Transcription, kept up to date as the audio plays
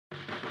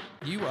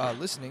You are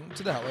listening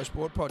to the Hello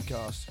Sport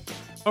Podcast.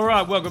 All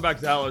right, welcome back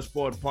to the Hello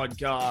Sport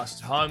Podcast,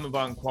 home of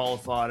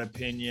unqualified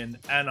opinion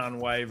and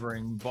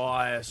unwavering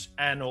bias,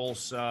 and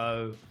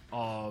also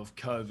of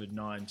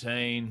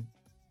COVID-19.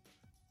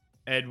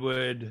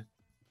 Edward,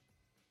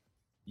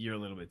 you're a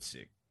little bit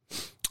sick.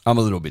 I'm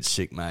a little bit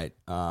sick, mate.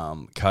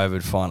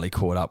 COVID finally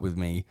caught up with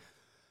me.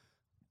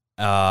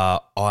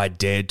 I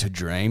dared to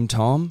dream,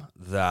 Tom,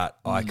 that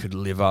I could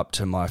live up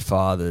to my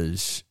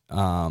father's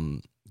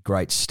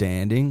great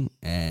standing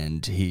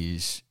and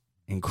his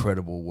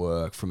incredible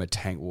work from a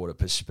tank water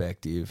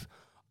perspective.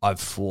 I've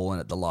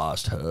fallen at the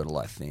last hurdle,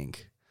 I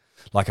think.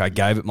 Like, I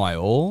gave it my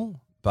all,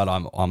 but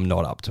I'm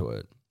not up to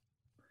it.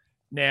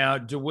 Now,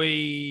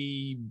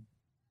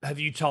 have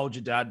you told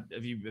your dad,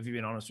 have you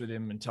been honest with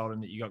him and told him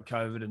that you got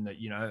COVID and that,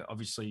 you know,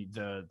 obviously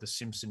the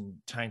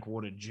Simpson tank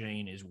water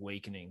gene is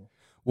weakening?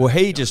 Well,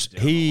 he just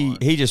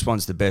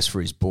wants the best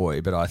for his boy,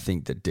 but I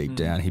think that deep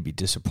down he'd be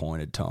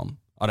disappointed, Tom.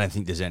 I don't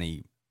think there's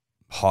any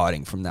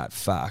hiding from that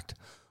fact.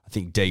 I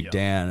think deep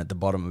down at the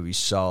bottom of his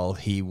soul,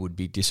 he would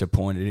be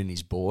disappointed in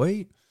his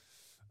boy,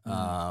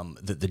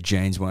 that the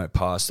genes weren't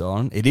passed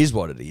on. It is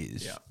what it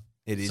is. Yeah.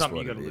 It is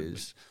something what it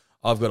is.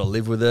 I've got to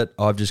live with it.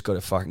 I've just got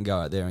to fucking go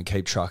out there and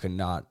keep trucking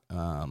nut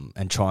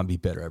and try and be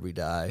better every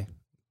day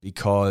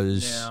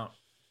because,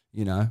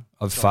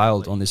 I've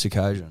failed on this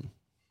occasion.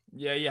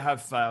 Yeah, you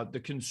have failed. The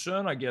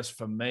concern, I guess,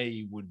 for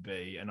me would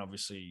be, and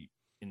obviously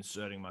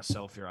inserting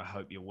myself here, I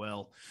hope you're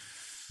well.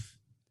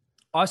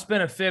 I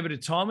spent a fair bit of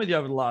time with you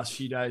over the last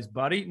few days,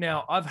 buddy.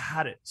 Now, I've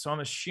had it, so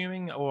I'm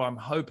assuming or I'm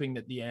hoping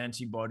that the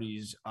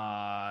antibodies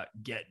are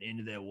getting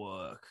into their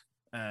work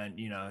and,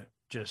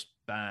 just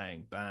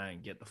bang,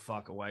 bang, get the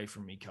fuck away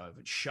from me,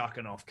 COVID,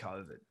 shucking off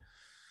COVID.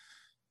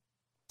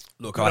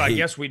 Look, I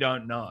guess we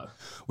don't know.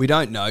 We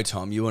don't know,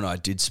 Tom. You and I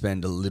did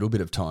spend a little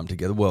bit of time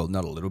together. Well,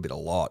 not a little bit, a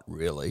lot,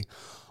 really.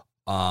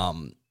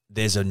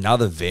 There's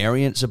another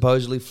variant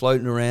supposedly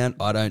floating around.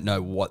 I don't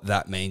know what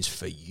that means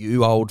for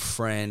you, old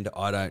friend.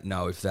 I don't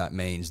know if that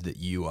means that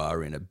you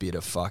are in a bit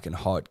of fucking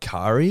hot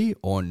curry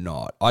or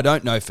not. I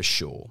don't know for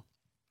sure.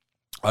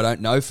 What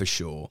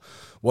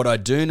I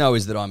do know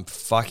is that I'm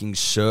fucking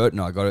certain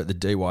I got it at the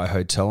DY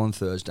Hotel on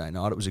Thursday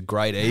night. It was a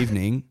great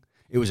evening.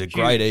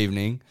 Great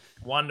evening.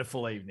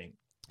 Wonderful evening.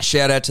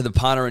 Shout out to the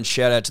punter and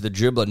shout out to the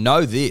dribbler.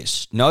 Know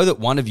that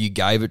one of you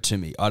gave it to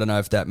me. I don't know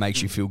if that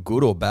makes you feel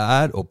good or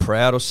bad or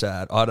proud or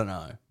sad. I don't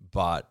know.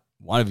 But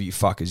one of you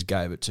fuckers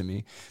gave it to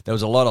me. There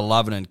was a lot of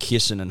loving and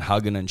kissing and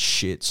hugging and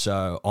shit,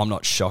 so I'm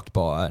not shocked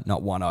by it,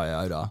 not one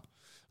iota. A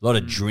lot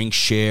of drink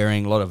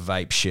sharing, a lot of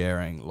vape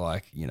sharing.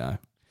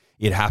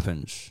 It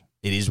happens.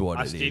 It is what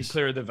it is. I stayed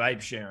clear of the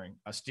vape sharing.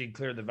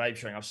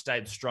 I've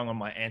stayed strong on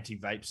my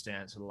anti-vape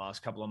stance for the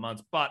last couple of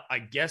months. But I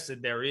guess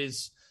that there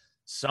is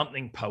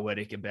something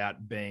poetic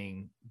about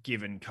being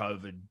given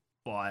COVID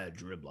by a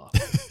dribbler.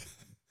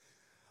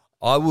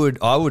 I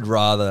would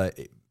rather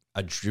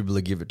a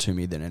dribbler give it to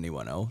me than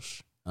anyone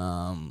else.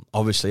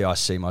 Obviously, I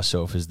see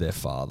myself as their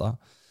father.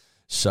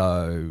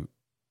 So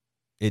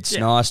it's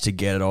nice to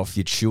get it off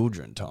your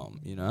children,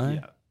 Tom,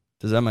 Yeah.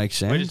 Does that make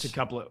sense? We're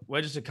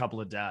just a couple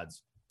of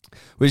dads.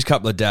 We're just a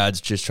couple of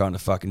dads just trying to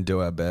fucking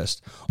do our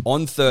best.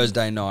 On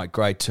Thursday night,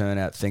 great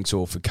turnout. Thanks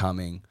all for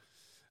coming.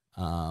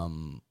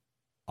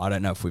 I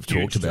don't know if we've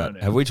talked about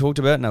it. Have we talked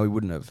about it? No, we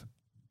wouldn't have.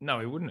 No,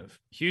 we wouldn't have.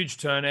 Huge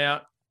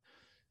turnout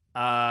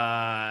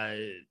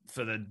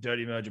for the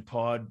Dirty Merger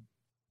pod.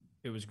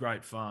 It was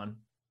great fun.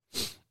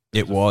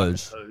 It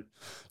was. A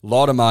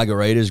lot of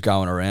margaritas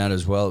going around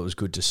as well. It was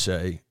good to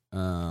see. What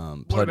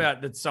about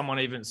that?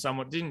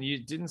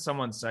 Didn't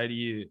someone say to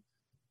you,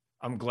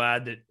 I'm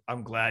glad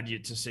you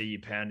to see you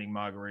pounding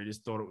margaritas,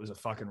 thought it was a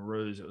fucking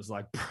ruse. It was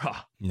like, bruh,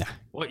 nah.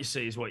 What you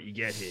see is what you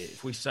get here.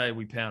 If we say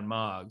we pound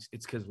margs,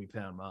 it's because we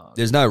pound margs.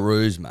 There's no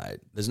ruse, mate.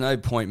 There's no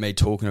point me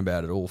talking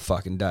about it all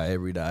fucking day,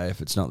 every day,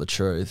 if it's not the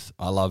truth.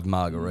 I love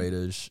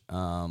margaritas.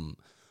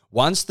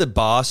 Once the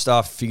bar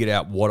staff figured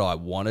out what I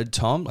wanted,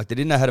 Tom, like they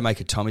didn't know how to make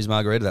a Tommy's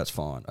margarita, that's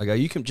fine. I go,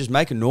 you can just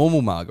make a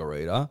normal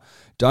margarita.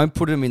 Don't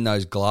put them in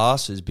those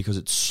glasses because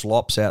it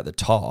slops out the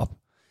top.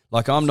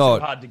 Like it's too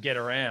hard to get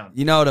around.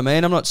 You know what I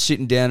mean? I'm not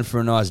sitting down for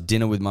a nice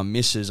dinner with my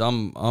missus.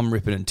 I'm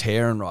ripping and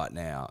tearing right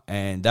now.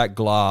 And that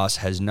glass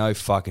has no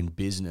fucking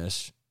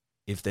business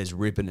if there's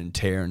ripping and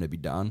tearing to be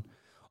done.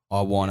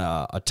 I want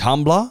a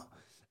tumbler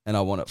and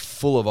I want it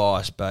full of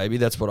ice, baby.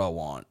 That's what I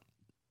want.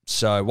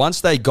 So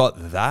once they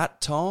got that,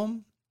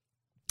 Tom,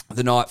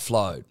 the night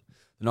flowed.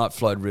 The night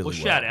flowed really well.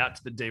 Shout out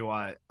to the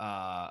DY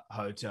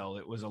Hotel.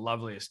 It was a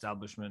lovely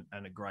establishment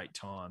and a great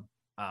time.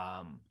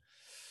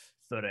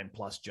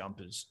 13-plus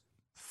jumpers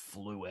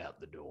flew out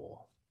the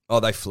door. Oh,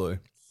 they flew.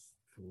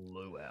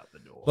 Flew out the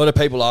door. A lot of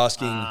people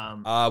asking,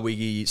 are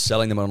we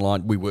selling them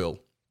online? We will.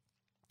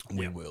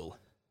 We will.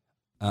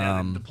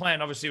 Now, the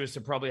plan obviously was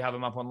to probably have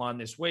them up online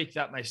this week.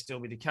 That may still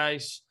be the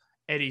case.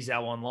 Eddy's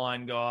our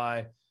online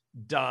guy.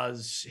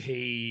 Does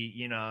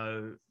he,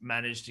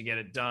 manage to get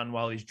it done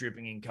while he's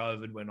dripping in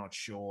COVID? We're not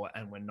sure,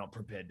 and we're not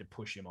prepared to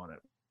push him on it.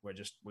 we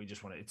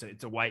just want to.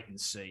 It's a wait and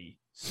see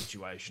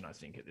situation, I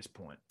think, at this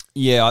point.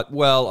 Yeah,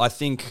 well, I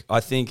think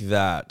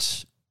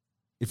that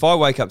if I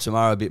wake up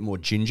tomorrow a bit more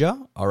ginger,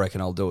 I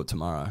reckon I'll do it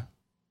tomorrow.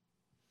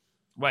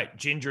 Wait,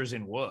 ginger is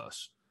in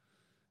worse.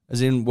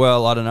 As in,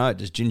 well, I don't know.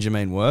 Does ginger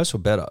mean worse or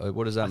better?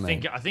 What does that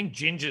mean? I think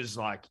ginger's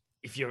like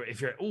if you're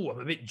I'm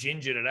a bit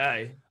ginger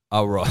today.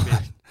 Oh, right.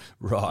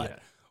 Right. Yeah.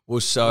 Well,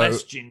 so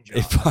less ginger,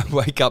 if I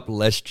wake up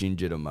less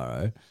ginger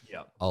tomorrow,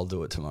 I'll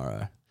do it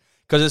tomorrow.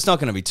 Because it's not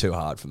going to be too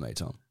hard for me,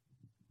 Tom.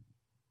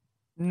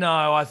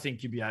 No, I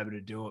think you'll be able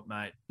to do it,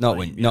 mate. Not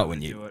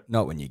when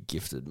you're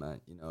gifted,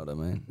 mate. You know what I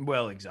mean?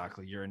 Well,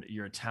 exactly.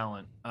 You're a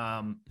talent.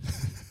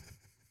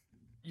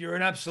 You're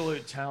an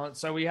absolute talent.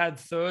 So we had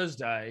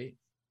Thursday.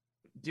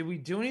 Did we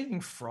do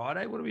anything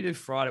Friday? What did we do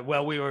Friday?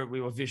 Well, we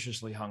were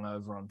viciously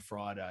hungover on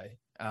Friday.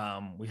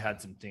 We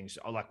had some things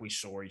like we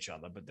saw each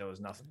other, but there was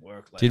nothing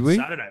work left. Did we?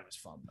 Saturday was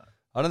fun though.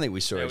 I don't think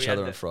we saw each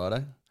other on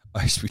Friday. Oh,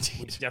 yes, we did.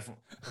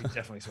 We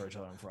definitely saw each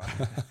other on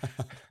Friday.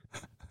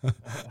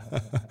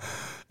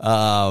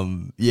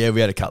 Yeah, we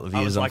had a couple of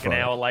years. I was like an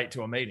hour late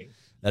to a meeting.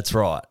 That's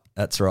right.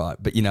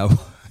 But you know,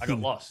 I got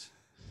lost.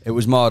 It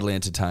was mildly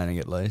entertaining,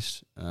 at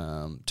least.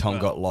 Tom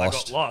got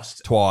lost. I got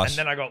lost twice, and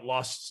then I got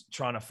lost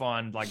trying to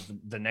find like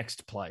the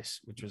next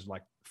place, which was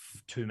like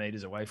 2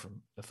 meters away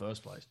from the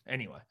first place.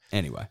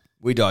 Anyway,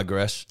 we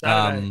digress.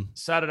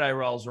 Saturday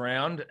rolls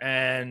around,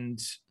 and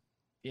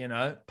you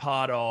know,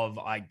 part of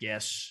I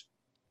guess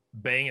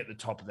being at the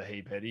top of the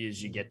heap, Eddie,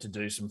 is you get to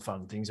do some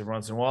fun things every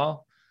once in a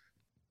while.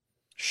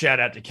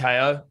 Shout out to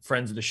KO,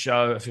 friends of the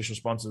show, official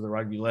sponsor of the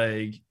rugby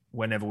league.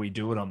 Whenever we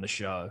do it on the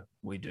show,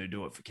 we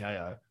do it for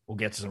KO. We'll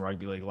get to some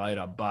rugby league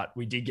later, but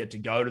we did get to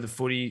go to the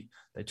footy.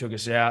 They took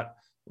us out.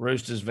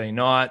 Roosters v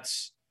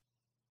Knights.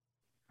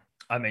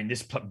 I mean,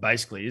 this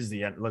basically is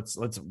the let's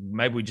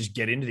maybe we just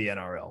get into the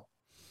NRL.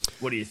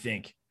 What do you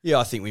think? Yeah,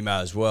 I think we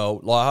may as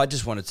well. Like, I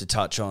just wanted to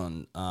touch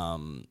on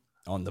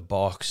the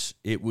box.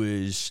 It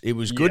was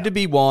good to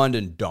be wined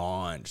and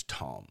dined,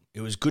 Tom. It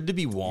was good to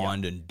be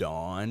wined and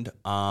dined.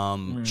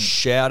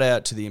 Shout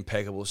out to the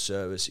impeccable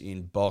service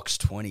in box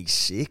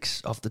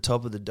 26 off the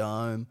top of the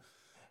dome.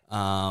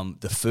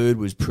 The food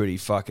was pretty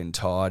fucking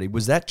tidy.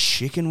 Was that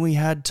chicken we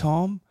had,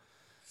 Tom?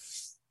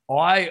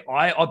 I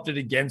opted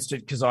against it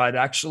because I'd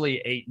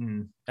actually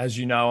eaten, as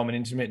you know, I'm an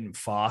intermittent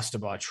faster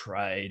by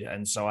trade.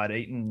 And so I'd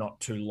eaten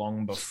not too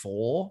long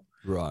before.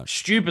 Right.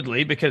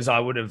 Stupidly, because I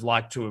would have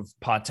liked to have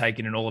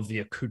partaken in all of the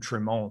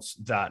accoutrements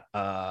that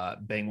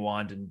being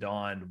wined and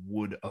dined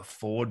would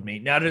afford me.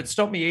 Now, did it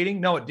stop me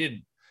eating? No, it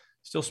didn't.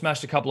 Still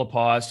smashed a couple of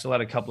pies. Still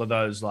had a couple of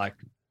those, like,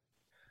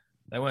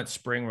 they weren't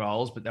spring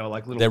rolls, but they were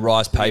like little... They're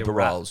rice paper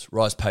rolls.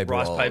 Rice paper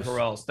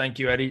rolls. Thank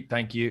you, Eddie.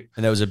 Thank you.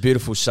 And there was a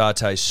beautiful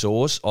satay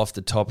sauce off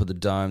the top of the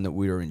dome that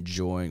we were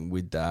enjoying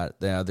with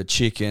that. Now, the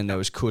chicken, there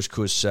was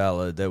couscous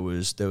salad, there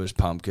was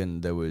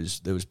pumpkin, there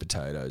was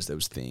potatoes, there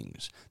was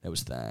things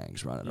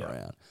running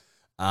around.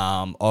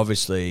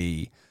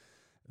 Obviously,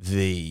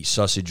 the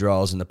sausage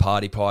rolls and the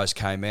party pies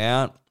came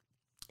out.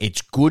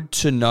 It's good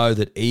to know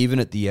that even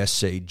at the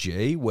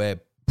SCG, where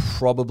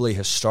probably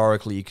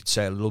historically you could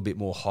say a little bit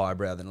more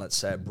highbrow than, let's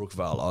say, at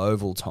Brookvale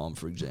Oval, Tom,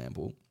 for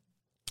example.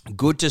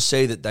 Good to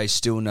see that they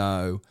still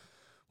know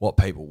what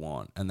people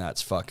want, and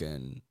that's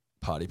fucking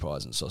party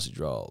pies and sausage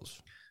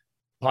rolls.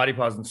 Party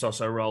pies and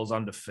sausage rolls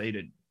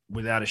undefeated,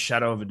 without a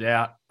shadow of a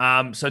doubt.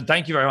 So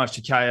thank you very much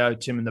to KO,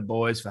 Tim and the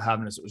boys for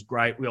having us. It was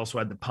great. We also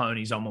had the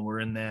ponies on when we were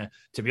in there.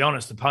 To be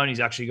honest, the ponies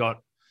actually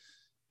got,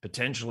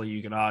 potentially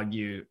you could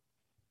argue,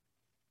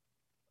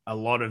 a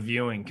lot of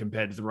viewing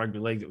compared to the rugby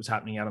league that was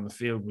happening out on the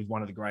field with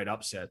one of the great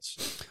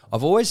upsets.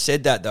 I've always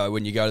said that, though,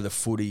 when you go to the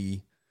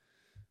footy,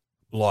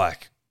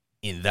 like,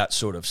 in that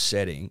sort of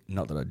setting,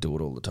 not that I do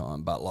it all the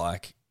time, but,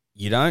 like,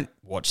 you don't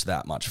watch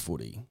that much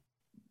footy.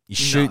 You're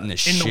shooting the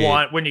shit.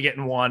 When you're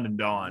getting wined and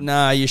dined.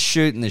 No, you're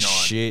shooting the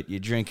shit.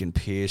 You're drinking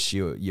piss.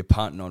 You're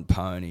punting on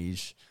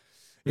ponies.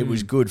 It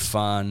was good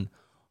fun.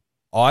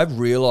 I've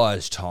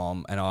realised,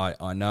 Tom, and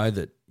I know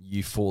that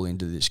you fall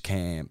into this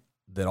camp,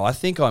 that I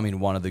think I'm in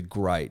one of the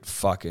great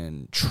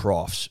fucking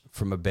troughs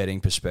from a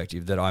betting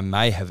perspective that I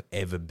may have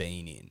ever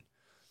been in.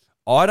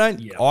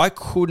 I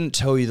couldn't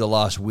tell you the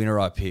last winner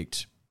I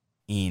picked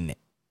in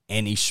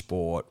any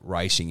sport,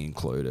 racing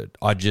included.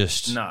 I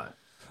feel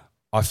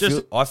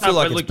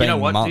like it's been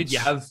months.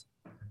 Dude,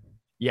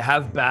 you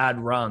have bad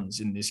runs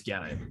in this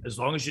game. As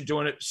long as you're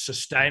doing it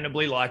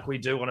sustainably, like we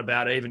do on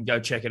About Even, go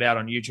check it out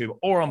on YouTube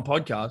or on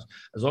podcast.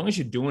 As long as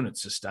you're doing it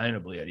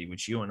sustainably, Eddie,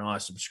 which you and I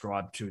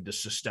subscribe to, the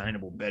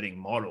sustainable betting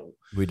model.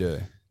 We do.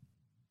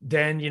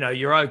 Then,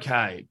 you're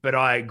okay. But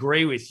I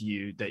agree with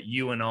you that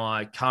you and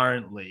I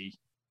currently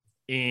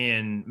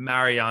in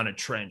Mariana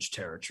Trench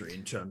territory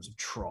in terms of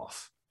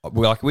trough.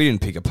 We didn't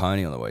pick a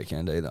pony on the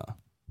weekend either.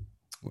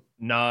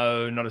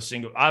 No, not a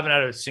single. I haven't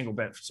had a single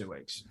bet for 2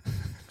 weeks.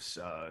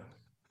 So...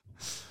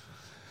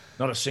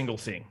 not a single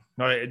thing.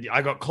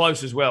 I got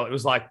close as well. It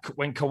was like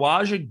when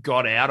Kawaja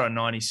got out on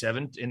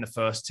 97 in the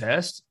first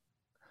test,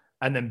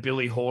 and then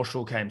Billy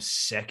Horschel came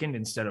second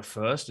instead of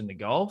first in the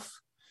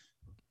golf.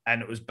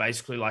 and it was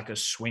basically like a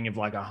swing of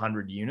like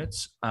 100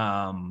 units.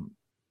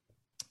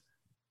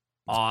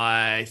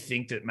 I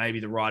think that maybe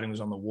the writing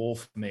was on the wall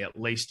for me, at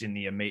least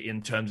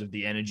in terms of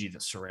the energy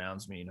that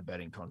surrounds me in a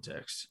betting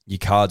context. Your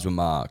cards were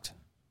marked.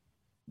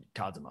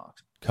 Cards are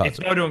marked. Cards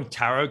if I were doing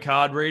tarot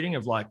card reading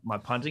of like my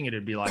punting,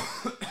 it'd be like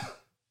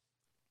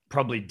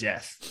probably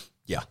death.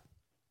 Yeah.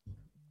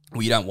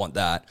 Well, you don't want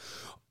that.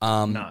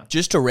 No.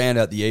 Just to round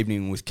out the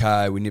evening with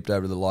Kay, we nipped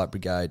over to the Light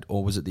Brigade,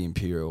 or was it the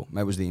Imperial?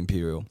 Maybe it was the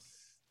Imperial.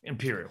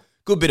 Imperial.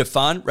 Good bit of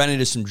fun. Ran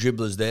into some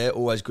dribblers there.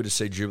 Always good to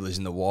see dribblers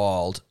in the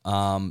wild.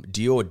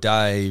 Dior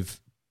Dave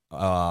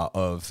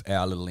of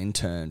our little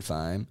intern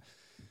fame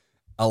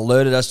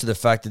alerted us to the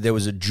fact that there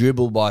was a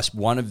dribble by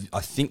one of the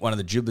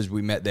dribblers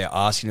we met there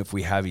asking if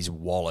we have his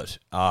wallet.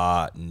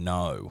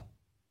 No,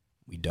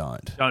 we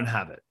don't. Don't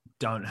have it.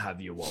 Don't have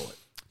your wallet.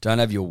 Don't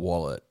have your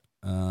wallet.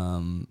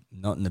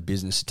 Not in the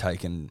business of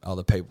taking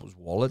other people's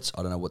wallets.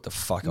 I don't know what the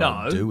fuck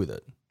I would do with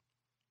it.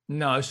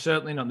 No,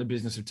 certainly not in the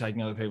business of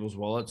taking other people's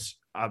wallets.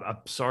 I'm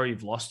sorry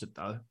you've lost it,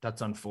 though.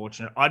 That's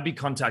unfortunate. I'd be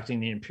contacting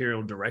the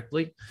Imperial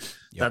directly.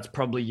 Yep. That's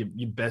probably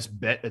your best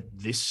bet at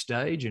this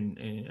stage. And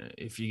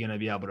if you're going to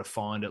be able to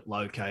find it,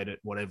 locate it,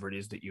 whatever it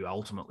is that you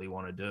ultimately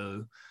want to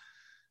do.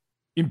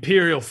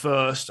 Imperial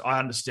first. I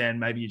understand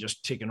maybe you're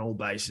just ticking all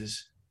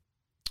bases.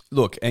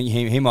 Look, and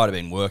he might have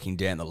been working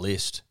down the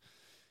list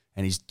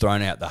and he's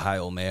thrown out the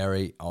Hail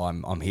Mary.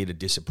 I'm here to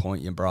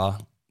disappoint you,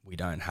 brah. We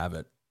don't have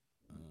it.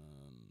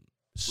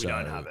 We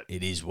don't have it.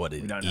 It is what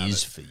it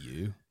is for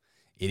you.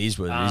 It is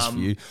what it is for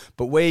you.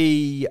 But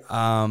we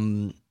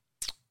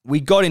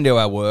got into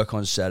our work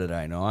on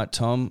Saturday night,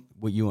 Tom.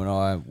 You and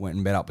I went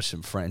and met up with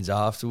some friends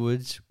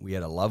afterwards. We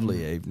had a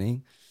lovely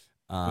evening.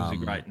 It was a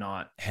great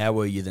night. How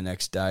were you the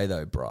next day,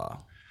 though,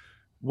 brah?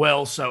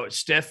 Well, so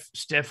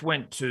Steph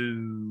went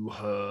to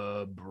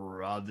her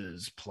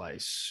brother's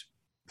place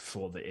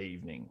for the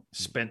evening.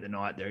 Spent the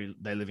night there.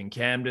 They live in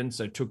Camden,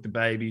 so took the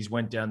babies,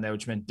 went down there,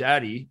 which meant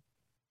Daddy,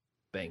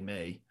 being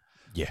me,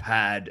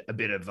 had a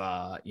bit of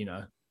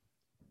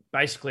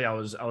basically I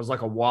was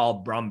like a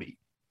wild Brumby.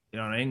 You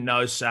know what I mean?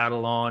 No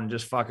saddle on,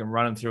 just fucking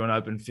running through an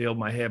open field,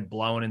 my hair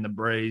blowing in the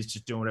breeze,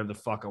 just doing whatever the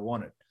fuck I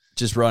wanted.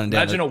 Just running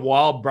down. Imagine a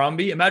wild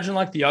Brumby. Imagine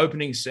like the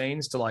opening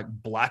scenes to like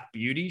Black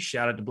Beauty.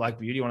 Shout out to Black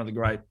Beauty, one of the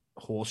great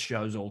horse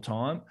shows all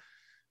time.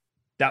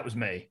 That was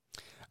me.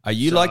 Are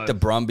you like the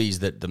Brumbies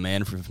that the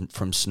man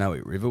from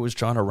Snowy River was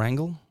trying to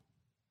wrangle?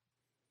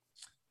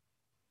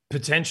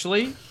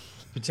 Potentially.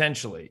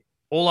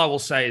 All I will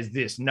say is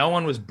this. No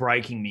one was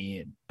breaking me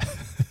in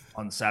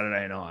on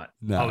Saturday night.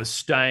 No. I was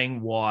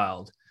staying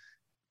wild.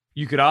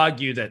 You could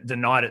argue that the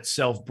night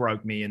itself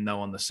broke me in,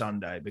 though, on the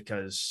Sunday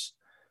because...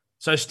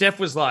 So Steph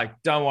was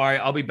like, don't worry,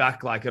 I'll be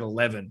back like at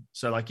 11.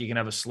 So like you can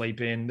have a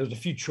sleep in. There's a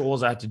few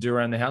chores I had to do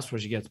around the house before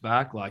she gets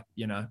back. Like,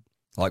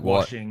 like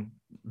washing,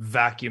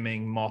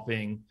 vacuuming,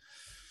 mopping,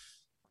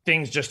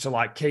 things just to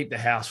like keep the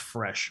house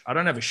fresh. I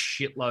don't have a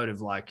shitload of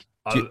like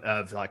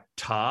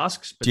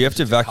tasks. But do you have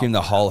to vacuum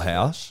the whole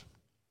house?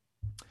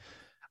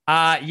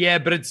 Yeah,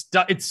 but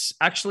it's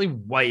actually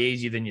way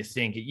easier than you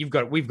think.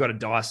 We've got a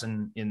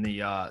Dyson in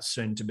the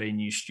soon to be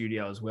new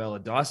studio as well. A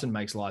Dyson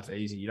makes life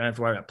easy. You don't have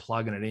to worry about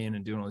plugging it in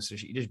and doing all this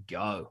shit. You just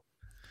go.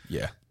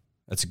 Yeah,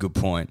 that's a good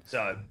point.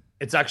 So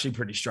it's actually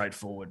pretty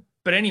straightforward.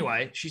 But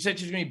anyway, she said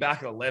she's going to be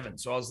back at 11.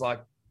 So I was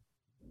like,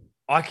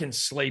 I can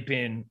sleep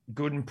in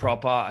good and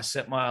proper. I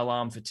set my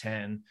alarm for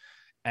 10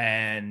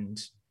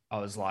 and I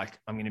was like,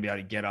 I'm going to be able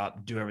to get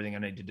up, do everything I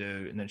need to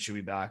do. And then she'll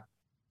be back.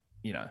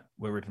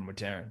 We're ripping, we're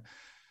tearing.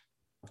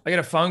 I get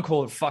a phone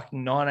call at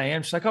fucking 9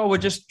 a.m. She's like, oh, we're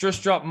just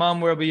dropped mum.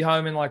 We'll be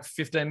home in like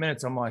 15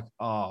 minutes. I'm like,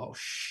 oh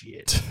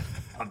shit.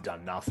 I've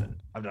done nothing.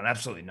 I've done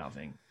absolutely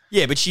nothing.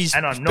 Yeah, but she's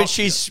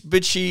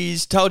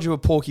told you a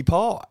porky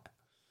pie.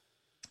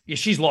 Yeah,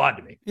 she's lied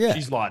to me. Yeah.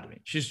 She's lied to me.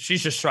 She's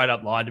just straight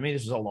up lied to me.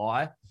 This is a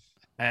lie.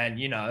 And,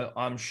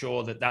 I'm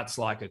sure that that's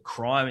like a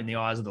crime in the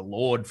eyes of the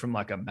Lord from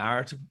like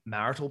a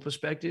marital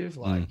perspective.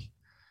 Like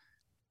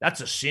that's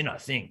a sin, I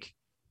think.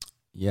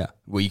 Yeah.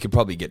 Well, you could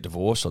probably get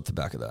divorced off the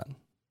back of that.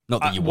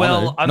 Not that you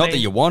want to. Not that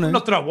you want to.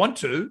 Not that I want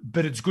to,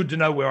 but it's good to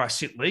know where I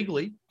sit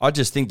legally. I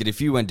just think that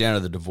if you went down to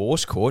the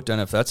divorce court, don't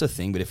know if that's a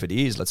thing, but if it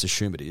is, let's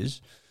assume it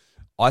is.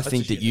 I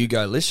think that you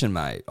go, listen,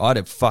 mate, I had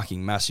a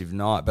fucking massive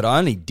night, but I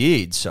only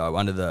did so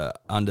under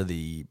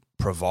the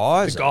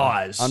proviso,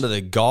 under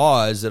the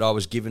guise that I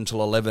was given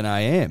till 11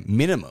 a.m.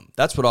 minimum.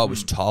 That's what I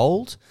was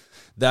told.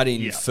 That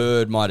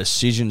inferred my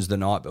decisions the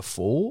night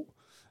before.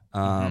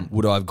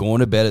 Would I have gone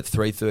to bed at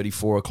 3:30,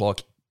 4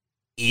 o'clock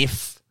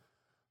if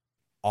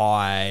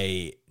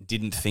I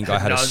didn't think I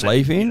had a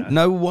sleep in?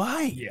 No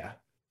way. Yeah.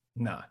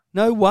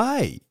 No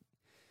way.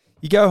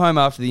 You go home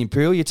after the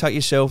Imperial, you take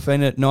yourself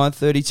in at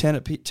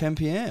 9:30, 10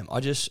 p.m.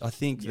 I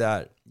think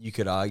that you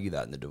could argue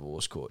that in the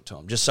divorce court,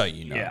 Tom, just so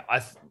you know. Yeah.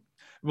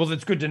 Well,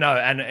 it's good to know.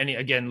 And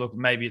again, look,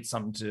 maybe it's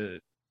something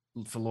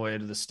for Lawyer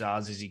to the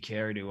Stars, Izzy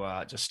Carey,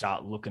 to just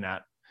start looking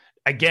at.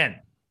 Again,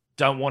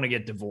 don't want to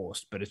get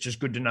divorced, but it's just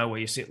good to know where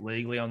you sit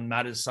legally on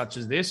matters such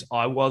as this.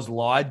 I was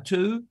lied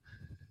to.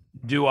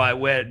 Do I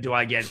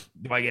get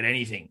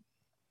anything?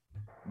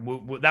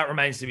 That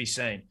remains to be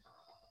seen.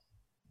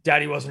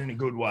 Daddy wasn't in a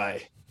good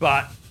way,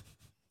 but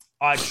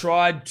I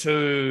tried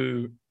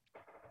to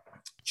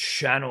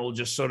channel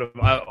just sort of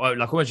I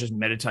like almost just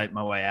meditate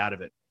my way out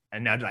of it.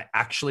 And now did I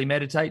actually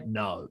meditate?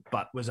 No.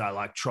 But was I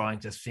like trying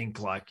to think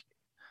like,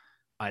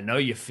 I know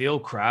you feel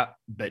crap,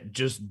 but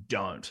just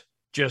don't.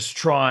 Just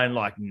try and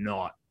like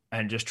not,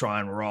 and just try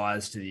and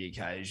rise to the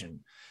occasion.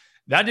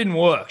 That didn't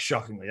work,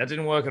 shockingly. That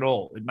didn't work at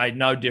all. It made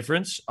no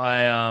difference.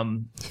 I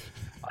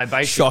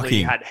basically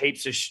Shocking. had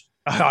heaps of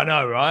I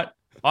know, right?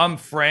 I'm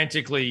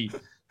frantically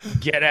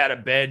get out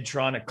of bed,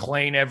 trying to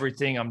clean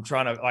everything. I'm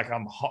trying to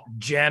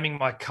jamming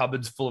my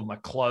cupboards full of my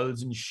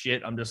clothes and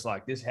shit. I'm just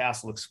like, this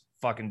house looks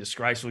fucking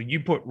disgraceful.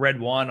 You put red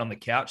wine on the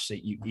couch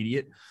seat, you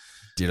idiot.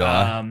 Did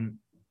I?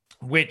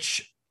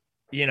 Which,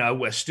 you know,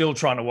 we're still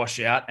trying to wash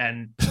out,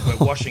 and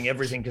we're washing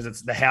everything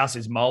because the house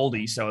is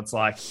moldy. So it's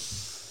like,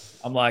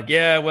 I'm like,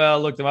 yeah, well,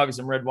 look, there might be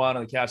some red wine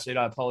on the couch seat.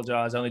 I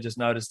apologize. I only just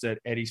noticed it.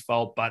 Eddie's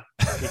fault. But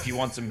if you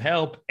want some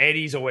help,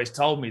 Eddie's always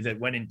told me that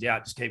when in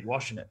doubt, just keep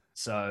washing it.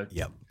 So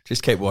yep,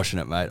 just keep washing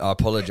it, mate. I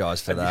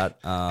apologize for that.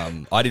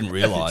 I didn't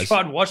realize. Have you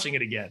tried washing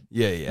it again?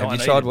 Yeah. No, Have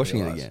you tried washing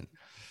it again?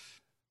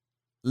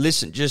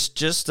 Listen, just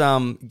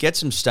get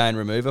some stain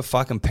remover,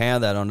 fucking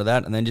pound that onto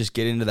that, and then just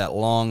get into that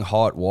long,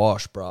 hot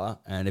wash, bruh.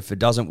 And if it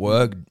doesn't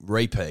work,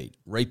 repeat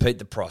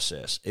the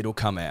process. It'll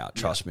come out.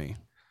 Trust me.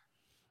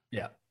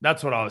 Yeah,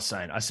 that's what I was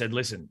saying. I said,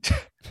 listen,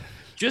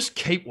 just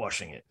keep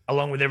washing it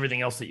along with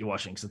everything else that you're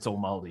washing because it's all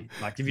moldy.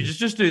 Like if you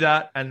just do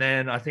that, and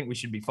then I think we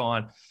should be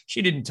fine.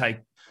 She didn't take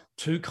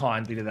too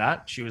kindly to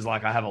that. She was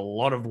like, I have a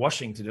lot of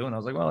washing to do. And I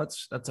was like, well,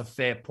 that's a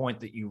fair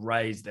point that you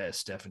raised there,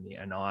 Stephanie.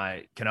 And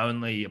I can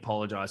only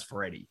apologize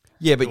for Eddie.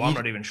 Yeah, but I'm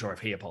not even sure if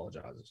he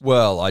apologizes.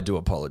 Well, I do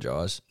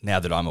apologize now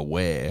that I'm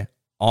aware.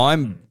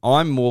 I'm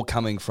more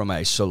coming from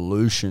a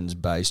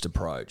solutions-based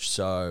approach.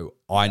 So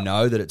I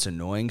know that it's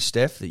annoying,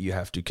 Steph, that you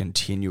have to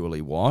continually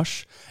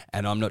wash.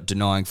 And I'm not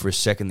denying for a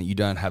second that you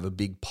don't have a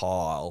big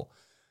pile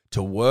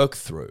to work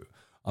through.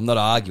 I'm not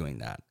arguing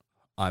that.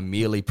 I'm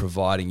merely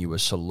providing you a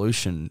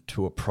solution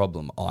to a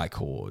problem I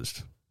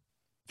caused.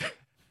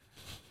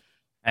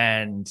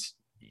 And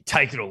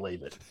take it or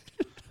leave it.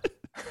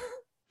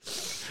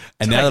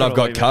 And now that I've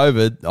got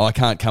COVID, I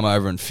can't come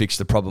over and fix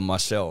the problem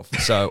myself.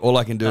 So all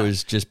I can do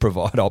is just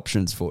provide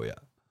options for you.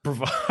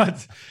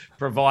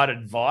 Provide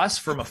advice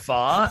from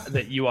afar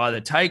that you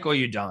either take or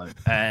you don't.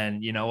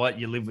 And you know what?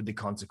 You live with the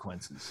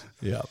consequences.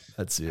 Yeah,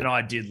 that's it. And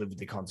I did live with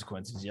the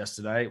consequences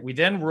yesterday. We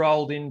then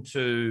rolled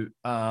into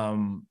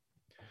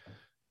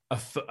a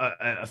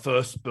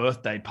first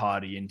birthday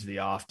party into the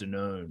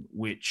afternoon,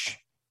 which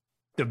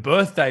the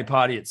birthday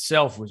party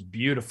itself was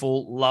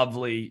beautiful,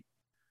 lovely.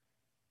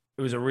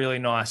 It was a really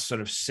nice sort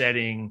of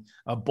setting,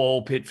 a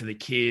ball pit for the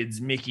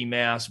kids, Mickey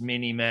Mouse,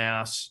 Minnie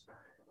Mouse,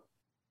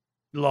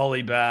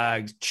 lolly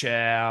bags,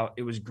 chow.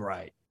 It was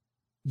great.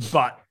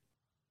 But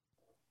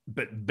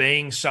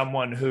being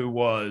someone who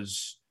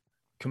was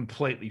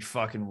completely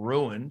fucking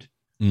ruined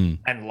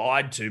and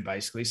lied to,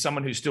 basically,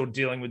 someone who's still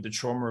dealing with the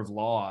trauma of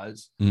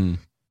lies,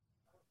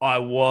 I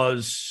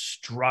was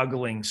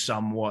struggling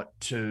somewhat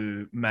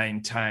to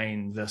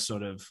maintain the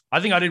sort of, I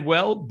think I did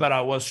well, but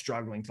I was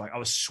struggling to I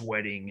was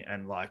sweating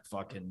and like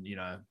fucking, you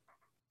know,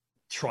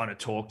 trying to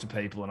talk to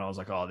people. And I was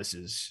like, oh,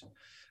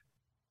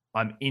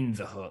 I'm in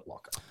the hurt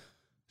locker.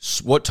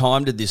 What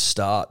time did this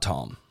start,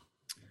 Tom?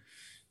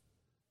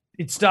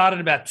 It started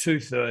about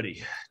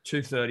 2:30.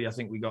 2:30, I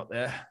think we got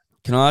there.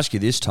 Can I ask you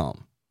this,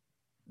 Tom?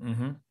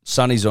 Mm-hmm.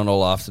 Sunny's on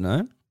all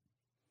afternoon?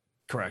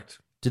 Correct.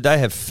 Did they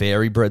have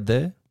fairy bread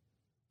there?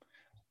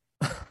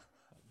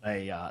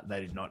 They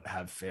did not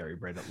have fairy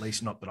bread, at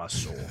least not that I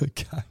saw.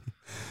 Okay.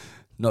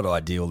 Not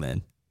ideal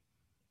then.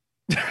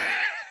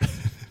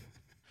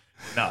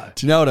 No.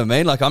 Do you know what I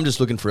mean? Like I'm just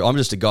a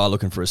guy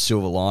looking for a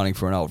silver lining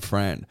for an old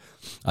friend.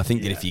 I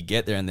think that if you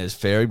get there and there's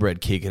fairy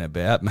bread kicking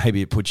about,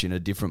 maybe it puts you in a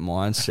different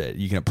mindset.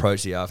 You can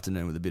approach the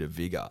afternoon with a bit of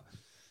vigor.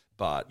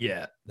 But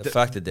yeah, the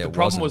fact that the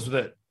problem was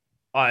that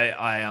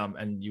I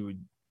and you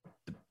would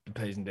the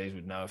P's and D's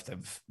would know if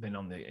they've been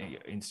on the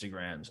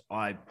Instagrams.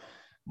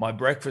 My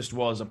breakfast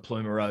was a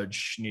Pluma Road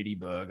schnitty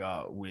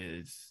burger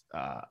with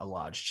a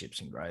large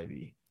chips and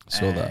gravy.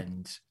 Saw that.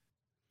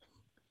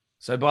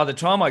 So by the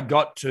time I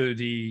got to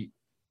the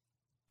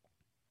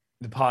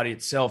party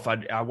itself,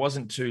 I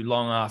wasn't too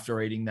long after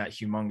eating that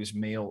humongous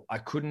meal. I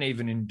couldn't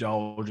even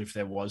indulge if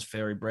there was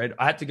fairy bread.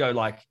 I had to go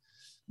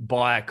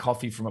buy a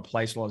coffee from a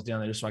place while I was down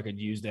there just so I could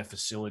use their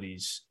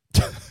facilities.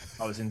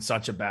 I was in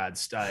such a bad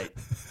state.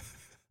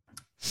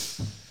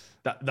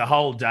 The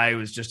whole day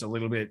was just a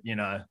little bit, you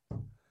know,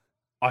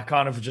 I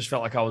kind of just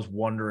felt like I was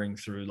wandering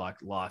through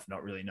life,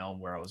 not really knowing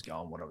where I was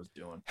going, what I was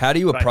doing. How do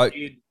you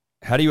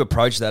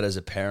approach that as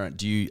a parent?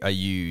 Do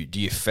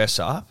you fess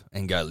up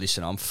and go,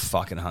 listen, I'm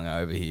fucking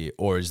hungover here,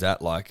 or is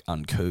that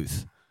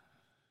uncouth?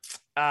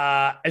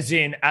 As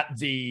in at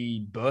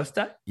the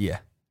birthday? Yeah.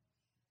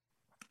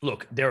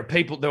 Look, there were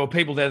people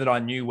there that I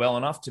knew well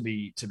enough to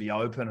be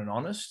open and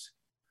honest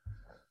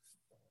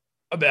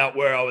about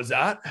where I was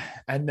at,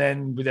 and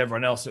then with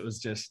everyone else, it was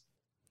just.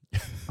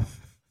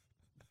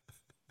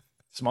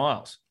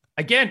 Smiles.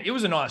 Again, it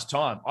was a nice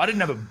time. I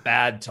didn't have a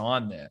bad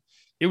time there.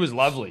 It was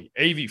lovely.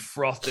 Evie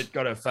frothed it,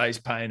 got her face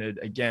painted.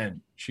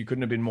 Again, she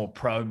couldn't have been more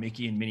pro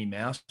Mickey and Minnie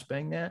Mouse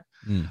being there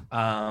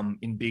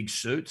in big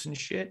suits and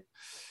shit.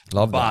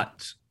 Love that.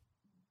 But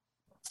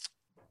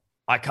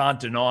I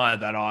can't deny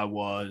that I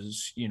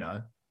was,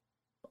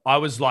 I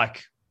was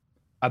like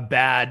a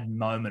bad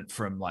moment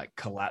from like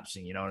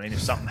collapsing, you know what I mean?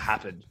 If something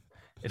happened,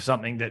 if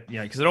something that,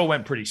 because it all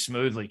went pretty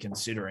smoothly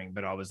considering,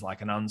 but I was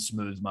like an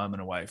unsmooth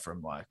moment away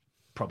from like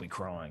probably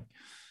crying.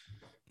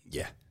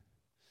 Yeah.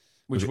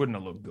 Which wouldn't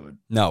have looked good.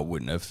 No, it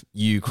wouldn't have.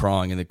 You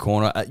crying in the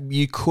corner.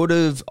 You could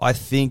have, I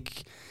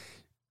think,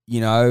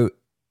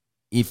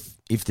 if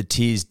the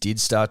tears did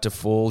start to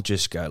fall,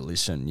 just go,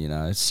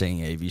 listen, seeing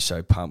Evie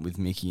so pumped with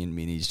Mickey and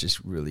Minnie's just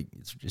really,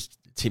 it's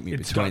hit me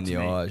between the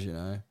eyes,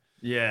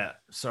 Yeah,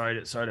 sorry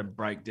to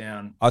break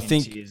down. I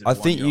think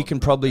you can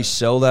probably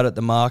sell that at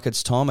the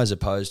markets, Tom, as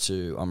opposed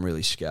to I'm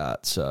really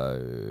scarred.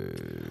 So,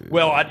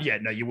 well,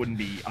 you wouldn't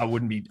be. I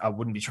wouldn't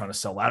be trying to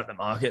sell that at the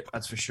market.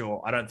 That's for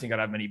sure. I don't think I'd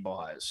have many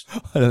buyers.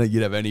 I don't think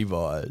you'd have any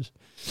buyers.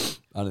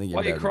 I don't think.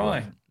 Why are you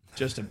crying?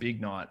 Just a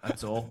big night.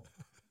 That's all.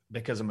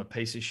 Because I'm a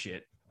piece of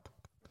shit.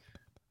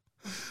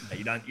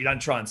 No, you don't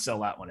try and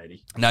sell that one,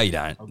 Eddie. No, you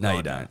don't. No,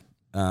 you don't.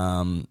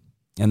 And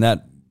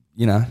that,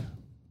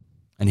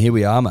 and here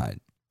we are, mate.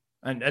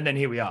 And then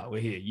here we are. We're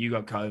here. You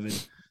got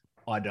COVID.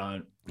 I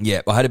don't.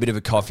 Yeah, I had a bit of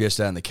a cough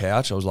yesterday on the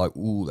couch. I was like,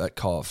 ooh, that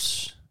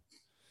cough's...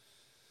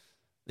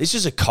 This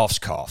is a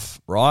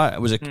cough, right?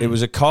 It was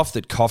a cough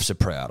that coughs are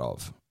proud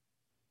of.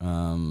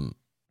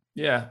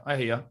 Yeah, I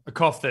hear. A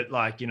cough that,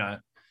 like,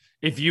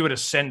 if you were to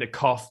send a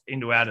cough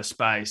into outer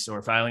space or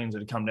if aliens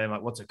were to come down,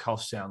 like, what's a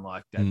cough sound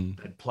like?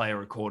 They'd play a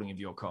recording of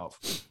your cough.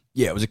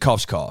 Yeah, it was a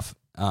cough,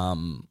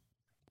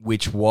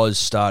 which was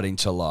starting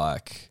to,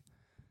 like...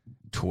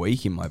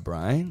 tweak in my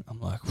brain. I'm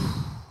like,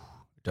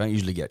 don't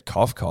usually get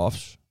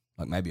coughs,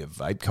 like maybe a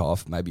vape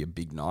cough, maybe a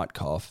big night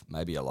cough,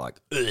 maybe a like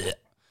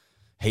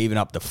heaving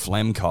up the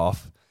phlegm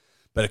cough,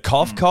 but a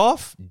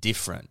cough,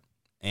 different.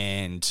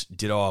 And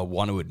did I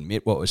want to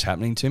admit what was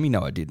happening to me?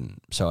 No, I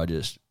didn't. So I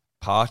just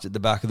parked at the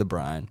back of the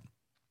brain.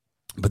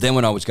 But then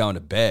when I was going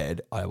to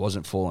bed, I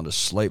wasn't falling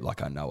asleep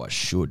like I know I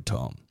should,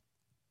 Tom,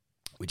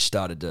 which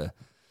started to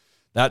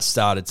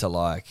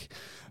like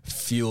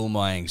fuel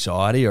my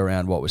anxiety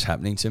around what was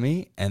happening to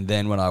me. And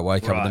then when I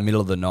wake up in the middle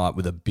of the night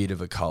with a bit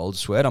of a cold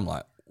sweat, I'm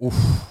like,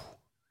 oof,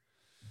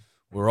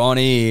 we're on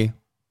here.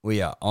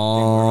 We are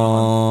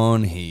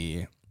on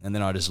here. And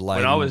then I just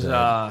laid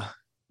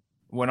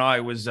when I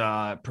was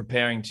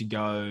preparing to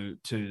go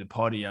to the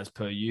potty as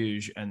per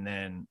usual and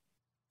then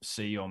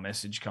see your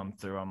message come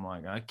through, I'm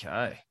like,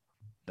 okay,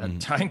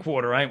 that tank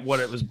water ain't what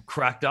it was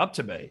cracked up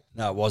to be.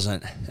 No, it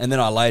wasn't. And then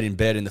I laid in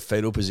bed in the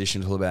fetal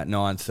position until about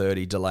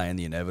 9:30, delaying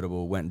the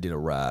inevitable. Went and did a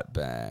rat.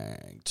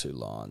 Bang. 2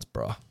 lines,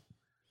 bruh.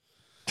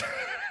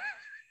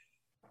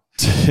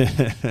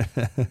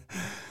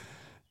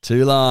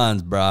 2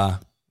 lines,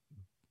 bruh.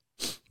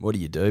 What do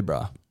you do,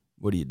 bruh?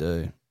 What do you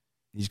do?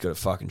 You just got a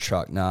fucking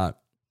truck nut.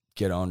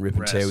 Get on, rip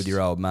and tear with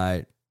your old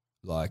mate.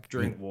 Like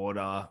drink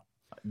water,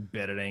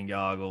 betadine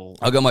gargle.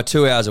 I got my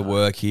 2 hours of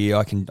work here.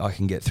 I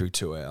can get through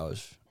 2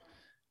 hours.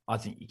 I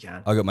think you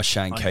can. I got my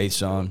Shane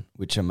Keiths on,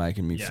 which are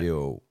making me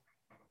feel.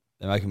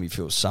 They're making me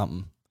feel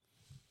something.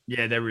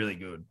 Yeah, they're really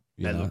good.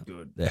 They look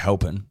good. They're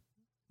helping.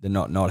 They're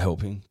not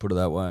helping. Put it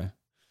that way.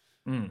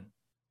 They're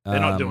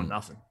not doing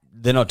nothing.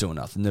 They're not doing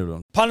nothing. They're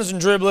doing. Punters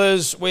and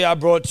dribblers, we are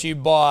brought to you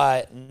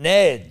by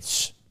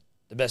Neds,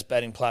 the best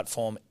betting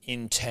platform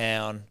in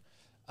town.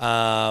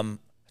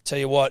 Tell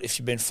you what, if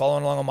you've been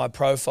following along on my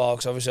profile,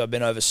 because obviously I've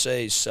been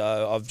overseas,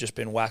 so I've just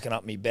been whacking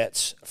up me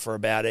bets for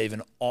about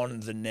even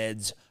on the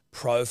Neds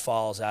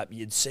profiles app.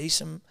 You'd see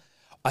some.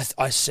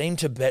 I seem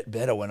to bet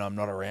better when I'm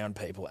not around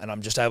people, and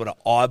I'm just able to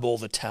eyeball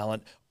the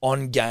talent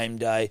on game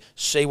day,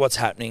 see what's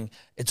happening.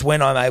 It's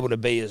when I'm able to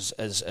be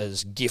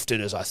as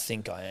gifted as I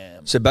think I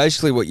am. So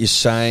basically what you're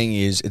saying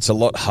is it's a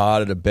lot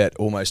harder to bet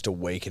almost a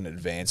week in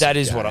advance. That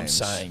is what I'm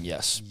saying,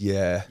 yes.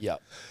 Yeah.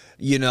 Yep.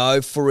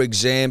 For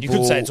example... You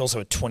could say it's also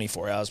at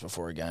 24 hours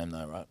before a game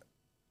though, right?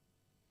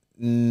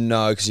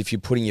 No, because if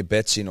you're putting your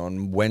bets in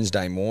on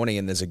Wednesday morning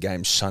and there's a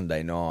game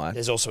Sunday night...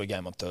 There's also a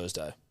game on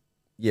Thursday.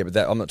 Yeah, but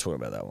I'm not talking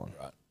about that one.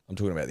 Right. I'm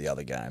talking about the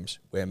other games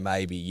where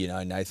maybe,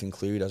 Nathan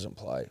Cleary doesn't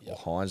play or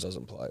Hines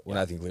doesn't play. Well,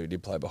 Nathan Cleary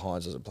did play, but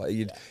Hines doesn't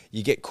play.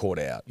 You get caught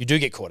out. You do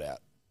get caught out.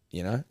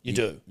 You know? You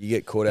do. You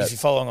get caught out. If you're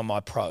following on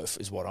my prof,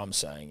 is what I'm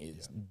saying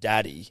is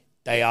Daddy...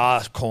 They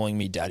are calling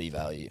me daddy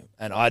value,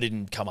 and I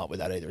didn't come up with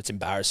that either. It's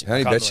embarrassing. How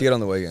many bets you get on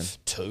the weekend?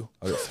 2.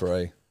 I got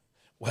 3.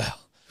 Well,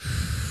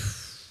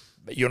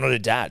 but you're not a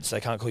dad, so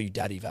they can't call you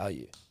daddy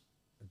value.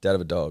 Dad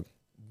of a dog.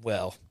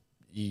 Well,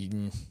 they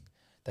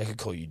could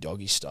call you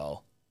doggy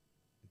style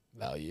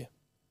value,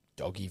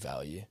 doggy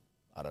value.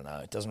 I don't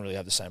know. It doesn't really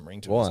have the same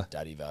ring to it as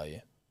daddy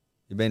value.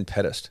 You're being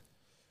pedest.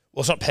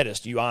 Well, it's not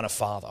pedest. You aren't a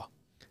father.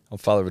 I'm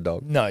father of a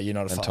dog. No, you're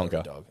not a father of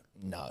a dog.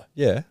 No.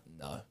 Yeah.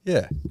 No.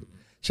 Yeah.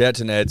 Shout out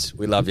to Neds.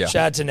 We love you.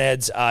 Shout out to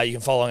Neds. You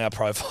can follow our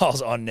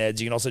profiles on Neds.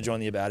 You can also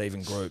join the About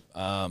Even group,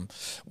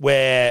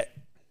 where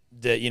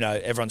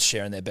everyone's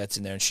sharing their bets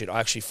in there and shit. I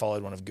actually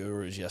followed one of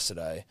Guru's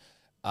yesterday,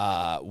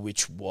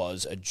 which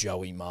was a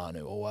Joey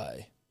Manu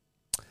away.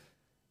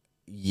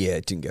 Yeah,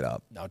 it didn't get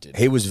up. No, it didn't.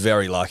 He was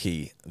very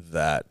lucky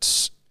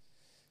that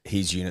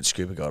his unit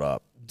scooper got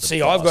up.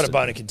 See, I've got a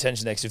bone of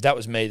contention next. If that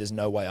was me, there's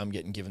no way I'm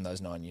getting given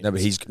those 9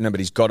 units. No, but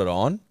he's got it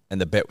on,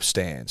 and the bet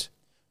stands.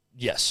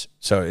 Yes.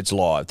 So it's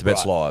live. The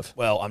bet's live.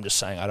 Well, I'm just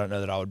saying I don't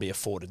know that I would be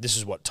afforded. This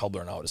is what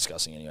Tobler and I were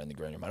discussing anyway in the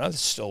green room. I know this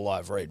is still a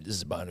live read, but this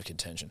is a bone of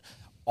contention.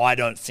 I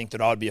don't think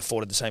that I would be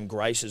afforded the same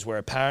graces where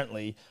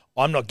apparently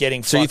I'm not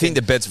getting So you think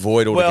the bet's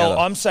void altogether? Well,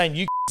 I'm saying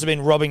you have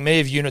been robbing me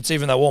of units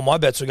even though all my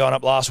bets were going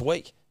up last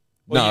week.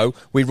 Well,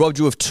 we robbed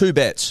you of 2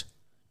 bets.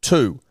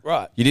 2.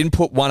 Right. You didn't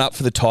put one up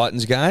for the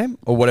Titans game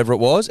or whatever it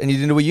was, and you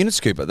didn't do a unit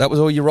scooper. That was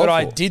all you robbed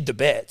But for. I did the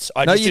bets.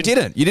 No, you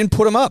didn't. You didn't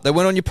put them up. They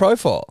weren't on your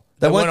profile.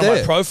 They weren't on there.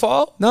 my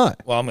profile? No.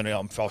 Well,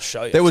 I'll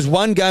show you. There was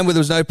one game where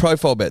there was no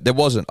profile bet. There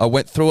wasn't. I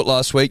went through it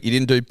last week. You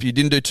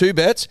didn't do 2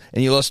 bets,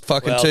 and you lost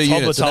fucking 2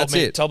 units. And that's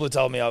it. Tobler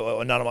told me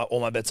all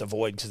my bets are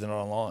void because they're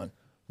not online.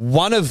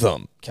 One of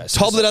them. Okay,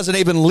 so Tobler doesn't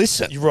even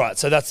listen. You're right.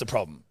 So that's the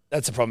problem.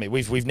 That's the problem.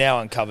 We've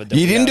now uncovered that.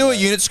 You didn't do a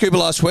unit scooper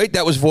last week.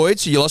 That was void,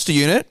 so you lost a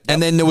unit. Yep.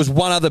 And then there was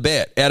one other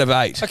bet out of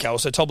 8. Okay, well,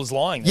 so Tobler's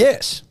lying then.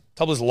 Yes.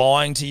 Tobler's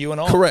lying to you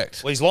and I.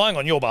 Correct. Well, he's lying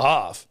on your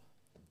behalf.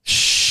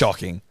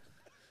 Shocking.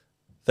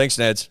 Thanks,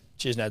 Neds.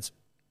 Cheers, Neds.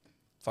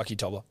 Fuck you,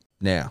 Tobler.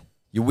 Now,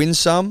 you win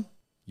some,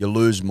 you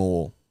lose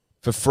more.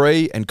 For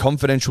free and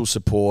confidential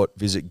support,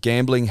 visit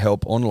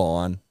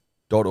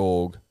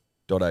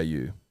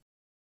gamblinghelponline.org.au.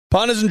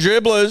 Punters and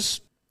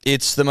dribblers,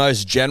 it's the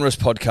most generous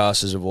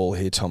podcasters of all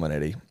here, Tom and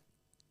Eddie.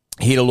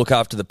 Here to look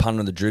after the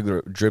punter and the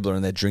dribbler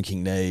and their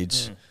drinking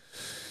needs.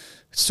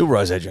 It's still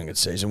rosé drinking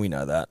season, we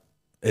know that.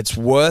 It's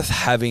worth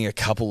having a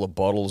couple of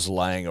bottles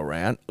laying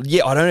around.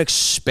 Yeah, I don't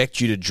expect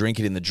you to drink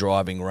it in the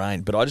driving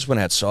rain, but I just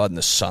went outside and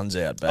the sun's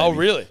out, baby. Oh,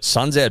 really?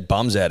 Sun's out,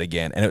 bum's out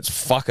again, and it's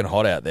fucking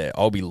hot out there.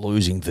 I'll be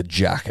losing the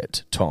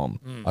jacket,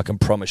 Tom. I can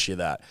promise you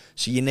that.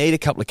 So you need a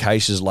couple of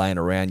cases laying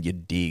around your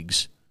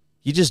digs.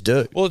 You just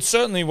do. Well, it's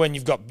certainly when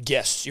you've got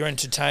guests, you're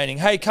entertaining.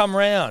 Hey, come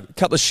round. A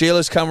couple of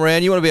Sheilas come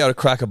around. You want to be able to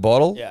crack a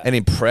bottle and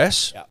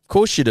impress? Yeah. Of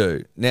course you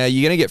do. Now,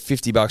 you're going to get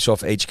 $50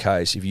 off each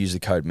case if you use the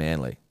code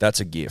MANLY.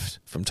 That's a gift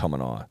from Tom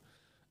and I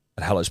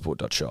at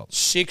hellosport.shop.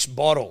 6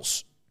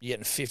 bottles. You're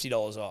getting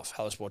 $50 off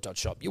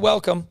hellosport.shop. You're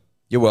welcome.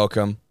 You're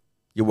welcome.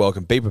 You're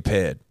welcome. Be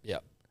prepared. Yeah.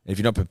 And if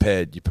you're not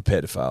prepared, you're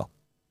prepared to fail.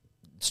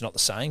 It's not the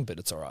saying, but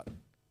it's all right.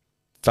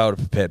 Fail to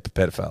prepare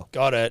to fail.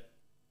 Got it.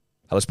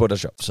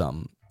 hellosport.shop.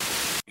 Some.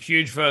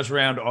 Huge first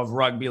round of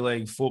rugby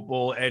league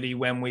football. Eddie,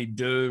 when we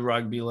do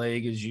rugby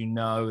league, as you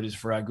know, it is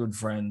for our good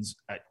friends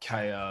at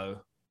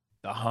KO,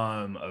 the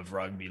home of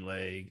rugby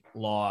league,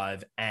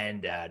 live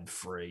and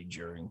ad-free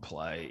during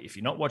play. If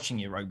you're not watching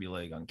your rugby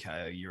league on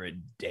KO, you're a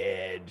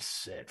dead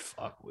set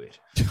fuckwit.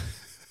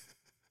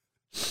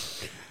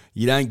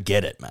 You don't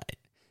get it, mate.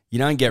 You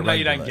don't get rugby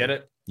you don't league. get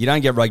it. You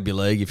don't get rugby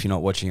league if you're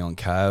not watching on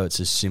KO.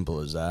 It's as simple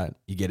as that.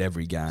 You get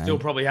every game. Still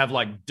probably have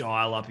like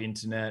dial-up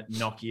internet,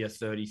 Nokia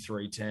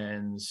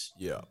 3310s.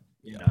 Yeah.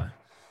 You know.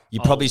 You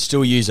probably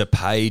still use a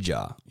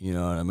pager. You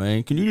know what I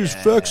mean? Can you just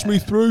fax me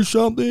through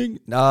something?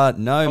 No,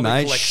 Probably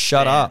mate.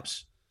 Shut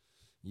stamps. up.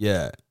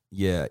 Yeah.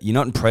 You're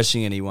not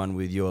impressing anyone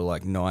with your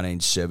like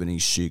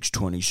 1976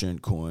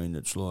 20-cent coin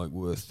that's like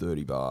worth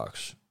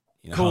 $30.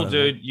 You know Cool,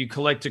 dude. You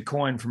collect a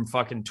coin from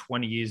fucking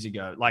 20 years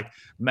ago. Like,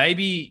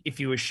 maybe if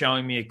you were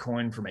showing me a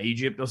coin from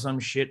Egypt or some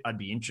shit, I'd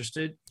be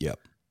interested. Yep.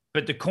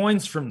 But the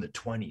coin's from the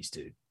 20s,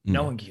 dude.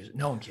 No one cares.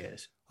 No one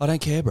cares. I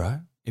don't care, bro.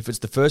 If it's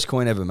the first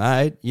coin ever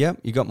made, yep,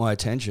 you got my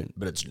attention.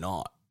 But it's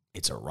not.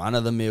 It's a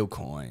run-of-the-mill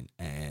coin,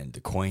 and the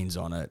Queen's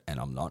on it,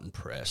 and I'm not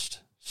impressed.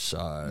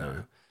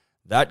 So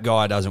that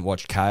guy doesn't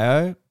watch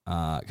KO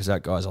because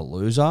that guy's a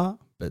loser.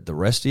 But the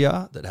rest of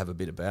you that have a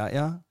bit about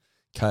you,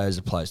 KO's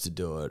the place to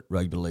do it.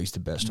 Rugby league's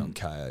the best on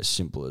KO.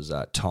 Simple as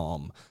that.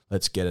 Tom,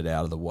 let's get it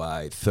out of the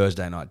way.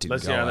 Thursday night didn't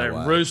Let's go go our there.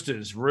 way.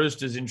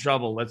 Roosters in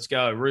trouble. Let's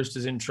go.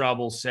 Roosters in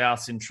trouble.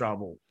 South's in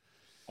trouble.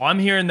 I'm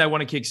hearing they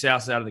want to kick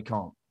South out of the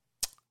comp.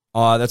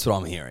 Oh, that's what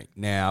I'm hearing.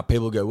 Now,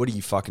 people go, what are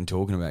you fucking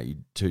talking about, you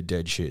two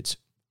dead shits?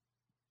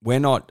 We're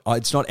not,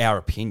 it's not our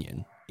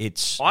opinion.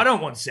 I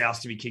don't want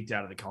South to be kicked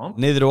out of the comp.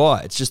 Neither do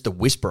I. It's just the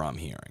whisper I'm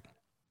hearing.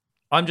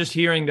 I'm just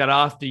hearing that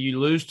after you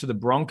lose to the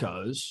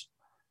Broncos,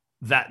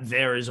 that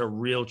there is a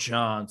real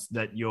chance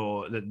that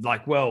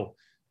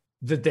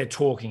that they're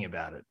talking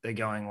about it. They're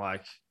going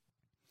like,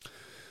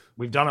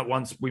 we've done it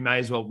once. We may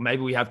as well,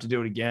 maybe we have to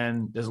do it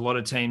again. There's a lot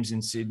of teams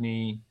in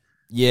Sydney.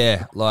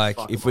 Yeah, like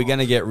if we're going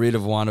to get rid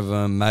of one of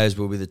them, may as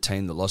well be the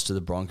team that lost to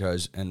the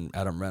Broncos and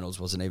Adam Reynolds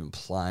wasn't even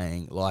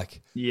playing.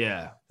 Like,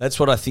 yeah, that's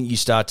what I think you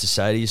start to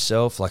say to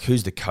yourself. Like,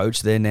 who's the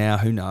coach there now?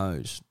 Who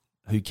knows?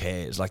 Who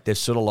cares? Like, they've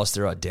sort of lost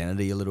their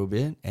identity a little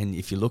bit. And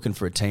if you're looking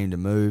for a team to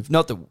move,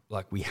 not that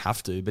like we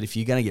have to, but if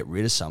you're going to get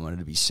rid of someone,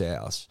 it'll be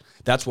South.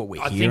 That's what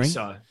we're hearing. I think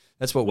so.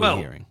 That's what we're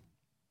hearing.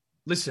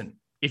 Listen,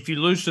 if you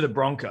lose to the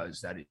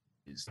Broncos,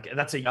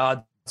 that's a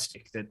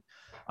yardstick that,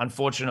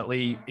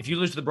 unfortunately, if you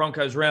lose to the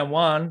Broncos round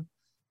one,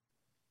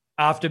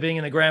 after being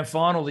in the grand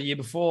final the year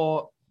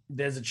before,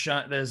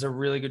 there's a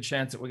really good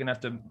chance that we're gonna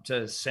have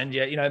to send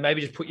you,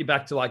 maybe just put you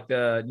back to like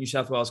the New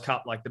South Wales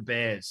Cup, like the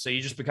Bears. So you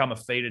just become a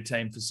feeder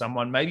team for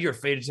someone. Maybe you're a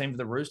feeder team for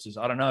the Roosters.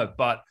 I don't know,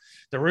 but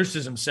the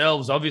Roosters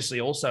themselves, obviously,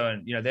 also,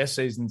 and their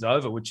season's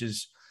over, which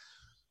is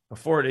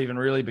before it even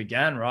really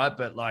began, right?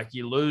 But like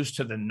you lose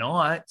to the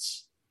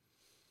Knights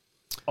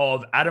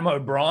of Adam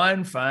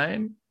O'Brien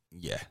fame.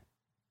 Yeah,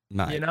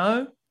 mate.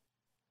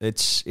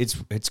 It's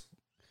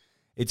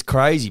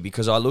crazy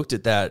because I looked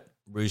at that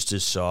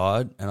Roosters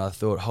side and I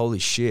thought, holy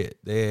shit,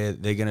 they're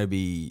gonna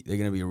be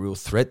a real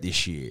threat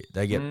this year.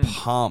 They get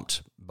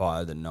pumped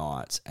by the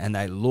Knights, and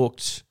they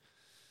looked.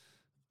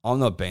 I'm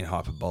not being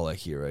hyperbolic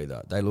here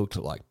either. They looked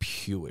like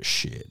pure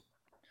shit.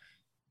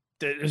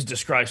 It was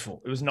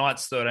disgraceful. It was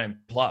Knights 13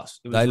 plus.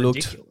 It was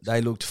ridiculous.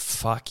 They looked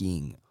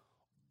fucking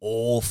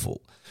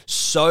awful,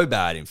 so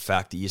bad. In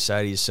fact, that you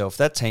say to yourself,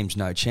 that team's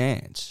no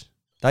chance.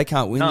 They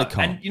can't win the comp.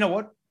 And you know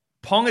what?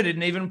 Ponga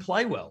didn't even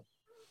play well.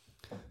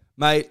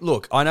 Mate,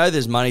 look, I know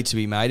there's money to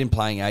be made in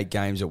playing 8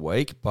 games a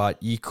week,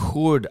 but you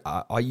could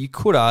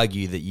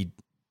argue that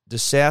the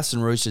Souths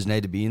and Roosters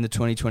need to be in the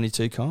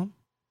 2022 comp.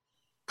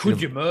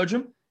 Could you merge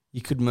them?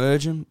 You could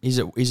merge them. Is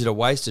it a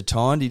waste of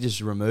time? Do you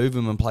just remove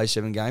them and play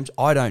 7 games?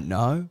 I don't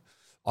know.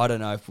 I don't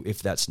know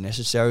if that's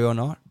necessary or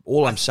not.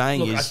 All I'm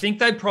saying is... I think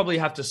they'd probably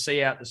have to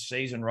see out the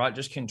season, right,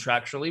 just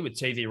contractually with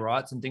TV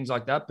rights and things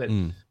like that. But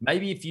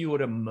maybe if you were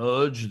to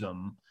merge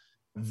them,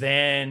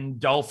 then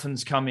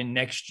Dolphins come in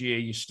next year,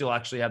 you still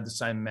actually have the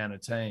same amount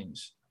of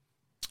teams.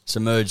 So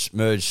merge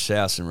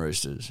Souths and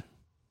Roosters.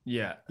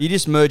 Yeah. You're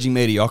just merging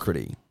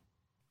mediocrity.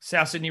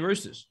 South Sydney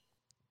Roosters.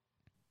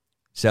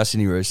 South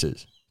Sydney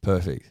Roosters.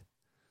 Perfect.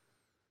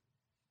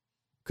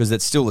 Because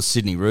that's still the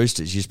Sydney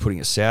Roosters. You're just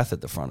putting a South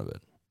at the front of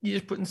it. You're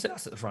just putting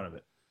South at the front of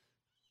it.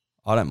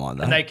 I don't mind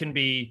that. And they can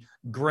be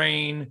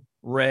green,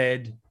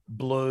 red,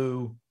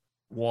 blue,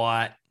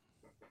 white,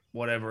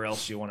 whatever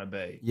else you want to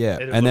be. Yeah,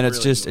 and then it's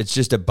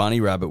just a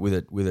bunny rabbit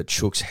with a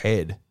chook's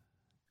head.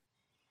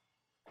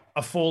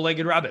 A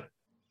 4-legged rabbit.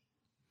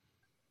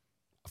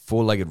 A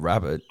 4-legged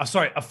rabbit. A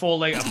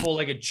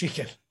 4-legged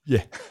chicken.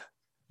 Yeah.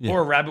 Or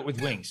a rabbit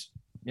with wings.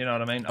 You know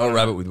what I mean? Or a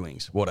rabbit with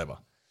wings. Whatever.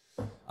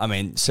 I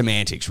mean,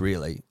 semantics,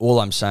 really. All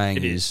I'm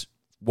saying is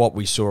what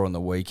we saw on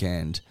the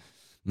weekend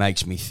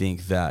makes me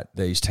think that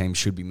these teams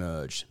should be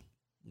merged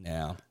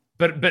now.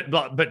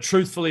 But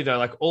truthfully though,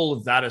 like all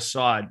of that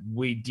aside,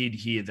 we did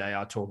hear they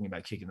are talking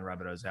about kicking the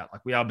Rabbitohs out.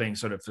 Like we are being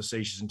sort of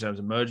facetious in terms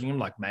of merging them.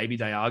 Like maybe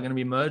they are going to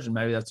be merged and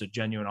maybe that's a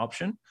genuine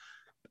option.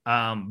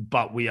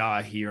 But we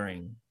are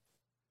hearing,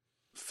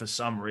 for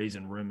some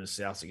reason, rumours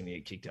Souths are going to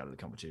get kicked out of the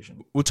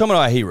competition. Well, Tom and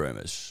I hear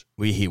rumours.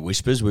 We hear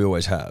whispers. We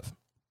always have.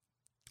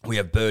 We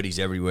have birdies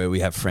everywhere. We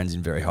have friends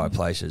in very high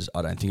places.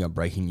 I don't think I'm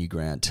breaking new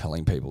ground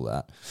telling people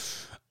that.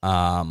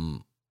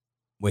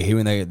 We're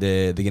hearing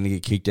they're going to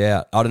get kicked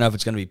out. I don't know if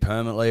it's going to be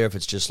permanently or if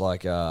it's just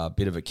like a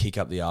bit of a kick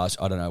up the arse.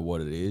 I don't know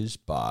what it is,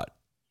 but,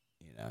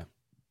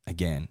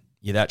 again,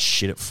 you're that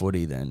shit at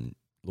footy, then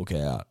look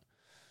out.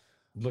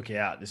 Look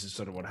out. This is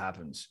sort of what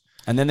happens.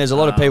 And then there's a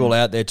lot of people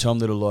out there, Tom,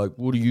 that are like,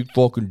 what are you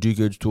fucking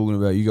dickheads talking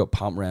about? You got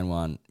pumped round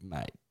 1.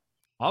 Mate.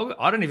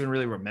 I don't even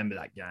really remember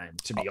that game,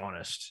 to be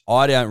honest.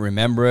 I don't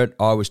remember it.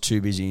 I was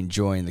too busy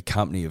enjoying the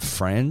company of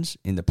friends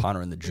in the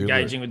punter and the dribbler.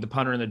 Engaging with the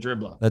punter and the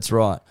dribbler. That's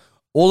right.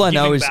 All I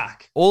know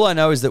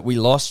is that we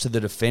lost to the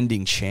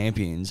defending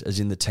champions, as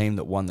in the team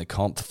that won the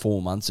comp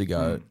 4 months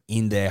ago,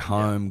 in their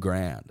home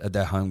ground, at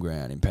their home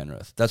ground in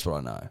Penrith. That's what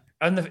I know.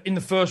 And in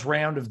the first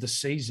round of the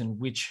season,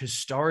 which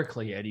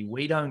historically, Eddie,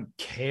 we don't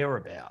care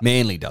about.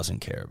 Manly doesn't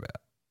care about.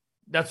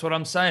 That's what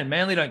I'm saying.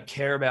 Manly don't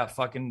care about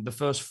fucking the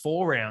first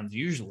 4 rounds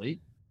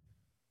usually.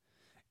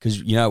 Because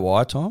you know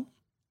why, Tom?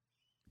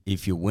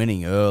 If you're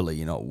winning early,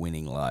 you're not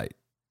winning late.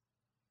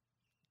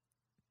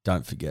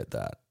 Don't forget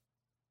that.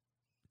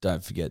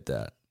 Don't forget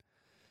that.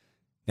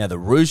 Now, the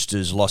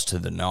Roosters lost to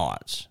the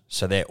Knights,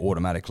 so they're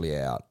automatically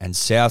out. And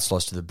Souths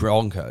lost to the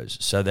Broncos,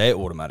 so they're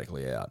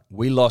automatically out.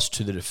 We lost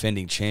to the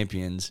defending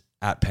champions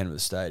at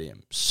Penrith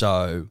Stadium.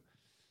 So,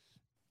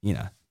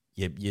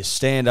 you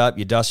stand up,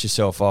 you dust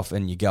yourself off,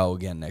 and you go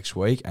again next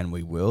week, and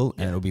we will,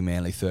 and it'll be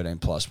Manly 13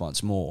 plus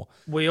once more.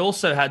 We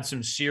also had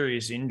some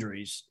serious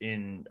injuries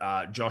in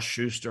Josh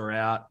Schuster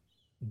out,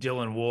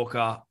 Dylan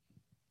Walker.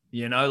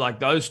 Like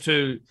those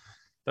two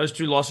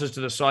losses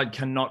to the side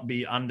cannot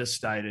be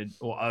understated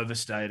or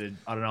overstated.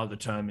 I don't know what the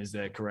term is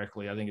there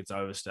correctly. I think it's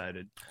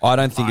overstated. I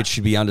don't think it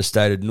should be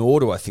understated, nor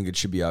do I think it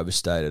should be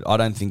overstated. I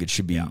don't think it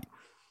should be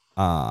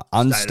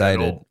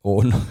unstated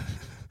or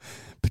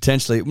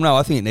potentially. No,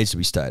 I think it needs to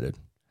be stated.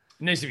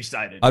 It needs to be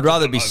stated. I'd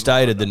rather be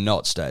stated than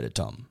not stated,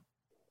 Tom.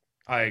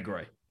 I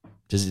agree.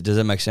 Does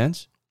that make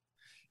sense?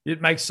 It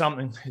makes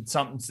something. It's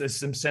something. There's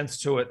some sense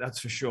to it. That's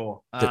for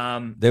sure.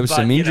 There were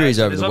some injuries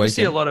over the weekend.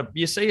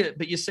 You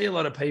see a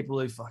lot of people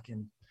who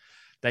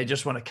they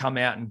just want to come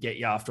out and get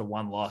you after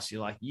one loss.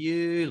 You're like,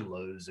 you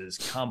losers,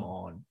 come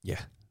on. Yeah.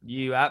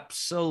 You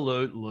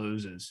absolute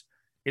losers.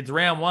 It's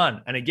round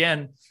 1, and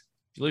again,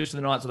 if you lose to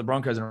the Knights or the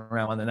Broncos in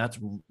round 1, then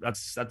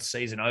that's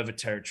season over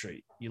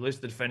territory. You lose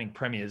to the defending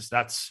premiers.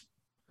 That's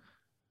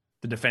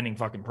the defending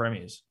fucking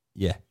premiers.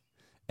 Yeah.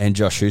 And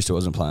Josh Schuster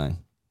wasn't playing.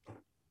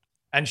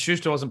 And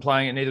Schuster wasn't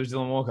playing, and neither was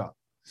Dylan Walker.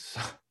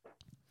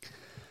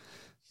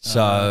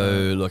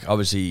 So, look,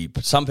 obviously,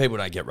 some people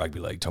don't get rugby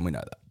league, Tom. We know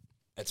that.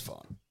 That's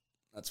fine.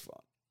 That's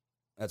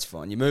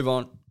fine. You move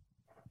on.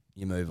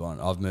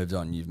 I've moved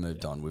on. You've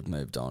moved on. We've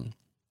moved on.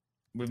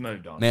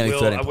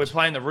 Manly we're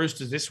playing the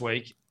Roosters this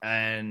week,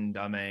 and,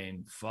 I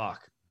mean,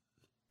 fuck.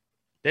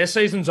 Their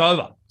season's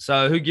over.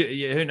 So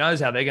who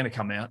knows how they're going to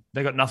come out?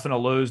 They got nothing to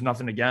lose,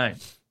 nothing to gain.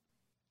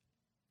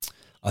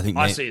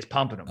 I see it's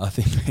pumping them. I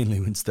think Manly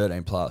wins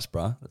 13 plus,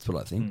 bro. That's what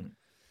I think.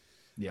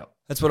 Yep.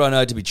 That's what I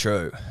know to be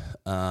true.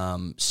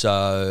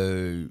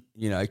 So,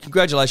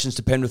 congratulations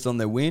to Penrith on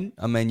their win.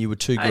 I mean, you were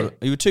too good.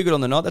 You were too good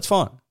on the night. That's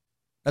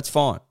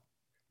fine.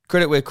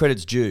 Credit where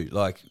credit's due.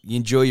 Like, you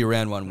enjoy your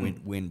round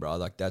one win, bro.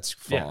 Like, that's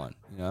fine.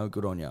 Yeah.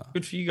 Good on you.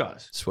 Good for you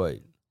guys.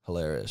 Sweet.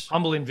 Hilarious.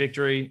 Humble in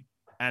victory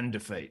and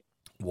defeat.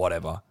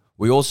 Whatever.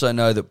 We also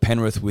know that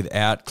Penrith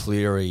without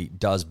Cleary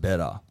does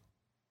better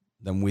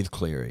than with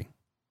Cleary.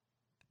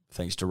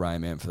 Thanks to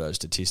Rayman for those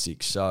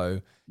statistics.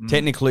 So,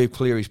 technically, if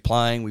Cleary's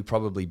playing, we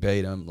probably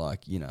beat him.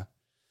 Like,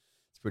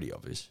 it's pretty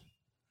obvious.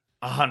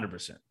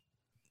 100%.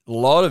 A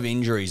lot of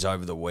injuries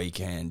over the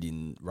weekend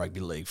in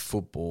rugby league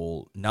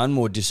football. None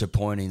more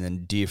disappointing than a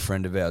dear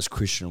friend of ours,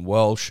 Christian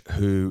Welsh,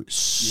 who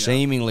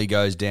seemingly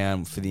goes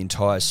down for the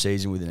entire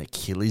season with an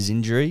Achilles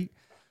injury.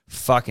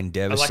 Fucking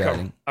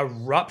devastating. Like a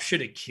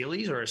ruptured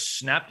Achilles or a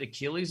snapped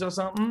Achilles or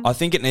something? I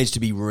think it needs to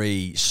be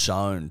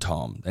re-sewn,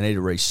 Tom. They need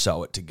to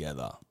re-sew it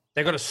together.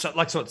 They got to,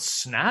 so it's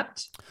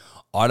snapped?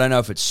 I don't know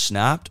if it's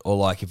snapped or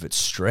like if it's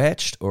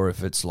stretched or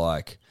if it's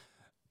like,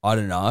 I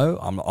don't know.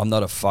 I'm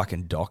not a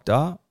fucking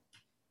doctor.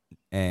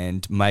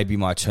 And maybe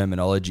my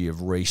terminology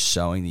of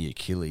re-sewing the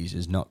Achilles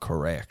is not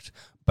correct.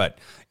 But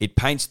it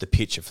paints the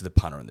picture for the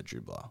punter and the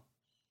dribbler.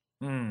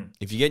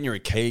 If you're getting your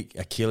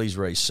Achilles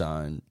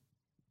re-sewn,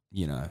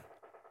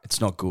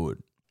 it's not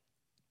good.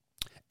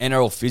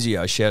 NRL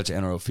Physio, shout out to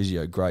NRL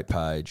Physio, great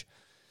page,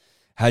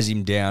 has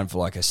him down for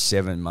like a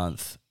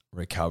 7-month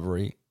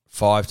recovery,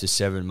 5 to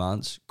 7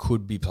 months.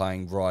 Could be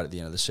playing right at the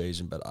end of the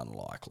season, but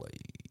unlikely.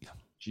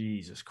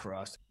 Jesus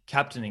Christ.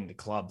 Captaining the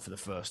club for the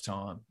first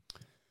time.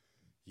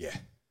 Yeah.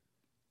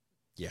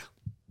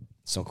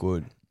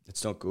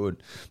 It's not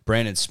good.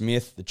 Brandon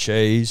Smith, the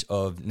cheese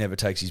of never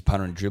takes his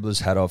punter and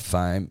dribblers hat off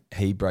fame.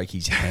 He broke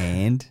his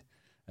hand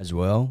as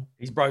well.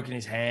 He's broken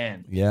his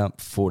hand. Yeah,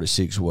 4 to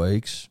 6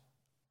 weeks.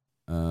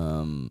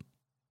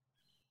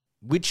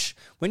 Which,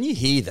 when you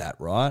hear that,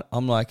 right,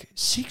 I'm like,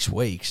 6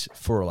 weeks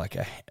for a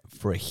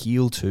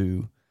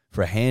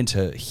hand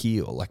to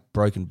heal, like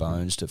broken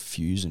bones to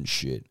fuse and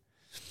shit.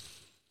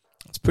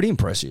 It's pretty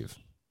impressive.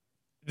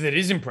 That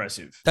is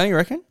impressive. Don't you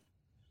reckon?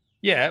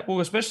 Yeah, well,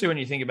 especially when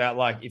you think about,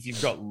 like, if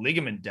you've got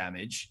ligament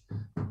damage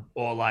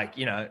or, like,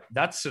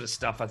 that sort of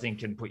stuff I think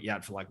can put you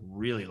out for, like,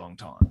 really long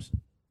times.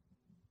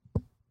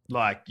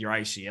 Like your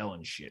ACL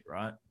and shit,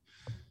 right?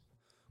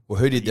 Well,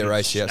 who did their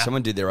ACL?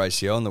 Someone did their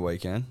ACL on the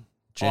weekend.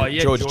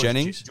 George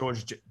Jennings?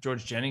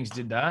 George Jennings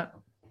did that.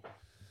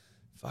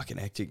 Fucking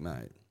hectic,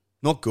 mate.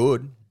 Not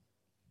good.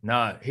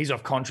 No, he's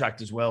off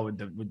contract as well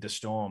with the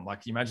Storm.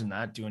 Like, you imagine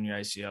that, doing your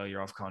ACL,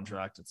 you're off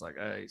contract. It's like,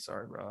 hey,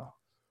 sorry, bro.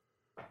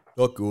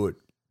 Not good.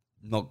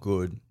 Not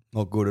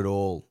good at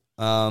all.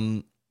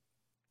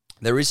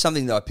 There is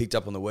something that I picked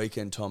up on the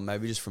weekend, Tom,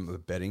 maybe just from a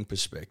betting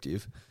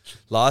perspective.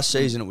 Last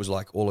season, it was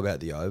like all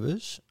about the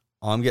overs.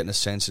 I'm getting a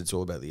sense it's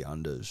all about the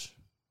unders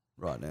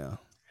right now.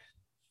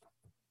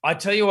 I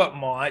tell you what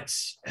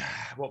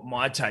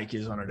my take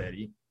is on it,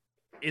 Eddie.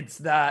 It's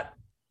that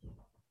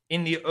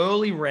in the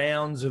early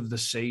rounds of the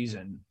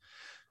season,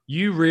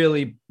 you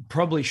really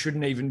probably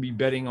shouldn't even be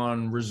betting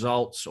on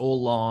results or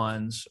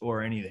lines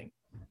or anything.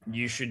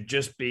 You should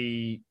just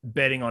be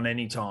betting on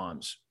any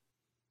times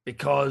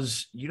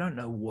because you don't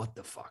know what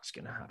the fuck's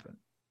going to happen.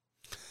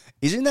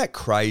 Isn't that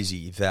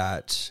crazy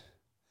that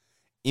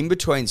in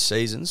between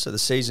seasons, so the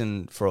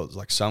season for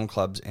like some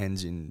clubs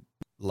ends in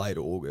late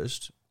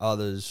August,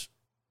 others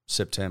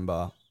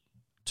September,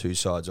 two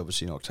sides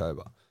obviously in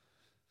October,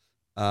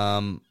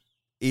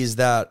 is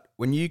that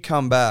when you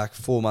come back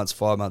 4 months,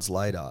 5 months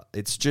later,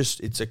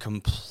 it's a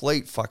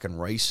complete fucking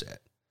reset.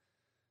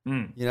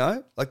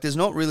 Like there's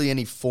not really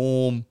any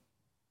form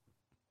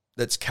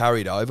that's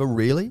carried over,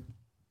 really.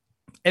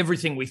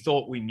 Everything we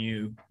thought we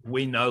knew,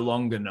 we no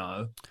longer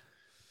know.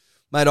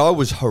 Mate, I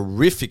was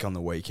horrific on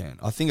the weekend.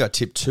 I think I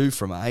tipped 2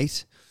 from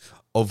 8.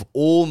 Of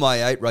all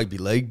my 8 rugby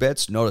league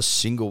bets, not a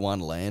single one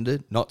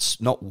landed.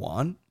 Not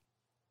one.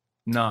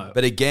 No.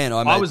 But again,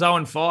 I was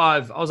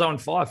 0-5. I was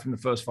 0-5 from the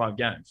first 5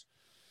 games.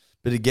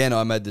 But again,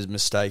 I made the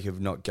mistake of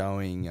not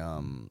going.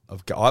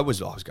 I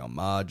was going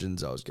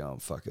margins. I was going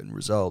fucking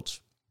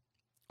results.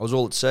 I was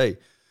all at sea.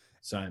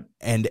 Same.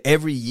 And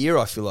every year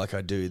I feel like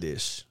I do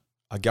this.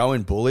 I go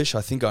in bullish.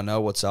 I think I know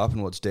what's up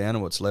and what's down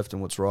and what's left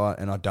and what's right,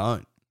 and I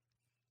don't.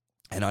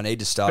 And I need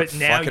to start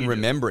fucking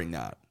remembering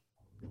that.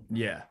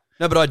 Yeah.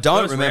 No, but I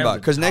don't remember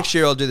because next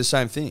year I'll do the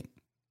same thing.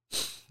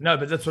 No,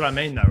 but that's what I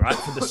mean though, right?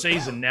 For the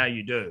season now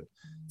you do.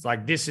 It's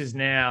like this is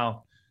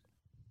now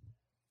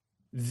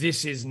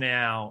this is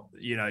now,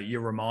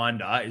 your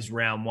reminder is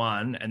round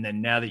one. And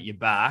then now that you're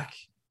back,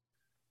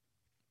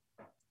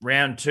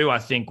 round two, I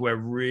think we're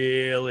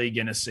really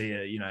going to see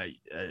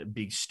a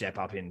big step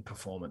up in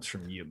performance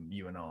from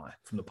you and I,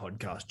 from the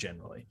podcast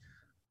generally.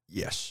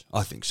 Yes,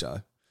 I think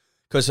so.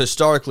 Because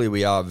historically,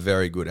 we are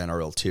very good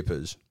NRL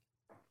tippers.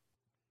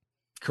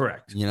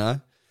 Correct.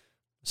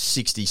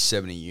 60,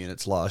 70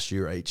 units last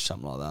year each,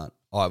 something like that.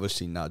 I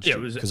obviously nudged. Yeah,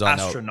 it was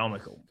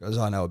astronomical. Because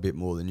I know a bit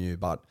more than you,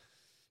 but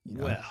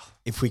well,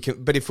 if we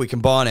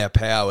combine our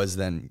powers,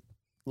 then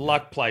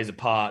luck plays a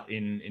part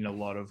in a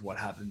lot of what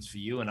happens for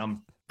you, and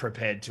I'm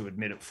prepared to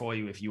admit it for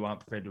you if you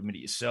aren't prepared to admit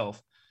it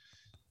yourself.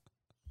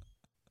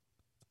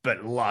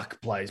 But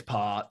luck plays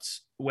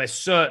parts. We're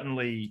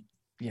certainly,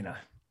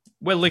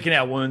 we're licking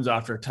our wounds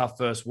after a tough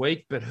first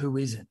week, but who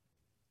isn't?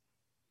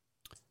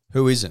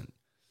 Who isn't?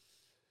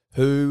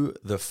 Who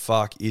the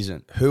fuck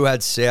isn't? Who had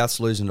Souths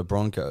losing to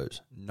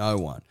Broncos? No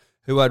one.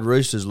 Who had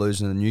Roosters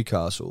losing to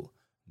Newcastle?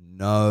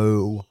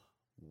 No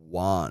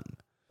one.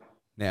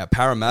 Now,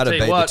 Parramatta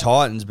beat the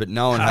Titans, but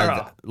no one had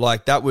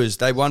that. That was,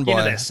 they won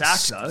by their sack,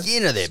 though.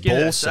 Skin of their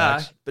ball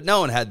sack. But no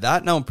one had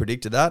that. No one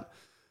predicted that.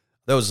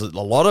 There was a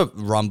lot of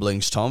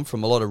rumblings, Tom,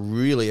 from a lot of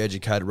really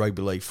educated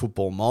rugby league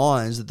football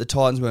minds that the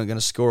Titans weren't going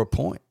to score a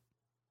point,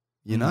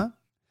 know?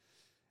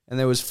 And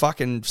there was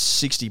fucking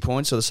 60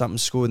 points or something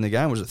scored in the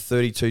game. Was it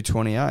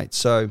 32-28?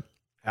 So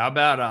how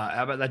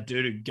about that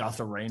dude who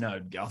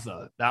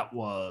Gutho? That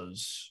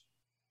was,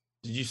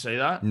 did you see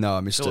that? No,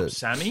 I missed it.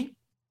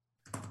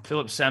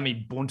 Philip Sammy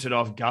bunted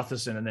off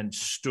Gutherson and then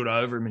stood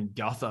over him and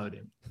Guthoed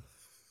him.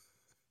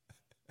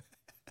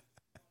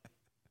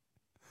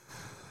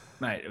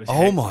 Mate, it was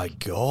hectic. My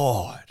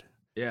God.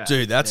 Yeah.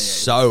 Dude, that's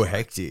so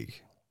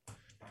hectic.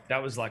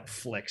 That was like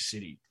Flex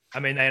City.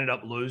 I mean, they ended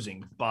up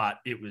losing, but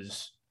it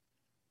was...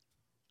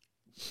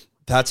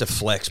 That's a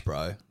flex,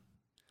 bro.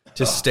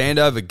 To stand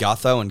over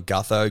Gutho and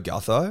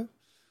Gutho.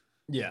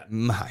 Yeah.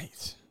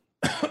 Mate.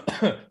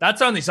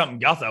 That's only something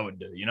Gutho would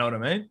do, you know what I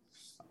mean?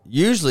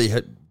 Usually,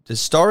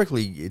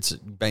 historically, it's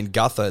been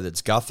Gutho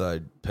that's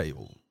Guthoed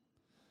people.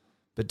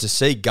 But to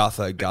see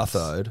Guthoed...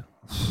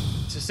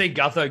 To see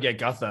Gutho get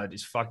Guthoed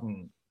is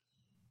fucking...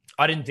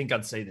 I didn't think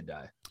I'd see the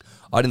day.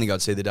 I didn't think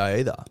I'd see the day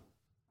either.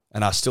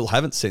 And I still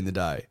haven't seen the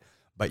day.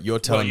 But you're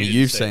telling me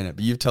you've seen it.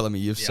 But you're telling me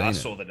you've seen it. I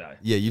saw the day.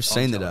 Yeah, you've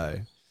seen the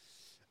day.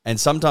 And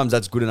sometimes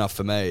that's good enough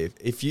for me.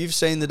 If you've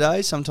seen the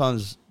day,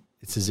 sometimes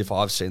it's as if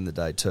I've seen the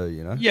day too,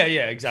 Yeah,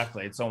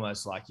 exactly. It's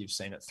almost like you've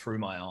seen it through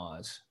my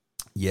eyes.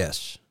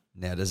 Yes.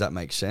 Now, does that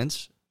make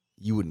sense?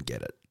 You wouldn't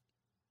get it.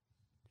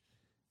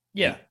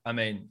 Yeah, I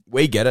mean...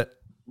 We get it.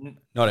 Not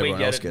we everyone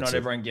get else it. gets Not it.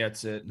 everyone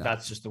gets it. No.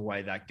 That's just the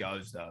way that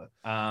goes, though.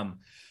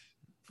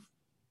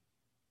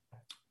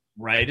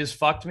 Raiders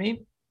fucked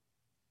me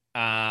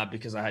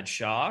because I had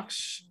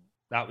Sharks.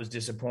 That was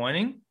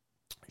disappointing.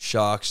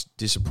 Sharks,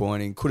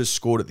 disappointing. Could have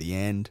scored at the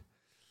end.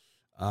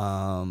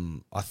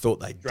 I thought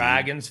they did.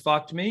 Dragons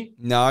fucked me.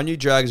 No, I knew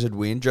Dragons would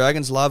win.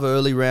 Dragons love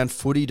early round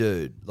footy,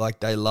 dude. Like,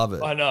 they love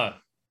it. I know.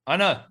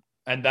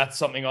 And that's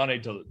something I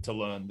need to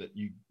learn, that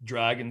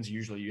Dragons,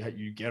 usually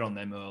you get on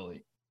them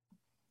early.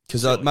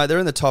 Because, mate, they're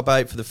in the top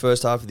 8 for the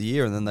first half of the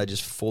year, and then they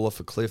just fall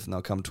off a cliff, and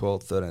they'll come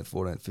 12th, 13th,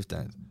 14th,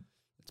 15th.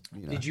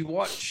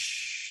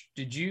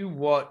 Did you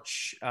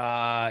watch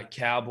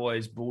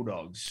Cowboys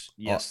Bulldogs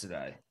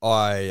yesterday?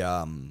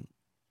 I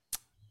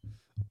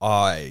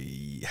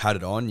had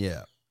it on,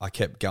 yeah. I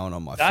kept going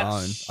on my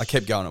phone.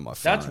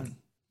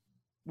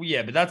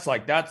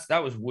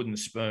 That was wooden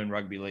spoon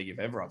rugby league if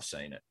ever I've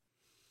seen it.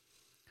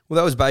 Well,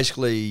 that was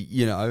basically,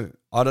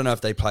 I don't know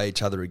if they play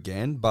each other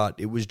again, but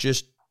it was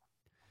just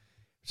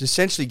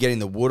essentially getting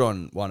the wood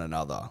on one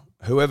another.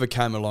 Whoever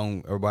came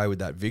away with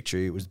that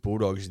victory, it was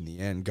Bulldogs in the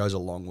end, goes a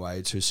long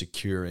way to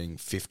securing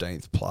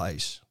 15th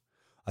place.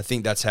 I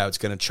think that's how it's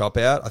going to chop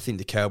out. I think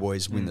the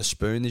Cowboys win the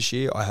spoon this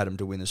year. I had them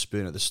to win the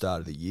spoon at the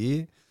start of the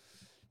year.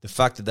 The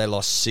fact that they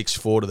lost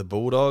 6-4 to the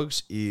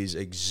Bulldogs is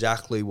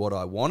exactly what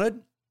I wanted.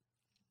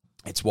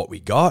 It's what we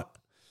got.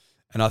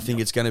 And I think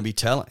it's going to be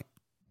telling.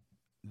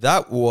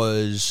 That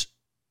was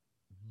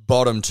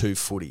bottom 2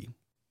 footy.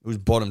 It was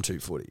bottom 2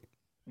 footy.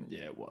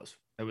 Yeah, it was.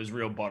 It was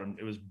real bottom.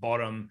 It was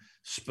bottom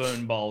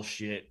spoon bowl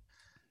shit.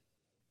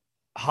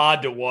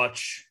 Hard to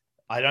watch.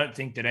 I don't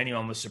think that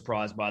anyone was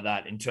surprised by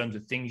that. In terms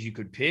of things you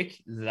could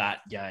pick,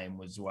 that game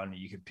was one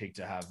you could pick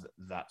to have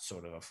that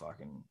sort of a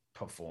fucking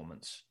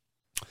performance.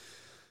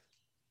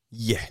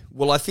 Yeah.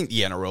 Well, I think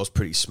the NRL is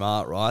pretty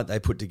smart, right? They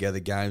put together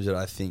games that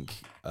I think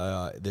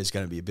there's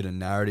going to be a bit of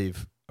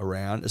narrative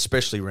around,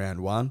 especially round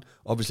one.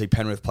 Obviously,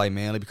 Penrith play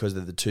Manly because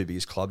they're the two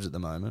biggest clubs at the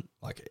moment.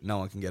 Like, no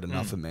one can get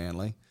enough of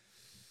Manly.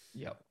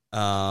 Yep.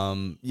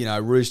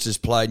 Roosters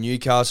played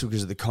Newcastle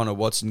because of the Connor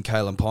Watson,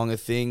 Kalen Ponga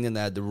thing, and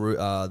they had the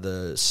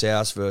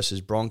Souths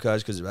versus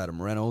Broncos because of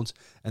Adam Reynolds,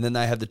 and then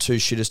they had the two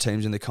shittest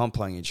teams in the comp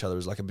playing each other. It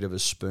was like a bit of a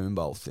spoon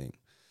bowl thing.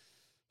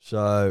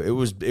 So it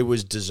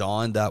was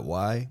designed that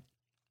way.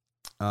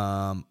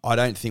 I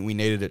don't think we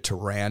needed it to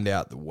round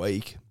out the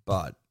week,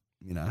 but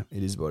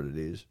it is what it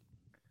is.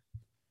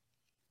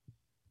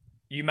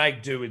 You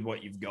make do with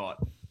what you've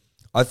got.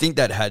 I think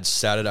that had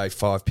Saturday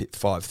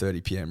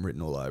 5:30 p.m.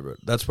 written all over it.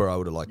 That's where I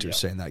would have liked to have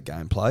seen that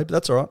game played, but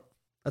that's all right.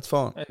 That's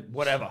fine.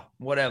 Whatever.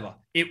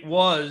 It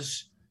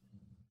was,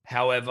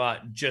 however,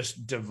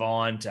 just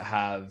divine to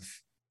have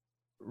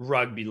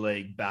rugby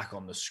league back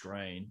on the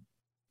screen.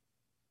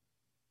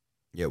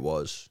 Yeah, it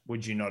was.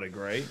 Would you not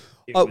agree?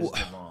 It was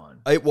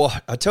divine.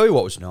 I tell you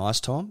what was nice,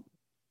 Tom.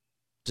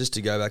 Just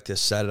to go back to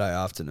Saturday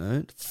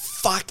afternoon,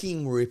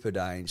 fucking ripper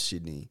day in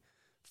Sydney.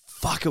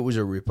 Fuck, it was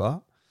a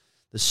ripper.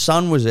 The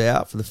sun was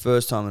out for the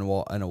first time in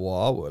a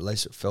while, or at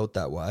least it felt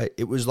that way.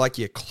 It was like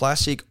your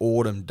classic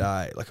autumn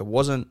day. Like, it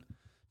wasn't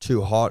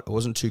too hot, it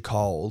wasn't too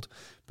cold,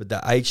 but the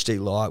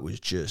HD light was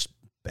just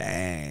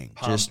bang,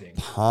 just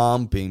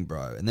pumping,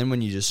 bro. And then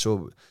when you just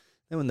saw,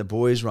 then when the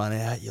boys run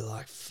out, you're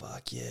like,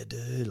 fuck yeah,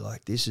 dude.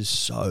 Like, this is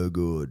so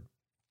good.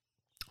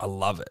 I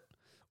love it.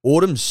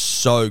 Autumn's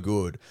so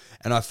good,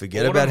 and I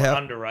forget about how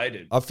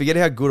underrated. I forget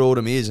how good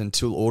autumn is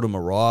until autumn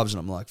arrives, and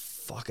I'm like,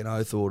 fucking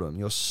oath, autumn,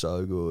 you're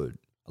so good.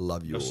 I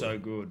love you. You're autumn. So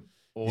good.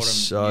 Autumn,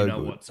 so you know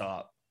good. What's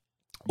up.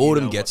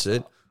 Autumn gets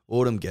it.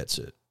 Autumn gets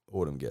it.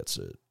 Autumn gets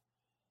it.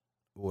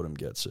 Autumn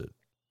gets it.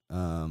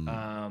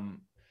 I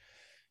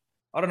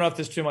don't know if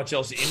there's too much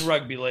else in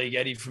rugby league,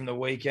 Eddie, from the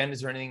weekend.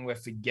 Is there anything we're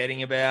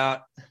forgetting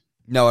about?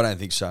 No, I don't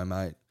think so,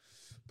 mate.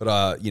 But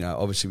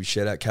obviously we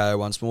shout out KO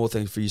once more.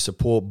 Thanks for your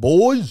support,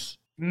 boys.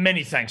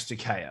 Many thanks to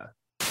KO.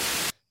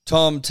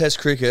 Tom, Test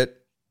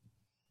cricket.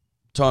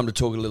 Time to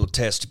talk a little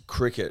Test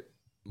cricket,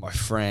 my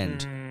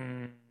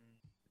friend.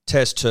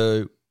 Test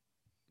 2,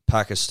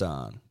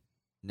 Pakistan.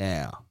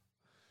 Now,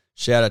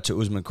 shout out to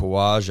Usman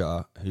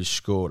Khawaja, who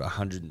scored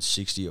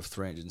 160 of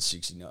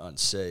 369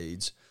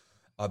 seeds.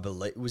 I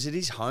believe, was it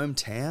his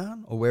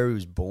hometown or where he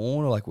was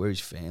born, or like where his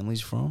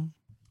family's from?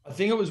 I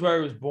think it was where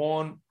he was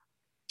born,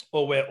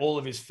 or where all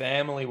of his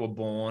family were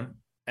born.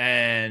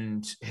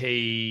 And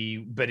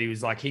he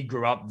was like, he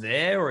grew up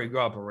there, or he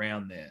grew up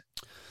around there.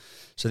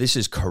 So this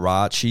is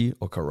Karachi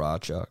or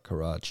Karachi,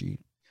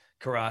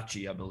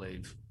 I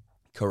believe.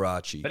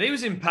 Karachi. But he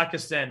was in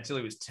Pakistan until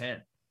he was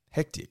 10.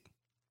 Hectic.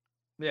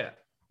 Yeah.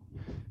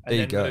 There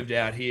you And go. then moved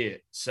out here.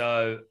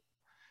 So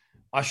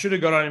I should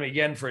have got on him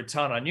again for a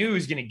ton. I knew he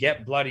was going to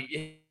get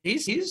bloody.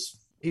 His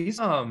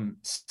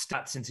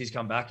stats since he's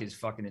come back is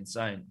fucking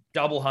insane.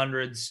 Double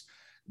hundreds,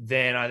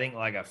 then I think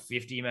like a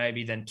 50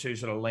 maybe, then 2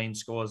 sort of lean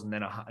scores, and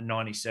then a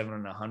 97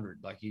 and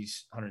 100. Like,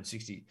 he's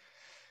 160.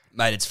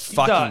 Mate, it's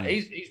fucking...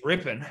 He's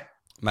ripping.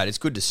 Mate, it's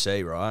good to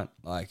see, right?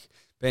 Like,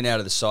 being out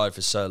of the side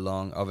for so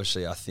long,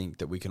 obviously I think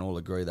that we can all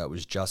agree that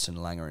was Justin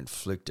Langer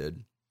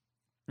inflicted.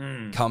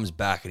 Comes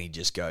back and he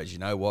just goes, you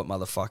know what,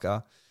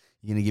 motherfucker?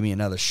 You're going to give me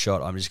another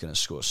shot, I'm just going to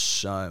score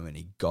so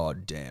many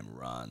goddamn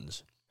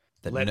runs.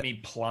 Let me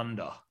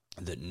plunder.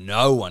 That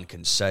no one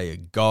can say a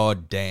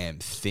goddamn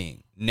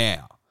thing.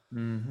 Now,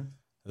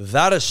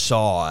 that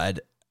aside,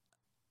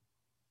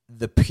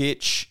 the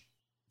pitch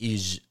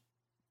is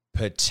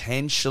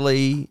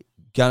potentially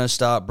going to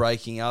start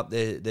breaking up.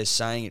 They're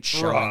saying it's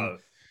showing. Bro,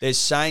 they're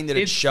saying that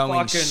it's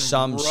showing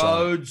some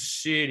Road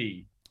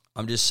City.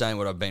 I'm just saying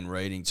what I've been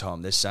reading,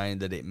 Tom. They're saying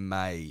that it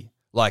may,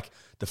 like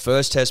the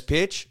first test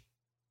pitch,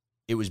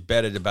 it was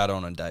better to bat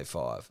on day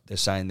 5. They're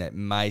saying that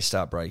may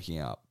start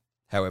breaking up.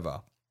 However,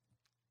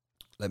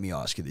 let me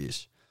ask you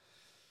this.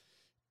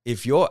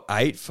 If you're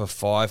 8 for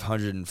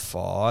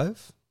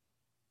 505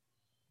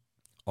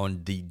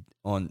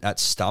 at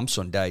stumps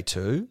on day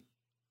 2,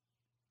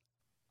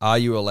 are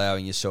you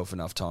allowing yourself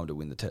enough time to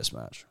win the test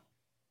match?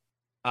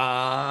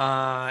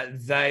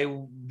 They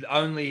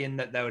only in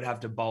that they would have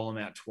to bowl them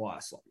out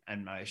twice,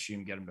 and I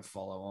assume get them to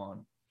follow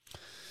on.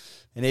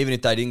 And even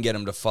if they didn't get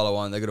them to follow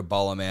on, they're going to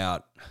bowl them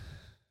out.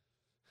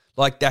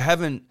 Like, they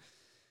haven't.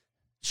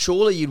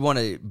 Surely you'd want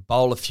to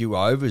bowl a few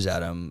overs at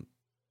them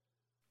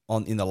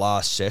in the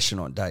last session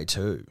on day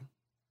 2.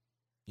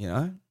 You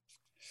know?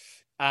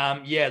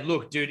 Yeah,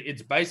 look, dude,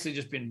 it's basically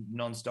just been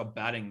nonstop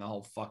batting the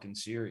whole fucking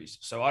series.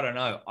 So I don't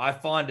know. I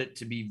find it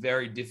to be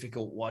very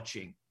difficult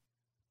watching.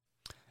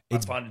 I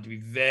find it to be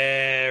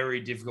very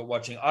difficult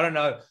watching. I don't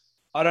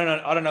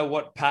know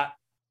what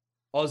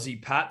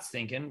Aussie Pat's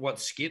thinking, what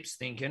Skip's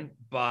thinking,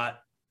 but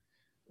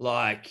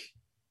like,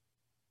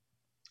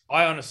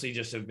 I honestly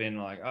just have been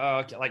like, oh,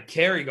 okay. Like,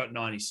 Carey got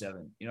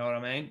 97. You know what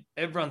I mean?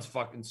 Everyone's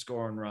fucking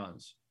scoring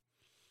runs.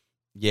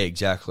 Yeah,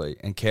 exactly.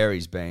 And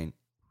Carey's been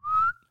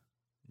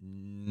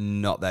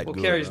not that good.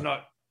 Well, Carey's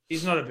not.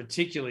 He's not a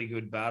particularly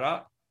good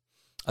batter.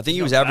 I think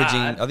he was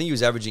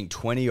averaging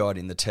 20 odd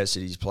in the test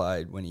that he's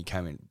played when he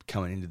coming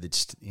into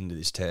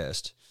this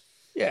test.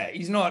 Yeah,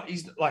 he's not.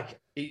 He's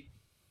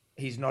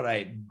not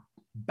a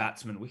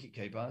batsman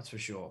wicketkeeper. That's for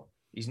sure.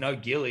 He's no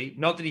Gilly.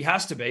 Not that he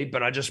has to be,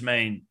 but I just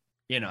mean,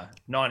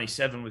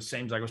 97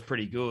 seems like it was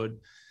pretty good.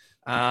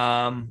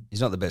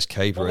 He's not the best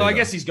keeper. Although I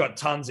guess he's got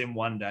tons in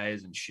one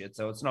days and shit,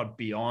 so it's not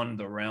beyond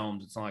the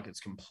realms. It's not like it's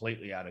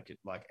completely out of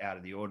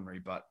the ordinary,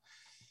 but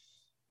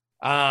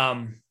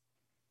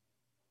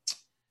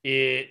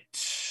it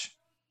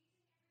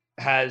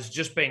has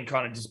just been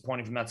kind of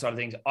disappointing from that side of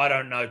things. I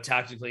don't know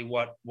tactically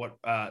what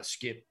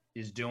Skip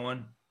is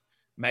doing.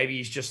 maybe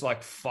he's just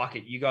like, fuck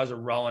it. You guys are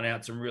rolling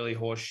out some really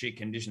horse shit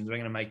conditions. We're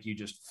going to make you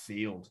just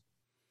field.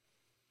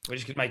 We're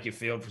just going to make you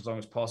field for as long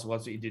as possible.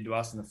 That's what you did to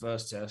us in the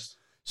first test.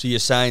 So you're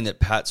saying that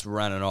Pat's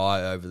run an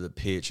eye over the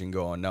pitch and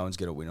gone, no one's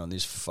going to win on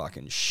this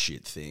fucking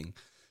shit thing.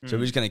 So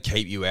he's going to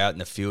keep you out in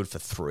the field for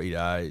 3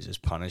 days as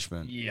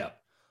punishment. Yeah.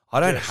 I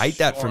don't hate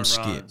that from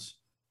Skip.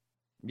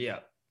 Yeah.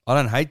 I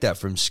don't hate that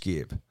from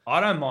Skip.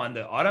 I don't mind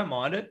it. I don't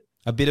mind it.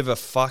 A bit of a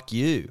fuck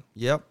you.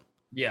 Yep.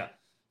 Yeah.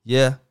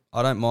 Yeah,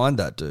 I don't mind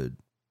that, dude.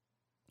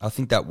 I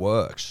think that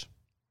works.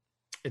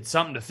 It's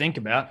something to think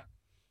about.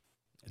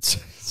 It's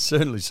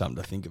certainly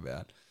something to think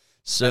about.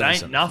 It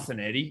ain't nothing,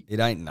 Eddie. It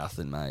ain't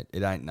nothing, mate.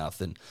 It ain't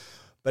nothing.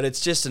 But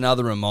it's just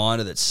another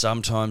reminder that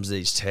sometimes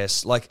these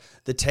tests, like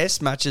the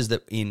test matches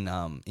that in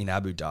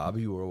Abu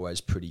Dhabi were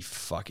always pretty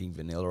fucking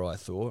vanilla, I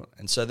thought.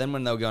 And so then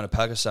when they were going to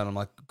Pakistan, I'm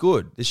like,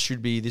 good, this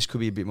could be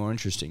a bit more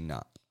interesting.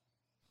 Nah.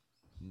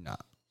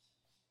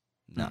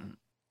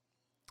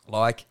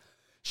 Like,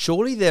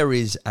 surely there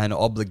is an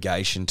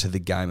obligation to the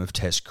game of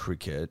test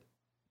cricket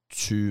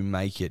to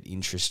make it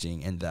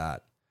interesting, and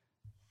that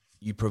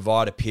you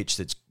provide a pitch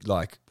that's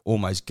like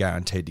almost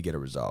guaranteed to get a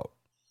result.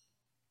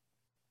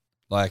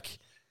 Like,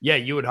 yeah,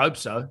 you would hope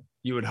so.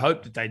 You would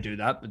hope that they do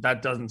that, but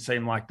that doesn't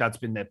seem like that's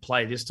been their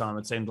play this time.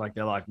 It seems like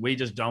they're like, we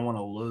just don't want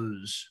to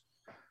lose.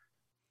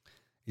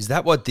 Is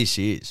that what this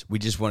is? We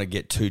just want to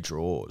get 2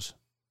 draws.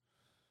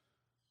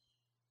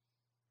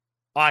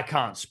 I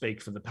can't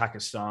speak for the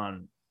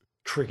Pakistan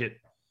cricket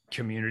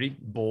community,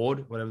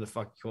 board, whatever the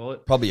fuck you call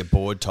it. Probably a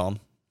board, Tom.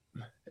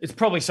 It's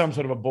probably some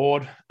sort of a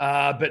board.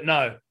 But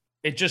no,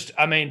 they're just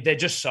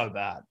so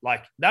bad.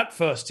 Like, that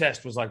first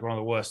test was like one of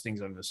the worst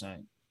things I've ever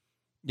seen.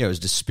 Yeah, it was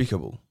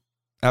despicable.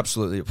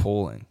 Absolutely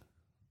appalling.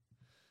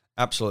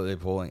 Absolutely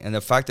appalling. And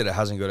the fact that it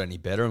hasn't got any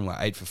better and we're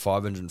 8 for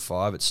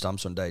 505 at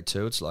stumps on day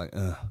 2, it's like,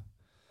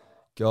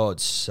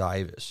 God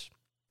save us.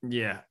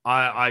 Yeah,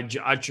 I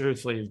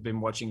truthfully have been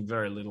watching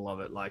very little of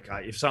it. Like,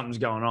 if something's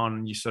going on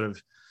and you sort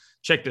of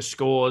check the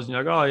scores and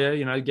you're like, oh,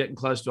 yeah, getting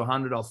close to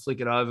 100, I'll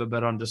flick it over.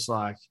 But I'm just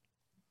like...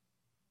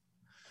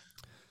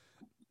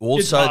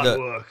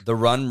 Also, the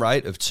run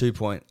rate of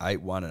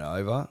 2.81 and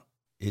over,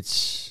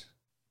 it's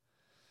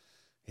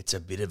a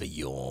bit of a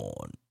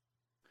yawn.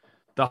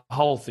 The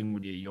whole thing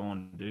would be a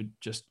yawn, dude.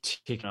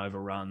 Just ticking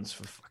over runs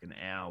for fucking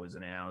hours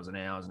and hours and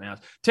hours and hours.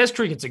 Test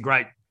cricket's a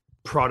great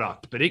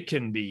product, but it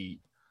can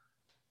be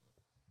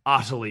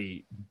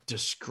utterly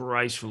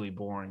disgracefully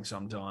boring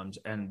sometimes.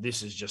 And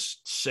this is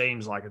just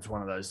seems like it's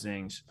one of those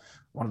things,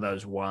 one of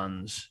those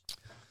ones.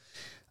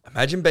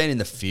 Imagine being in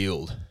the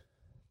field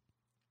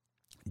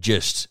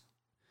just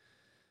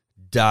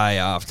day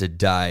after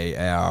day,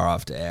 hour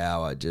after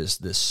hour,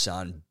 just the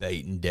sun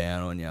beating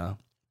down on you.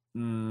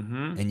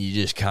 Mm-hmm. And you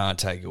just can't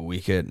take a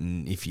wicket.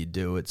 And if you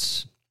do,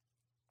 it's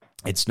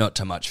not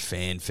too much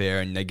fanfare.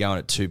 And they're going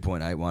at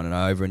 2.81 and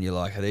over. And you're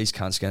like, are these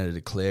cunts going to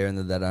declare? And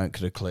then they don't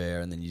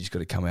declare. And then you just got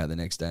to come out the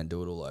next day and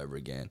do it all over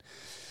again.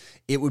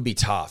 It would be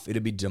tough. It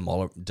would be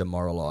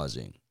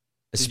demoralising.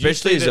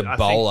 Especially as a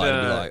bowler,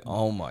 it'd be like,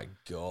 oh my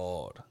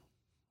God.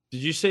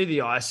 Did you see the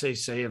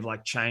ICC have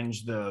like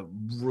changed the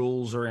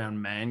rules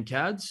around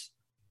man-cads?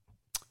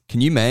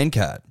 Can you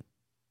man-cad?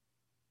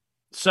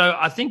 So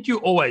I think you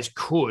always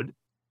could,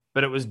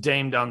 but it was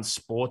deemed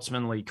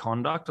unsportsmanly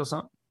conduct or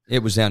something.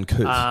 It was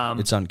uncouth.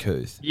 It's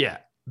uncouth. Yeah.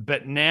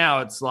 But now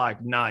it's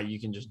like, no, you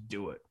can just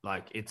do it.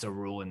 Like, it's a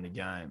rule in the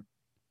game.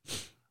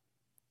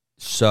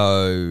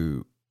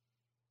 So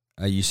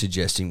are you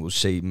suggesting we'll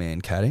see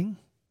man-cadding?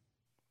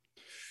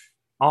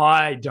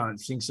 I don't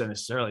think so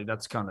necessarily.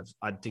 That's kind of,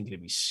 I'd think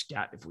it'd be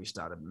scat if we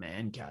started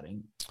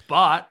man-catting.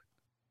 But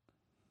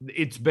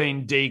it's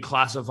been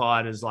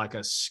declassified as like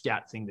a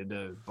scat thing to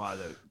do by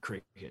the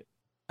cricket.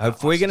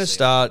 If we're going to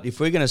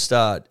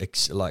start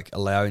like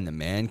allowing the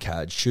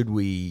man-cad, should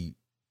we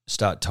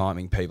start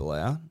timing people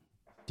out?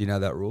 Do you know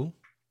that rule?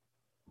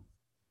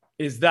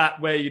 Is that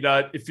where you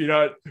got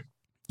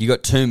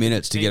 2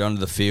 minutes to get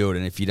onto the field,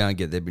 and if you don't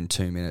get there in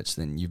 2 minutes,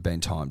 then you've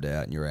been timed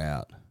out and you're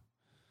out.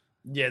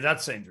 Yeah,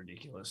 that seems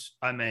ridiculous.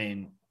 I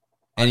mean,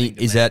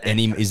 is that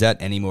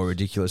any more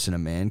ridiculous than a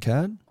man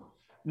card?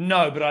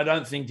 No, but I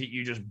don't think that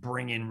you just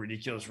bring in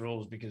ridiculous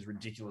rules because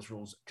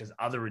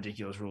other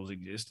ridiculous rules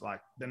exist. Like,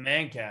 the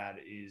man card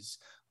is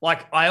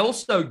like, I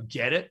also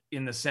get it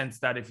in the sense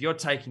that if you're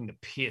taking the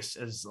piss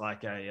as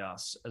like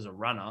as a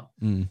runner,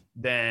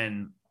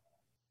 then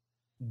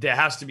there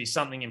has to be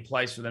something in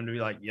place for them to be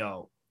like,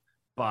 yo,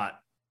 but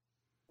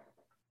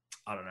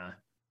I don't know.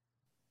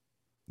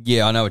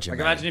 Yeah, I know what you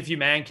mean. Imagine if you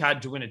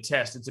man-card to win a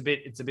test. It's a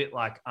bit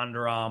like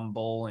underarm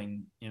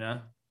bowling, you know?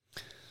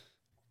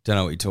 Don't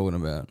know what you're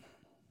talking about.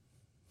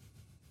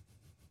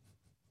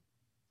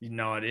 You have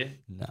no idea?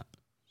 No.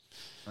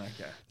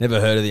 Okay.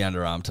 Never heard of the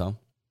underarm, Tom.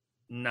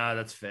 No,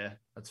 that's fair.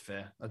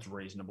 That's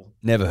reasonable.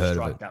 Never heard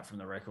of it. Strike that from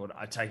the record.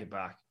 I take it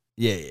back.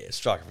 Yeah,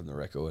 strike it from the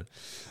record.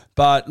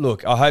 But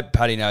look, I hope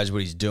Paddy knows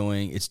what he's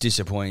doing. It's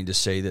disappointing to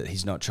see that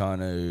he's not trying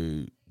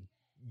to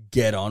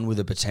get on with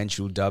a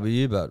potential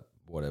W, but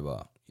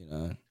whatever. You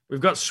know,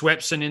 we've got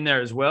Swepson in there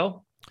as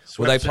well.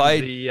 Well, they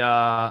played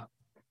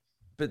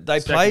the But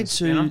they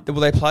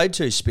played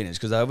two spinners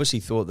because they obviously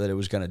thought that it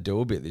was going to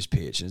do a bit this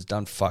pitch, and it's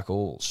done fuck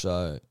all.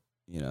 So,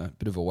 a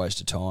bit of a waste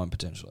of time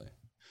potentially.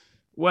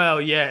 Well,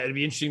 yeah, it'd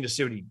be interesting to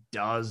see what he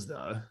does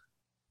though.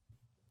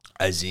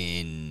 As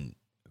in,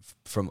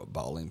 from a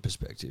bowling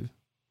perspective.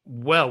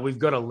 Well, we've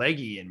got a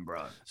leggy in,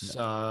 bro.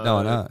 So no,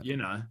 I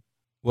know.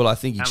 Well, I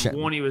think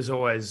Warney was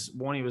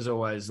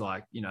always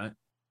like,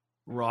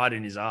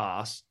 riding his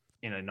ass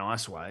in a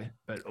nice way,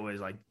 but always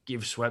like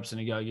give Swepson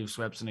a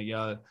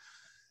go.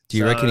 Do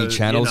you reckon he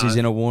channels his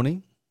inner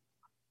Warney?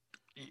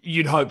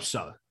 You'd hope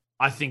so.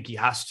 I think he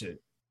has to.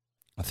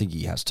 I think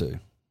he has to.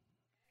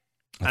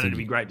 And it'd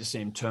be great to see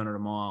him turn it a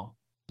mile.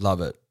 Love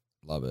it.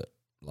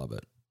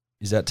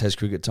 Is that Test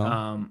cricket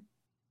time?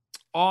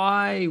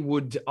 I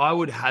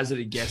would hazard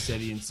a guess,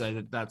 Eddie, and say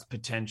that that's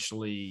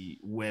potentially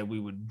where we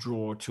would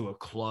draw to a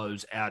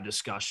close our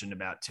discussion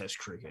about Test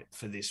cricket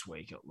for this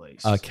week at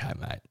least. Okay,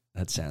 mate.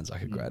 That sounds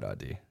like a great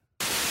idea.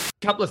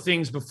 Couple of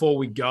things before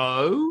we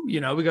go. We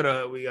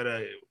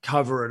gotta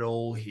cover it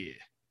all here.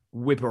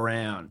 Whip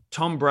around.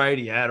 Tom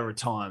Brady out of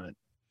retirement.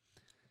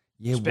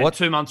 Yeah, Spent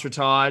 2 months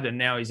retired and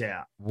now he's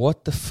out.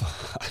 What the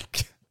fuck?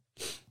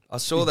 I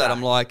saw that.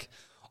 I'm like,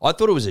 I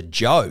thought it was a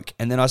joke,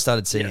 and then I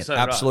started seeing it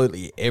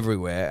absolutely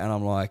everywhere, and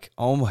I'm like,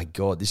 oh my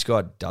God, this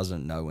guy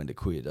doesn't know when to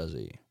quit, does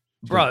he?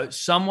 Bro,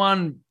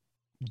 someone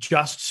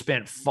just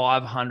spent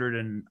 500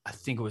 and I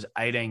think it was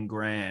 18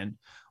 grand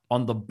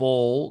on the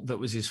ball that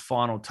was his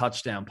final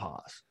touchdown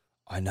pass.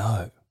 I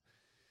know.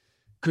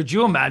 Could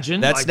you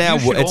imagine? That's now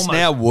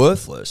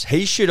worthless.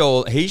 He should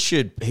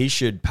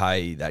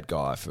pay that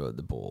guy for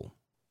the ball.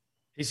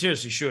 He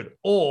seriously should.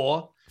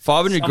 Or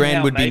 500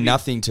 grand would be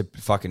nothing to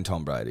fucking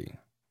Tom Brady.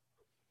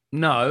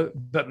 No,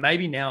 but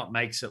maybe now it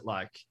makes it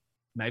like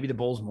maybe the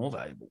ball's more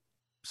valuable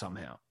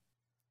somehow.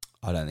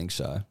 I don't think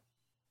so.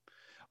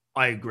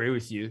 I agree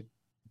with you,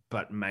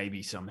 but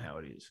maybe somehow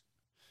it is.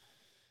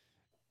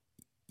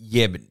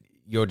 Yeah, but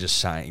you're just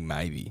saying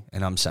maybe,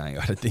 and I'm saying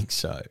I don't think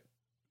so.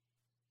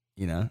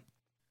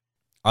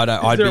 I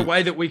don't. Is there a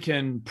way that we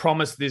can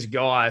promise this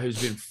guy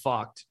who's been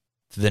fucked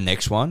the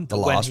next one, the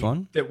last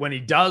one, that when he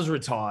does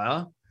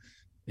retire,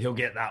 he'll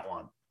get that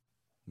one?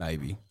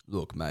 Maybe.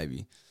 Look,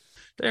 maybe.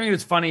 Do you think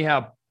it's funny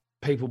how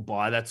people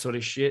buy that sort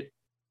of shit?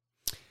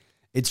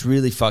 It's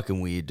really fucking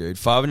weird, dude.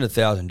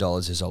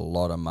 $500,000 is a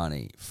lot of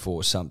money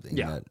for something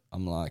that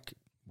I'm like,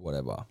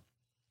 whatever.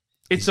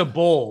 It's a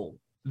ball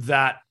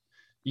that,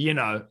 it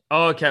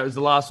was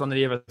the last one that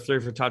he ever threw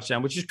for a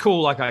touchdown, which is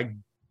cool.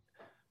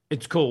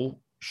 It's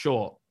cool,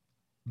 sure.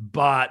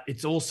 But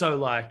it's also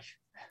like...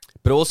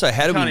 But also,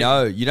 how do we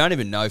know? You don't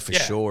even know for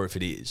sure if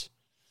it is.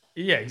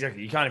 Yeah,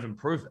 exactly. You can't even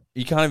prove it.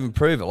 You can't even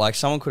prove it. Like,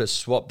 someone could have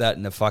swapped that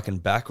in the fucking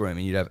back room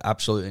and you'd have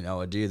absolutely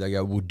no idea. They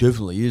go, we'll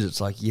definitely use it.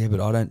 It's like, yeah,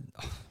 but I don't...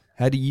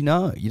 How do you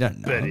know? You don't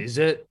know. But is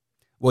it?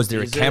 Was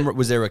there a camera?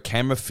 Was there a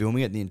camera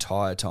filming it the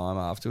entire time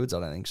afterwards? I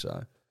don't think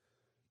so.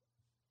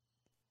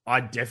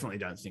 I definitely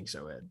don't think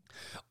so, Ed.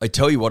 I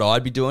tell you what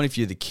I'd be doing if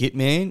you're the kit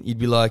man. You'd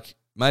be like,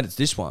 mate, it's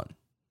this one.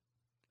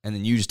 And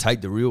then you just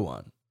take the real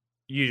one.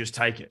 You just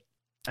take it.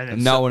 And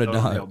then no one would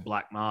know. Your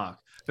black mark.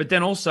 But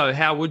then also,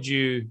 how would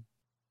you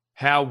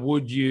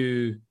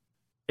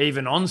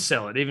even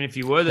on-sell it, even if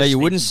you were the... No, you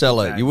wouldn't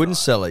sell it. You wouldn't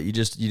sell it. You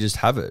just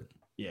have it.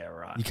 Yeah,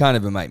 right. You can't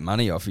even make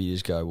money off it. You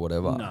just go,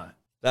 whatever. No.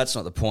 That's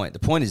not the point. The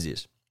point is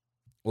this.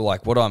 Well,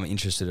 like, what I'm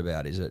interested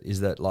about is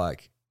that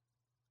like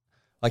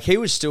he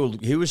was still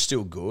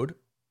good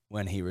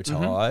when he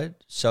retired.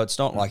 Mm-hmm. So it's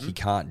not like he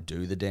can't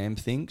do the damn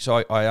thing.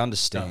 So I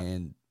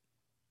understand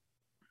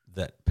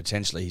that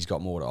potentially he's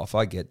got more to offer.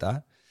 I get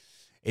that.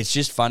 It's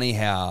just funny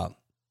how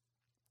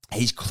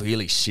he's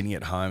clearly sitting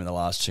at home in the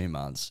last 2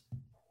 months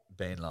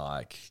being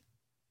like,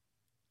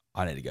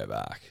 I need to go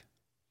back.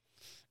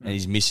 And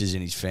his missus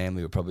and his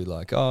family were probably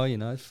like,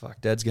 oh,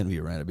 fuck, Dad's going to be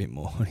around a bit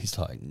more. And he's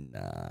like,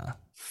 nah.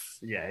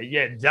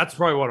 Yeah, that's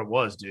probably what it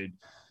was, dude.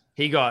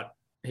 He got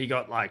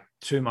like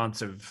 2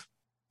 months of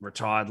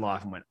retired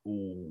life and went,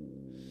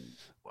 ooh,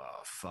 well,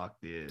 fuck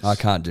this. I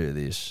can't do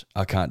this.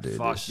 Fuck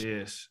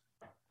this.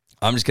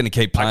 I'm just going to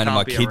keep playing and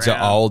my kids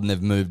are old and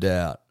they've moved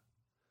out.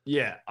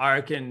 Yeah, I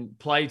reckon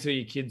play till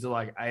your kids are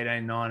like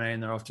 18, 19,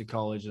 they're off to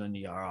college, and then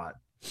you go, all right.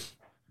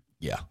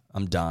 Yeah,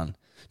 I'm done.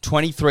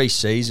 23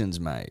 seasons,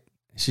 mate.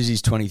 This is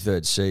his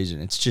 23rd season.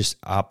 It's just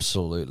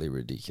absolutely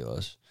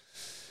ridiculous.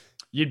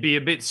 You'd be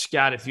a bit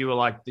scat if you were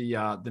like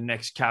the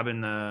next cab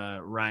in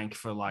the rank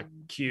for like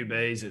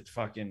QBs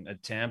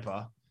at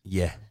Tampa.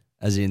 Yeah.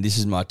 As in, this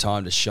is my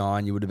time to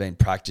shine. You would have been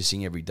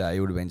practicing every day.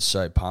 You would have been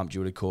so pumped. You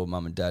would have called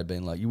mum and dad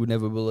being like, you would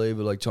never believe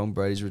it. Like, Tom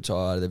Brady's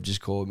retired. They've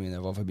just called me and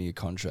they've offered me a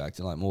contract.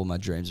 And like, all my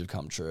dreams have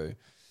come true.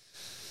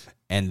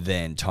 And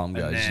then Tom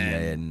goes,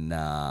 yeah,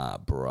 nah,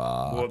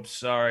 bruh. Whoops,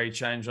 sorry,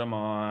 changed my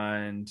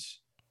mind.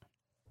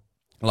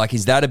 Like,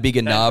 is that a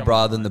bigger nah,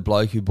 bruh, than the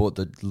bloke who bought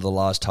the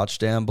last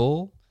touchdown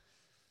ball?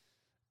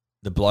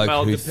 The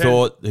bloke who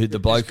thought he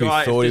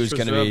was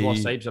going to be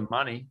lost heaps of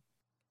money.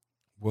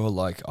 Well,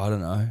 like, I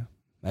don't know.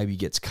 Maybe he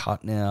gets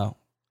cut now.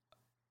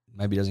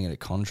 Maybe he doesn't get a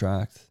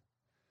contract.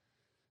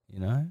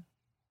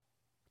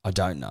 I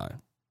don't know.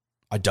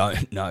 I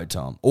don't know,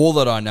 Tom. All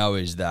that I know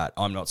is that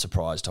I'm not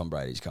surprised Tom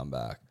Brady's come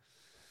back.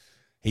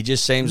 He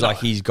just seems like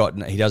he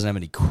doesn't have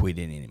any quit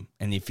in him.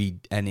 And if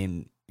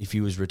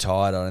he was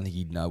retired, I don't think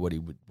he'd know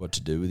what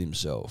to do with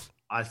himself.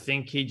 I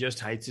think he just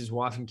hates his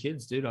wife and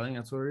kids, dude. I think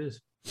that's what it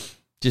is.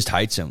 Just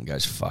hates them.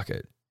 Goes, fuck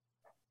it.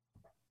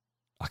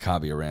 I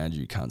can't be around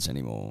you cunts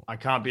anymore. I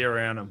can't be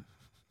around him.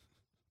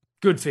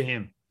 Good for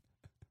him.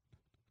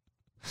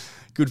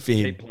 Good for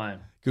him. Keep playing.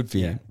 Good for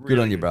him. Really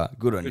good on you, bro.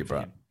 Good on you, bro.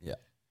 him. Yeah.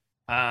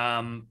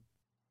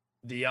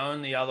 The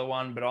only other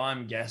one, but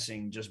I'm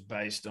guessing just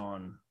based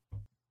on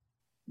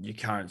your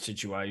current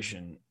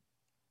situation,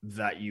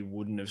 that you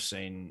wouldn't have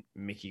seen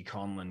Mickey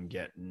Conlon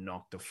get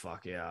knocked the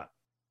fuck out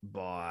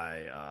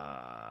by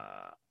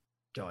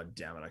God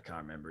damn it, I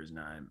can't remember his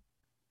name.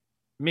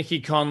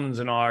 Mickey Conlon's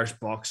an Irish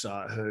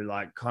boxer who,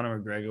 like, Conor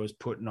McGregor was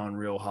putting on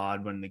real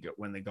hard when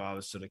the guy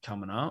was sort of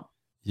coming up.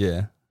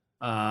 Yeah.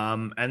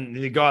 And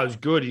the guy was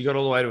good. He got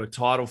all the way to a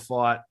title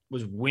fight,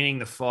 was winning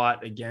the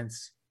fight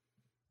against,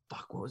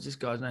 what was this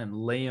guy's name?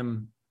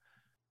 Liam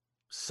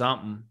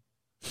something.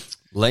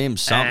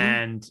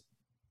 And,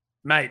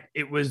 mate,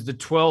 it was the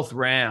 12th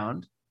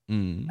round.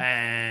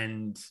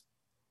 And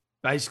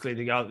basically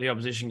the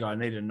opposition guy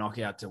needed a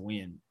knockout to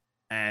win.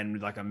 And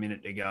with like a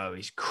minute to go,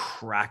 he's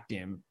cracked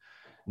him,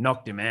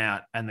 knocked him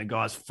out, and the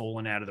guy's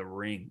fallen out of the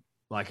ring.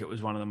 Like, it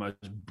was one of the most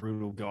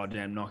brutal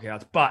goddamn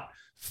knockouts. But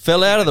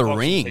fell out of the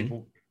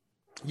ring?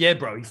 Yeah,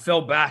 bro. He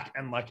fell back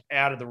and, like,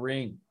 out of the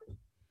ring.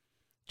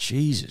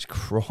 Jesus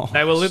Christ.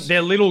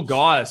 They're little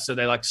guys, so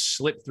they, like,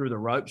 slip through the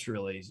ropes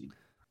real easy.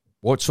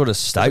 What sort of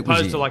state was he? As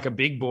opposed to, like, a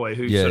big boy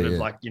who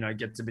like,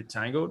 gets a bit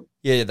tangled.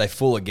 Yeah, they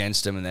fall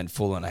against him and then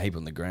fall in a heap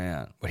on the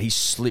ground. But he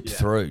slipped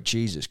through.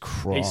 Jesus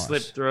Christ. He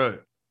slipped through.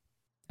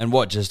 And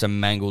what, just a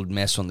mangled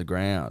mess on the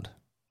ground?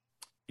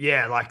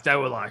 Yeah,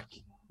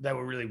 they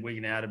were really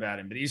wigging out about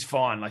him. But he's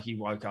fine. Like, he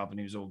woke up and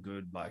he was all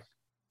good. Like,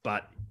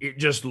 but it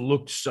just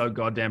looked so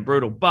goddamn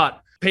brutal.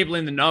 But people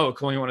in the know are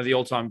calling it one of the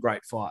all-time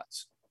great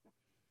fights.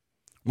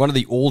 One of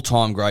the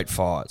all-time great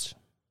fights.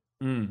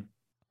 In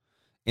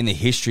the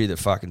history of the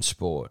fucking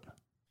sport.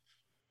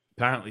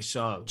 Apparently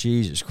so.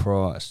 Jesus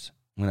Christ.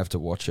 I'm going to have to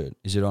watch it.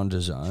 Is it on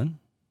DAZN?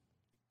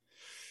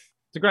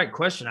 It's a great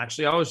question,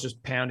 actually. I was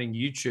just pounding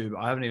YouTube.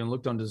 I haven't even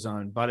looked on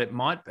DAZN, but it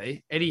might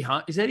be. Eddie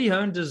Hearn. Is Eddie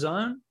Hearn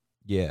DAZN?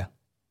 Yeah.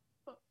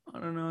 I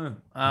don't know.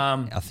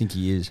 I think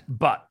he is.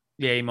 But,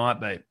 yeah, he might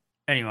be.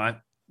 Anyway,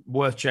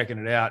 worth checking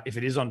it out. If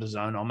it is on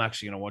DAZN, I'm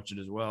actually going to watch it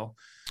as well.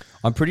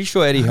 I'm pretty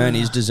sure Eddie Hearn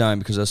is DAZN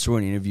because I saw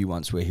an interview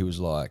once where he was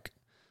like,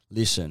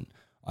 listen,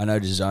 I know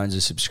DAZN's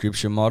a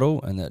subscription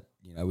model and that,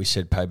 we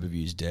said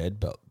pay-per-view's dead,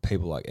 but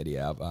people like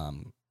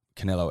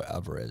Canelo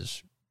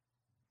Alvarez,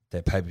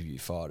 they're pay-per-view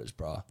fighters,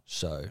 bro.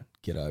 So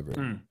get over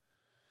it.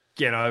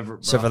 Get over it,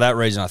 bro. So for that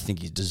reason, I think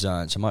he's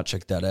DAZN. So I might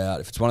check that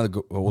out. If it's one of the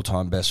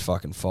all-time best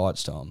fucking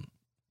fights, Tom,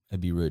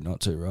 it'd be rude not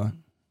to, right?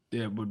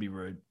 Yeah, it would be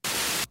rude.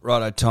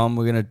 Righto, Tom,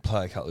 we're going to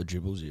play a couple of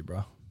dribbles here,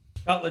 bro.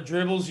 Couple of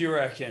dribbles, you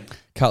reckon?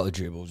 Couple of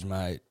dribbles,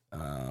 mate.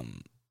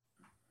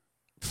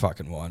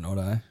 Fucking why not,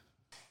 eh?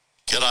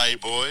 G'day,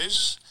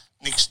 boys.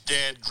 Nick's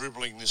dad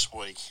dribbling this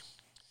week.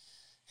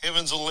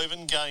 Heavens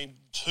 11 gained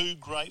 2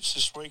 greats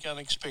this week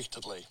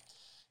unexpectedly.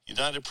 You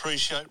don't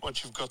appreciate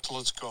what you've got till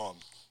it's gone.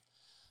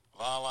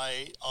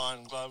 Vale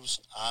Iron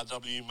Gloves,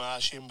 R.W.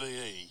 Marsh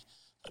MBE,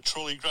 a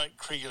truly great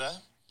cricketer,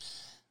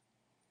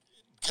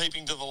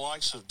 keeping to the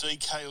likes of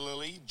D.K.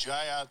 Lilly,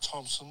 J.R.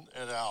 Thompson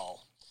et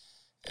al.,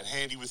 and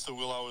handy with the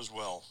willow as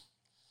well.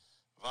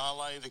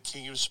 Vale, the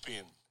king of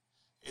spin.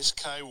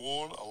 S.K.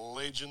 Warne, a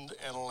legend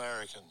and a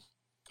larrikin.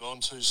 Gone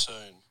too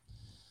soon.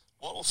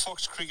 What will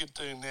Fox Cricket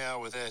do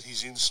now without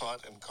his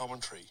insight and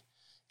commentary?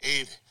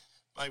 Ed,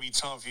 maybe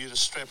time for you to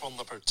strap on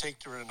the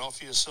protector and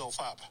offer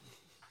yourself up.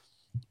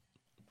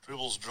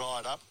 Dribbles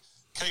dried up.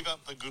 Keep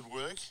up the good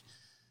work.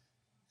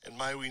 And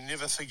may we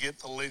never forget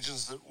the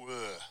legends that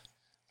were.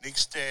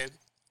 Nick's dad,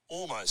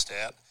 almost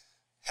out.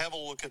 Have a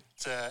look at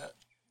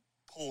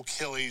Paul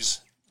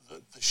Kelly's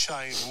the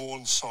Shane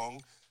Warne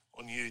song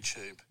on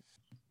YouTube.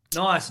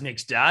 Nice,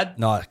 Nick's dad.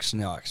 Nice.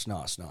 Did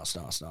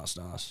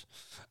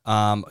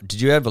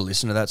you ever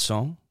listen to that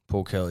song?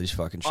 Paul Kelly's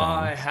fucking Shane?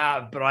 I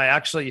have, but I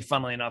actually,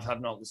 funnily enough,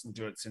 have not listened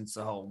to it since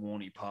the whole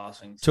Warnie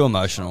passing. Too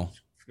emotional.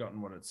 I've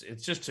forgotten what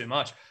it's just too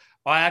much.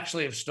 I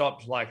actually have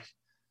stopped,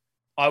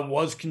 I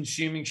was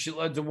consuming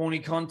shitloads of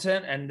Warnie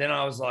content, and then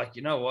I was like,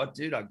 you know what,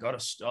 dude, I got to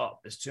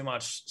stop. There's too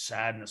much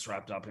sadness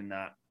wrapped up in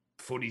that.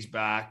 Footy's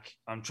back.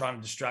 I'm trying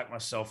to distract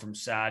myself from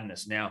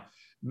sadness. Now,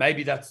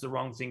 maybe that's the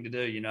wrong thing to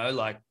do,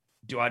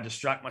 do I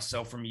distract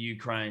myself from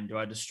Ukraine? Do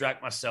I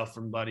distract myself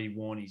from bloody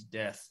Warnie's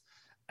death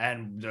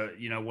and,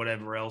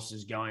 whatever else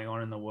is going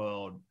on in the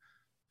world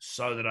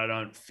so that I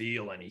don't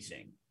feel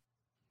anything?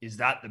 Is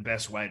that the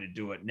best way to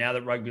do it? Now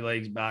that rugby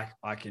league's back,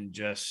 I can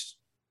just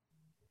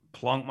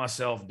plonk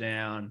myself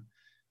down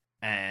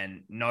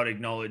and not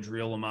acknowledge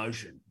real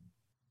emotion.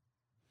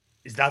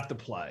 Is that the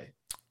play?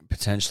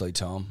 Potentially,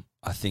 Tom.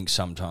 I think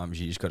sometimes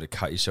you just got to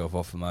cut yourself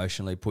off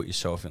emotionally, put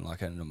yourself in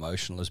like an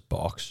emotionless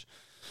box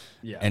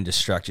and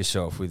distract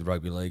yourself with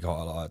rugby league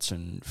highlights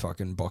and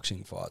fucking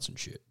boxing fights and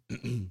shit.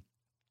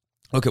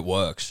 Look, it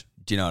works.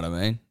 Do you know what I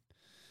mean?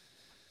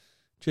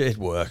 It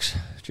works.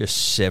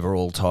 Just sever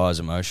all ties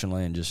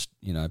emotionally and just,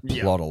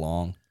 plod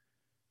along.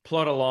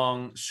 Plod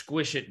along,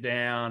 squish it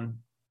down.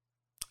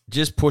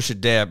 Just push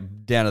it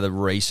down to the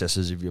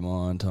recesses of your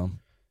mind, Tom.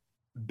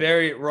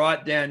 Bury it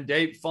right down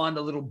deep. Find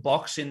a little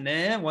box in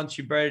there. Once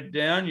you bury it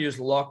down, you just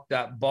lock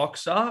that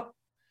box up.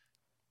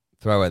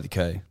 Throw away the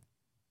key.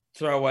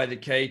 Throw away the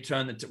key.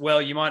 Turn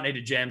well, you might need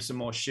to jam some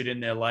more shit in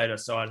there later.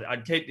 So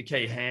I'd keep the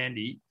key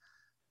handy,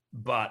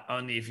 but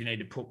only if you need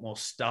to put more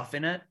stuff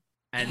in it.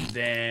 And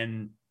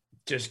then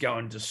just go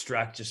and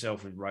distract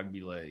yourself with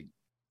rugby league.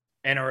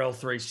 NRL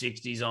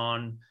 360's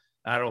on.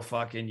 That'll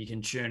fucking, you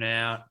can tune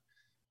out.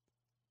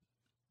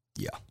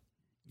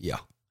 Yeah.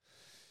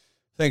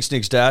 Thanks,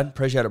 Nick's dad.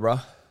 Appreciate it, bro.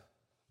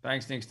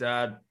 Thanks, Nick's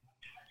dad.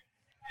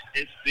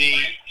 It's the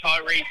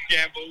Tyrese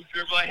Gamble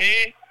dribbler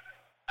here.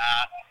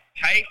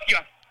 Take your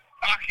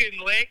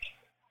fucking lick.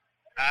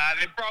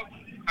 They broke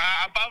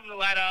above the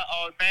ladder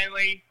of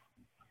Manly.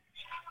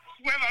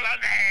 Swivel on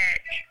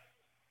it.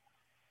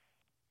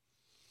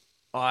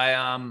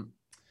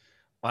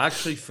 I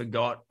actually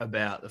forgot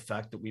about the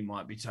fact that we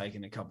might be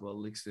taking a couple of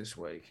licks this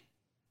week.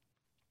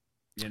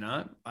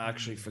 I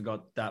actually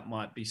forgot that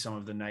might be some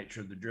of the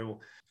nature of the dribble.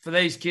 For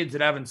these kids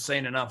that haven't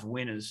seen enough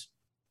winners,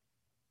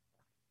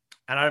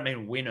 and I don't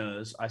mean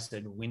winners, I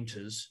said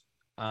winters,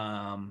 they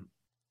don't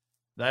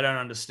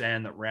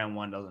understand that round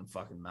one doesn't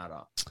fucking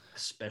matter,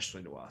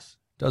 especially to us.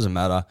 Doesn't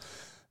matter.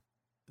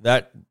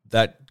 That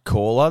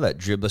caller, that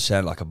dribbler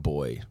sounded like a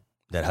boy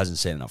that hasn't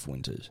seen enough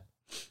winters.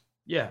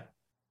 Yeah.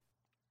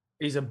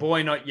 He's a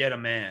boy, not yet a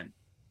man.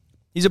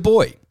 He's a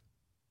boy.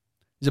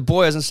 He's a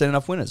boy, hasn't seen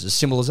enough winners. As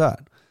simple as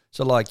that.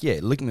 So,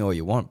 lick me all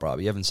you want, bro, but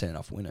you haven't seen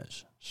enough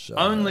winners. So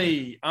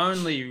only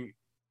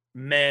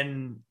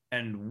men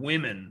and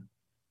women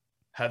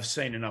have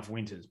seen enough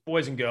winters.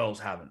 Boys and girls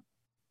haven't.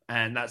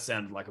 And that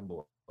sounded like a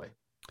boy.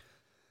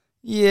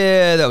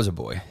 Yeah, that was a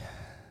boy.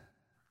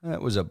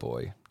 That was a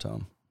boy,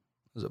 Tom.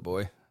 It was a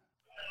boy.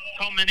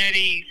 Tom and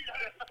Eddy,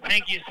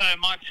 thank you so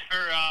much for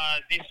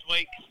this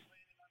week's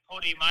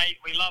footy, mate.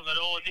 We love it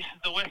all. This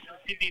is the Western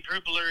Sydney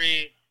dribbler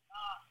here.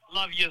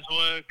 Love your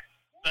work.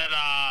 But,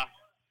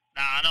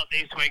 not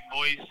this week,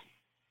 boys.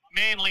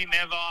 Manly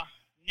never.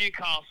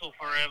 Newcastle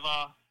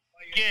forever.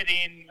 Get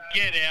in,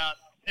 get out.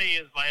 See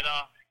you later.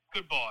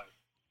 Goodbye.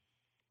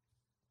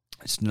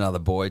 It's another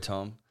boy,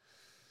 Tom.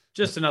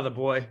 Just another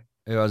boy.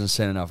 Who hasn't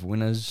seen enough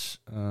winners.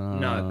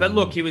 No, but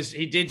look,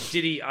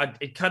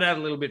 it cut out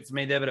a little bit for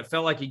me there, but it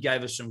felt like he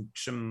gave us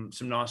some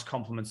nice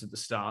compliments at the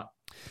start.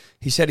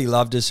 He said he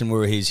loved us and we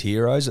were his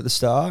heroes at the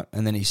start,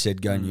 and then he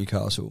said go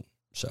Newcastle.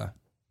 So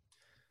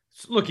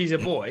look, he's a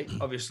boy.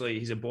 Obviously,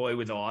 he's a boy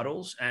with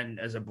idols, and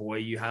as a boy,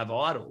 you have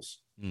idols.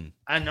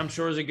 And I'm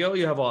sure as a girl,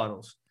 you have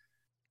idols.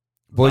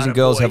 Boys and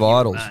girls have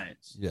idols.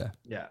 Yeah.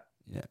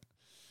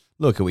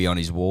 Look, are we on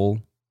his wall?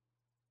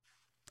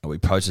 Are we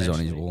posters on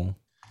his wall?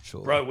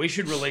 Sure. Bro, we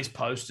should release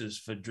posters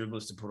for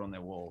dribblers to put on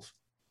their walls.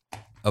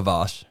 Of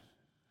us.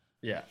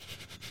 Yeah.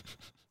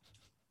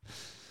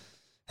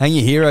 Hang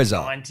your heroes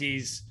up.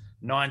 90s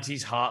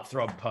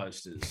heartthrob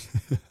posters.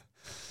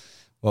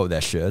 What, with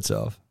their shirts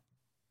off?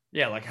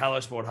 Yeah, like Hello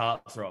Sport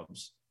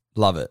heartthrobs.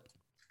 Love it.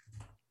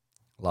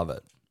 Love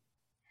it.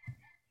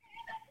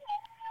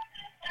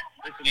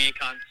 Listen here,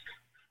 cunts.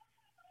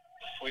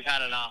 We've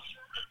had enough.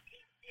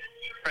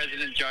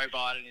 President Joe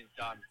Biden is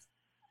done.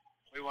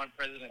 We want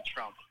President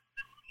Trump.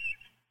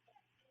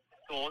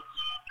 Thoughts?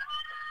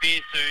 Beer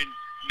soon.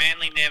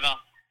 Manly never.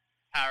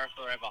 Para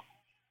forever.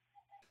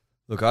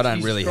 Look, I don't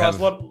Jesus really Christ,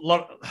 have... A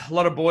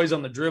lot of boys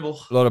on the dribble.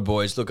 A lot of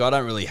boys. Look, I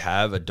don't really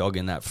have a dog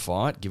in that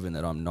fight, given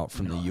that I'm not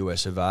from the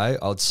US of A.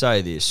 I'd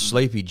say this.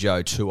 Sleepy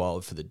Joe, too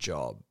old for the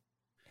job.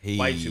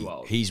 Way too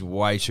old. He's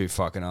way too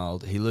fucking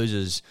old. He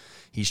loses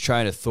his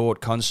train of thought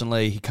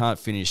constantly. He can't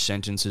finish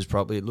sentences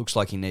properly. It looks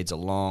like he needs a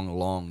long,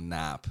 long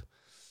nap.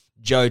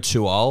 Joe,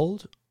 too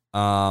old.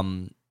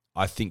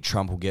 I think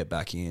Trump will get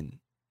back in.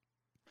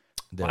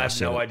 I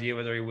have no idea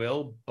whether he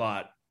will,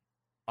 but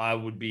I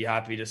would be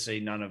happy to see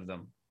none of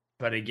them.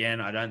 But again,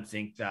 I don't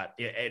think that,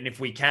 and if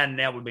we can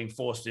now, we're being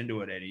forced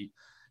into it, Eddie,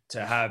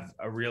 to have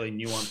a really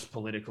nuanced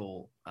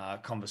political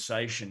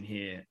conversation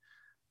here.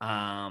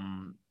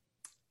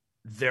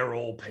 They're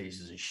all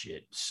pieces of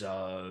shit.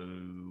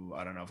 So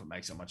I don't know if it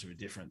makes that much of a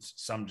difference.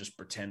 Some just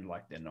pretend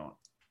like they're not.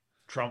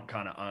 Trump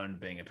kind of owned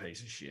being a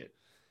piece of shit.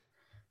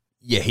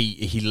 Yeah,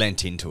 he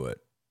lent into it,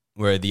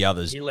 where the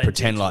others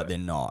pretend like they're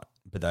not,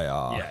 but they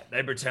are. Yeah,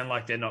 they pretend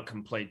like they're not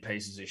complete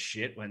pieces of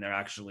shit when they're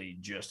actually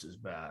just as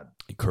bad.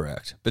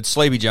 Correct. But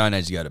Sleepy Joe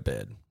needs to go to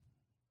bed.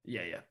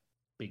 Yeah.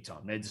 Big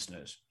time. Needs a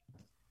snooze.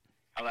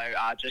 Hello,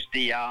 just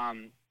the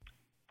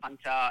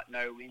punter,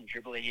 no-win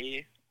dribbler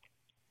here.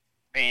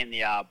 Me and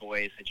the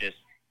boys are just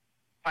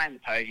playing the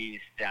pogies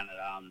down at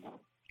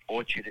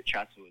Orchard at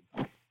Chatswood.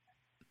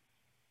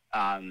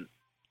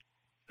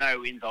 No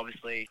wins,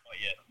 obviously. Not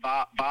yet.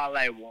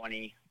 Varley,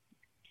 Warney.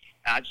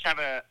 I just have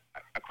a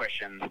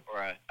question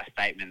or a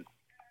statement.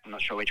 I'm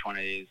not sure which one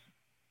it is.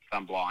 So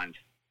I'm blind.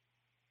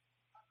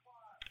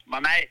 My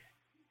mate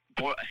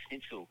bought a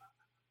schnitzel,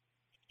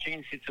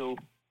 chicken schnitzel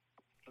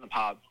from the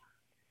pub.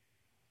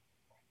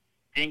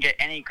 Didn't get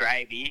any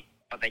gravy,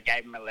 but they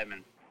gave him a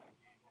lemon.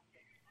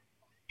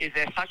 Is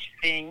there such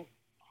a thing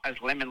as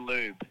lemon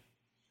lube?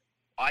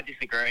 I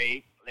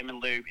disagree. Lemon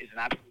lube is an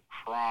absolute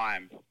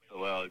crime for the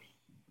world.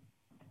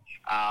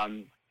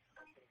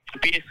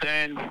 Be you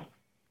soon.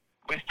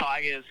 West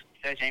Tigers,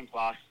 13+.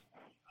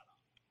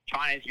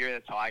 Chinese Year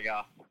of the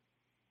Tiger.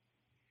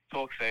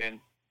 Talk soon.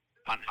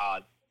 Punt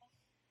hard.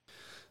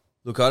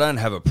 Look, I don't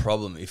have a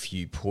problem if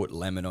you put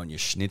lemon on your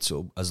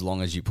schnitzel as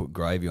long as you put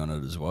gravy on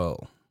it as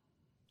well.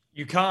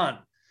 You can't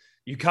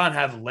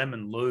have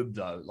lemon lube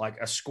though. Like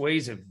a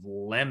squeeze of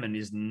lemon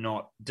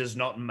does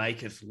not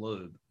make it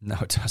lube. No,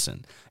 it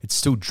doesn't. It's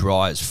still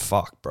dry as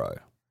fuck, bro.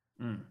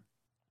 Mm.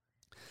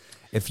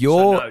 If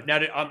you're now,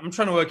 I'm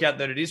trying to work out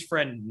that did his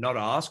friend not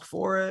ask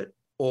for it,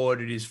 or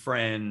did his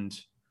friend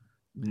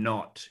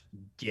not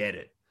get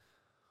it?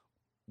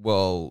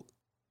 Well,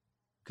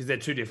 because they're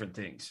two different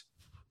things.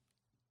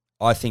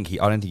 I don't think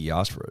he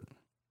asked for it.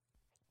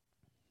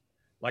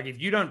 Like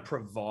if you don't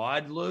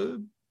provide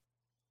lube,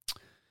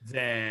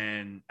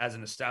 then as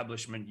an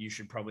establishment, you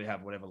should probably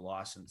have whatever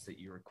license that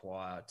you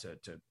require to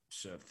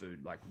serve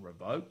food like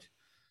revoked.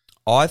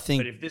 I think.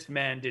 But if this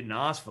man didn't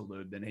ask for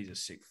lube, then he's a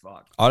sick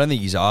fuck. I don't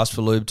think he's asked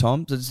for lube,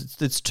 Tom.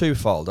 It's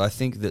twofold. I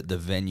think that the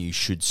venue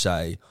should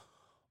say,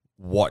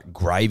 what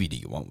gravy do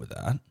you want with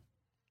that?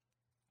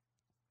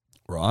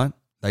 Right?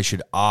 They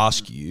should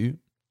ask you.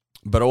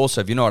 But also,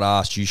 if you're not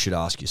asked, you should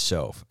ask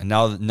yourself. And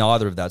now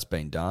neither of that's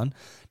been done.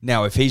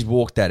 Now, if he's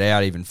walked that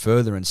out even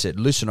further and said,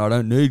 listen, I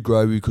don't need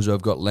gravy because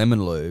I've got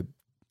lemon lube,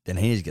 then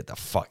he needs to get the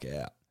fuck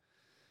out.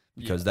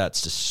 Because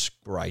that's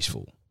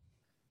disgraceful.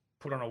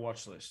 Put on a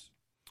watch list.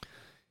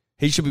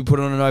 He should be put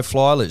on a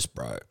no-fly list,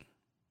 bro.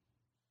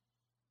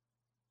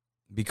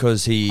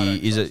 Because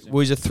he's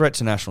a threat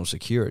to national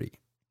security.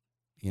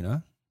 You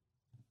know?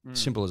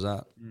 Simple as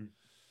that.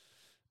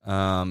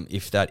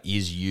 If that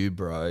is you,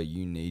 bro,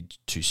 you need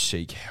to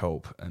seek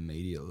help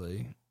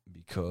immediately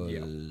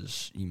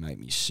because you make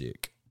me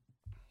sick.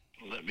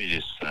 Let me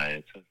just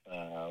say, it's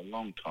a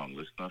long-time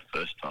listener,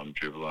 first-time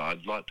dribbler.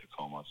 I'd like to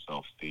call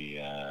myself the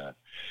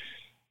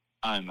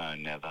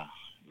Omo Never,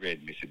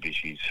 Red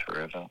Mitsubishi's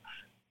Forever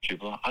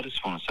dribbler. I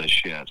just want to say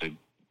shit out to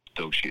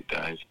Dog Shit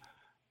Dave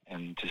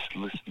and just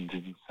listen to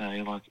him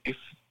say, like,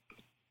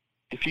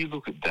 if you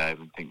look at Dave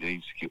and think that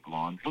he'd skip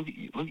lines, look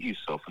at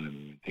yourself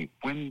and think,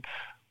 when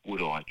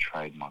would I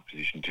trade my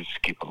position to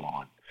skip a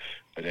line?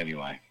 But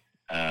anyway,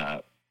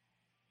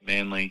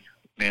 Manly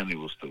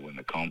will still win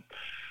the comp.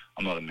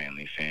 I'm not a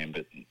Manly fan,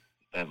 but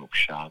they look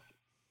sharp.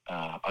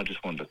 I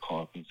just wanted to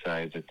call up and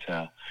say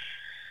that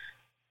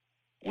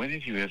when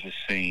have you ever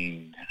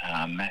seen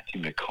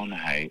Matthew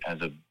McConaughey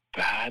as a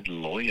bad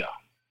lawyer?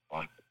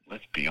 Like,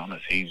 let's be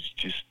honest, he's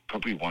just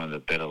probably one of the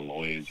better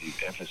lawyers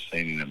you've ever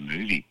seen in a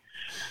movie.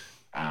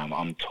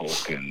 I'm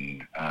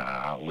talking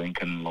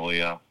Lincoln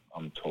Lawyer.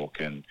 I'm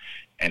talking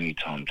Any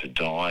Time to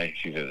Die.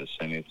 If you've ever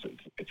seen it,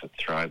 it's a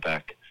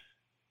throwback.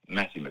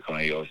 Matthew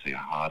McConaughey, obviously a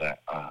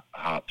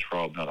heart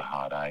throb, not a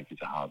heartache,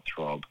 it's a heart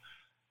throb.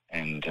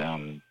 And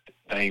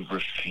they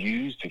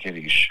refused to get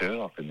his shirt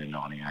off in the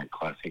 98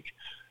 Classic.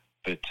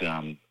 But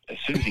as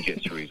soon as he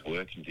gets through his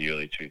work in the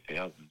early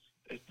 2000s,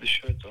 the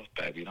shirt's off,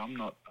 baby, and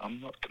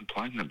I'm not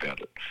complaining about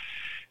it.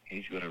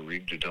 He's got a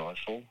rig to die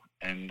for.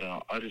 And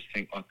I just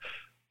think, like,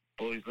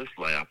 boys, let's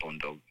lay up on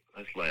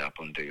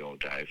D all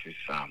Dave.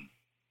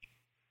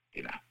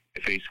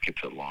 If he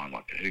skips a line,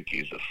 like, who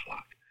gives a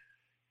fuck?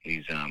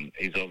 He's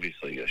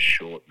obviously a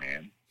short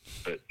man,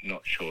 but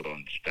not short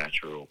on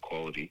stature or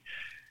quality.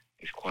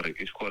 He's quite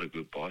a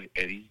good boy.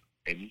 Eddy,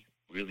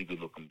 really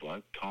good looking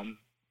bloke. Tom,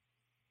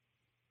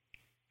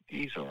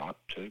 he's all right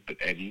too, but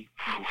Eddy,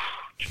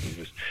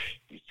 Jesus,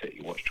 you set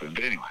your watch to him.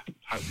 But anyway,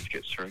 hope this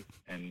gets through,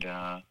 and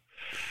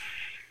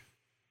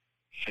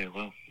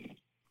farewell.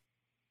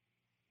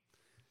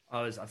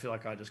 I feel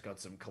like I just got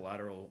some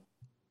collateral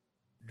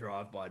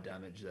drive-by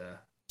damage there.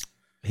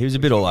 He was a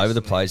bit all over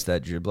the place,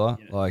 that dribbler.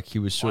 You know, like, he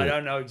was sort of... I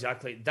don't know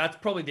exactly. That's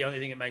probably the only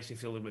thing that makes me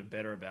feel a little bit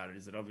better about it,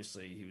 is that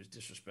obviously he was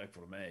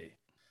disrespectful to me.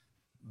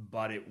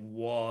 But it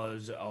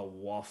was a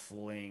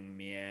waffling,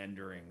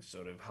 meandering,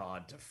 sort of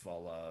hard to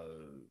follow.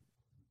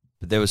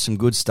 But there was some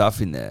good stuff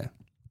in there.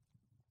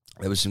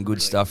 You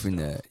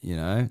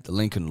know? The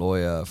Lincoln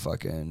Lawyer,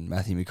 fucking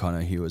Matthew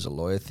McConaughey was a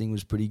lawyer thing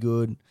was pretty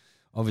good.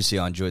 Obviously,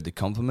 I enjoyed the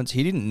compliments.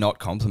 He didn't not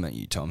compliment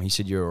you, Tom. He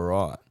said you're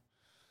all right.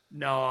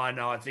 No, I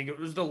know. I think it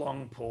was the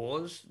long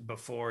pause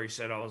before he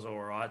said I was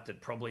all right that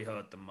probably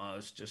hurt the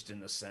most, just in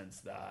the sense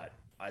that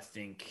I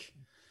think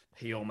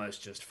he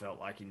almost just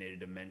felt like he needed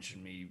to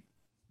mention me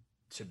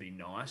to be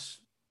nice.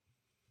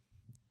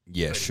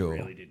 Yeah, but sure.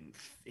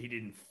 He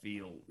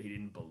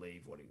didn't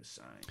believe what he was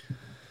saying.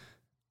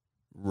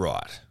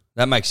 Right.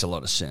 That makes a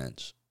lot of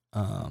sense.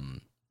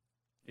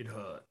 It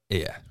hurt.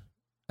 Yeah.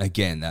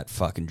 Again, that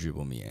fucking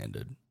dribble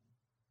meandered.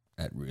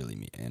 That really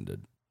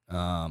meandered.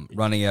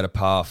 Running out of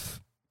path.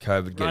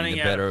 COVID getting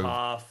the better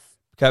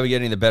COVID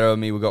getting the better of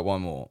me. We've got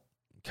one more.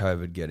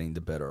 COVID getting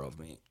the better of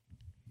me.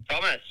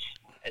 Thomas,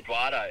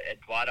 Eduardo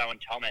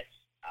and Thomas.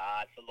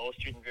 It's a law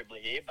student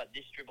dribbler here, but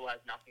this dribble has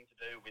nothing to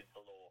do with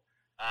the law.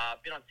 I've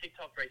been on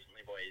TikTok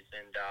recently, boys,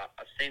 and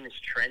I've seen this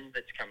trend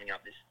that's coming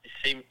up, this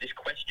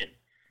question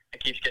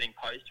that keeps getting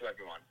posed to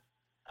everyone.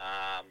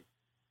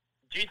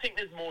 Do you think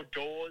there's more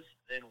doors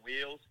than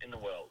wheels in the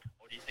world?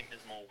 Or do you think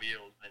there's more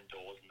wheels than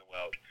doors in the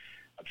world?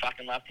 I'd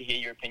fucking love to hear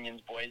your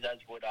opinions, boys, as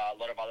would a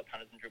lot of other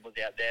punters and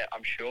dribblers out there,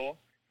 I'm sure.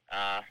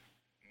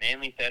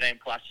 Manly 13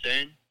 plus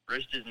soon.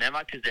 Roosters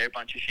never, because they're a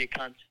bunch of shit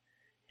cunts.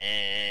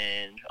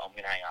 And I'm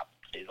going to hang up.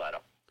 See you later.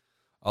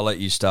 I'll let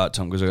you start,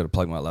 Tom, because I've got to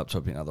plug my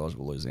laptop in. Otherwise,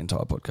 we'll lose the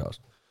entire podcast.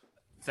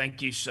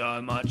 Thank you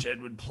so much,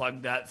 Edward.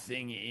 Plug that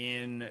thing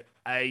in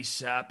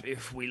ASAP.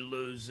 If we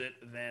lose it,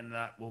 then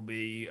that will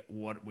be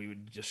what we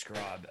would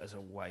describe as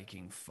a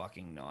waking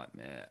fucking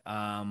nightmare.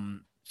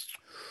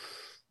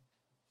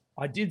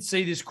 I did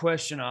see this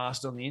question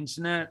asked on the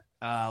internet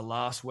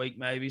last week,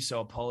 maybe, so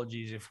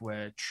apologies if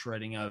we're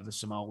treading over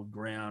some old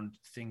ground.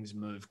 Things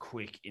move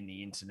quick in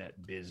the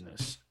internet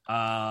business.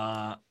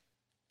 I'm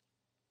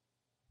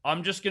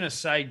just going to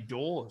say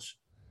doors.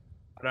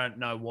 I don't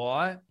know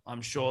why.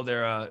 I'm sure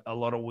there are a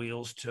lot of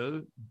wheels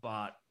too,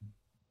 but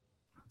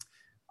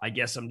I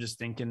guess I'm just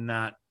thinking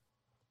that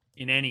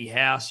in any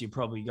house, you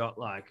probably got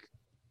like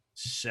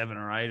 7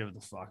 or 8 of the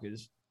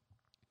fuckers.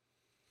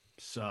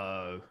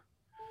 So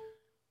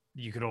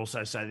you could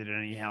also say that in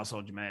any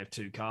household, you may have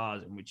 2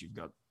 cars in which you've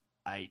got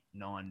 8,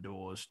 9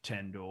 doors,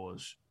 10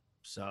 doors.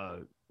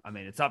 So, I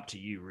mean, it's up to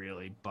you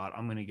really, but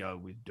I'm going to go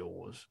with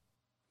doors.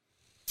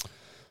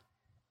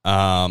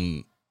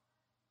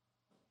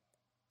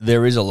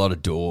 There is a lot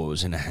of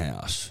doors in a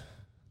house.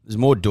 There's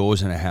more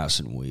doors in a house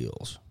than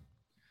wheels.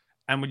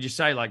 And would you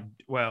say like,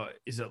 well,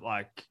 is it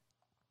like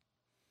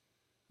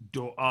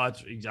door? Oh,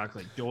 it's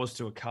exactly doors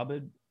to a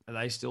cupboard. Are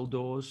they still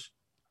doors?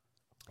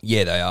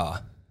 Yeah, they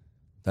are.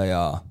 They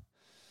are.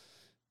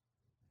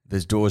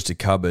 There's doors to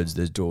cupboards.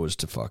 There's doors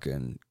to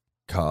fucking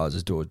cars.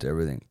 There's doors to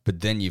everything.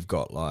 But then you've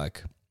got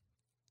like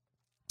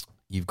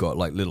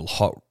little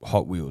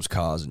Hot Wheels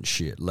cars and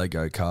shit.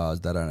 Lego cars.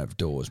 They don't have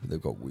doors, but they've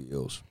got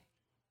wheels.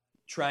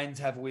 Trains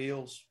have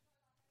wheels.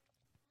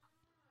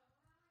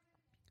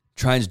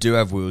 Trains do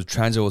have wheels.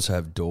 Trains also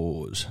have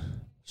doors.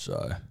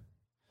 So,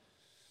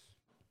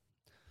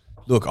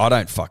 look, I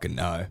don't fucking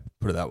know.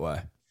 Put it that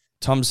way.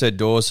 Tom said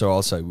doors, so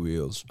I'll say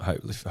wheels.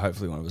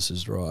 Hopefully one of us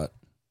is right.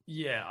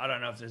 Yeah, I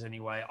don't know if there's any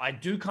way. I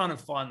do kind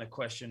of find the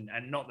question,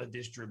 and not that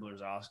this dribbler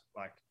is asked,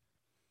 like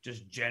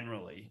just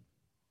generally,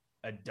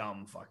 a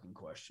dumb fucking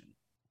question.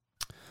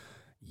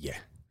 Yeah.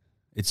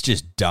 It's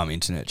just dumb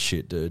internet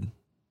shit, dude.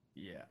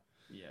 Yeah.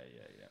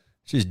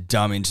 It's just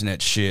dumb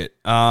internet shit.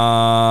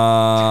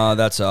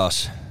 That's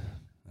us.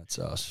 That's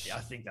us. Yeah, I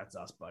think that's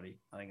us, buddy.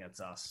 I think that's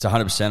us. It's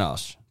 100%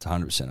 us. It's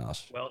 100%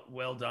 us.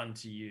 Well done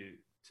to you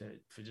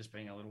for just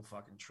being a little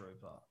fucking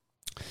trooper.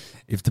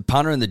 If the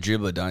punter and the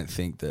dribbler don't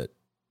think that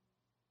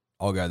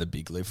I'll go the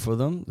big lift for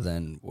them,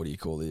 then what do you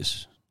call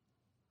this?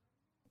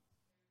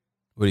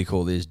 What do you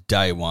call this?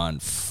 Day one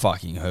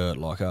fucking hurt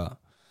locker.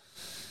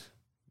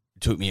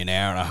 It took me an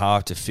hour and a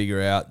half to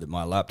figure out that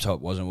my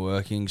laptop wasn't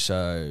working,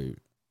 so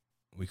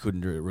we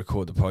couldn't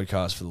record the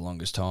podcast for the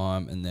longest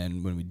time. And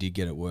then when we did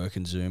get it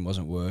working, Zoom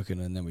wasn't working,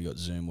 and then we got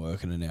Zoom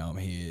working, and now I'm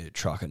here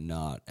trucking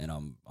nut, and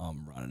I'm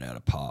running out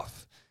of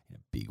puff in a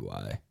big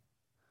way.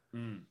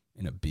 In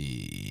a big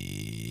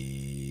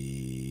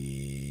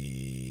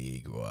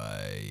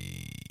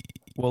way.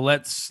 Well,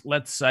 let's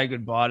say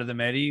goodbye to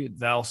them, Eddie.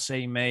 They'll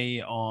see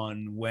me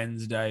on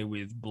Wednesday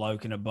with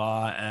Bloke in a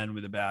Bar and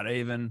with About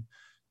Even.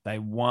 They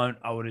won't,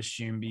 I would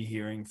assume, be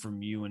hearing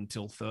from you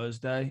until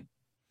Thursday.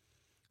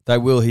 They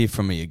will hear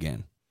from me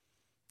again.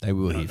 They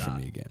will hear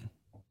from me again.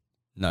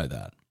 Know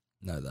that.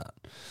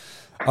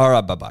 All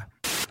right, bye-bye.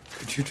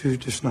 Could you two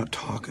just not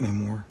talk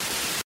anymore?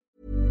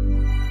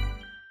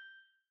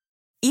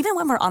 Even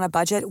when we're on a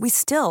budget, we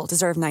still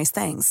deserve nice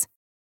things.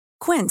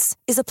 Quince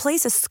is a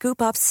place to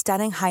scoop up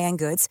stunning high-end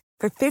goods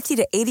for 50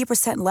 to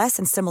 80% less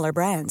than similar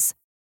brands.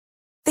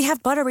 They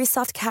have buttery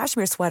soft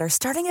cashmere sweaters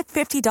starting at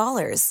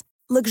 $50,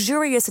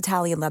 luxurious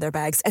Italian leather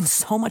bags, and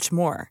so much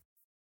more.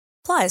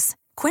 Plus,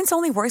 Quince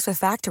only works with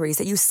factories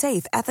that use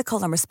safe,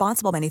 ethical, and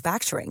responsible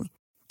manufacturing.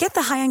 Get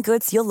the high-end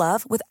goods you'll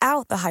love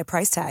without the high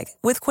price tag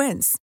with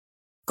Quince.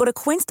 Go to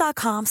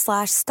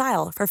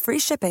quince.com/style for free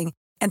shipping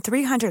and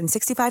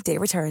 365-day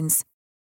returns.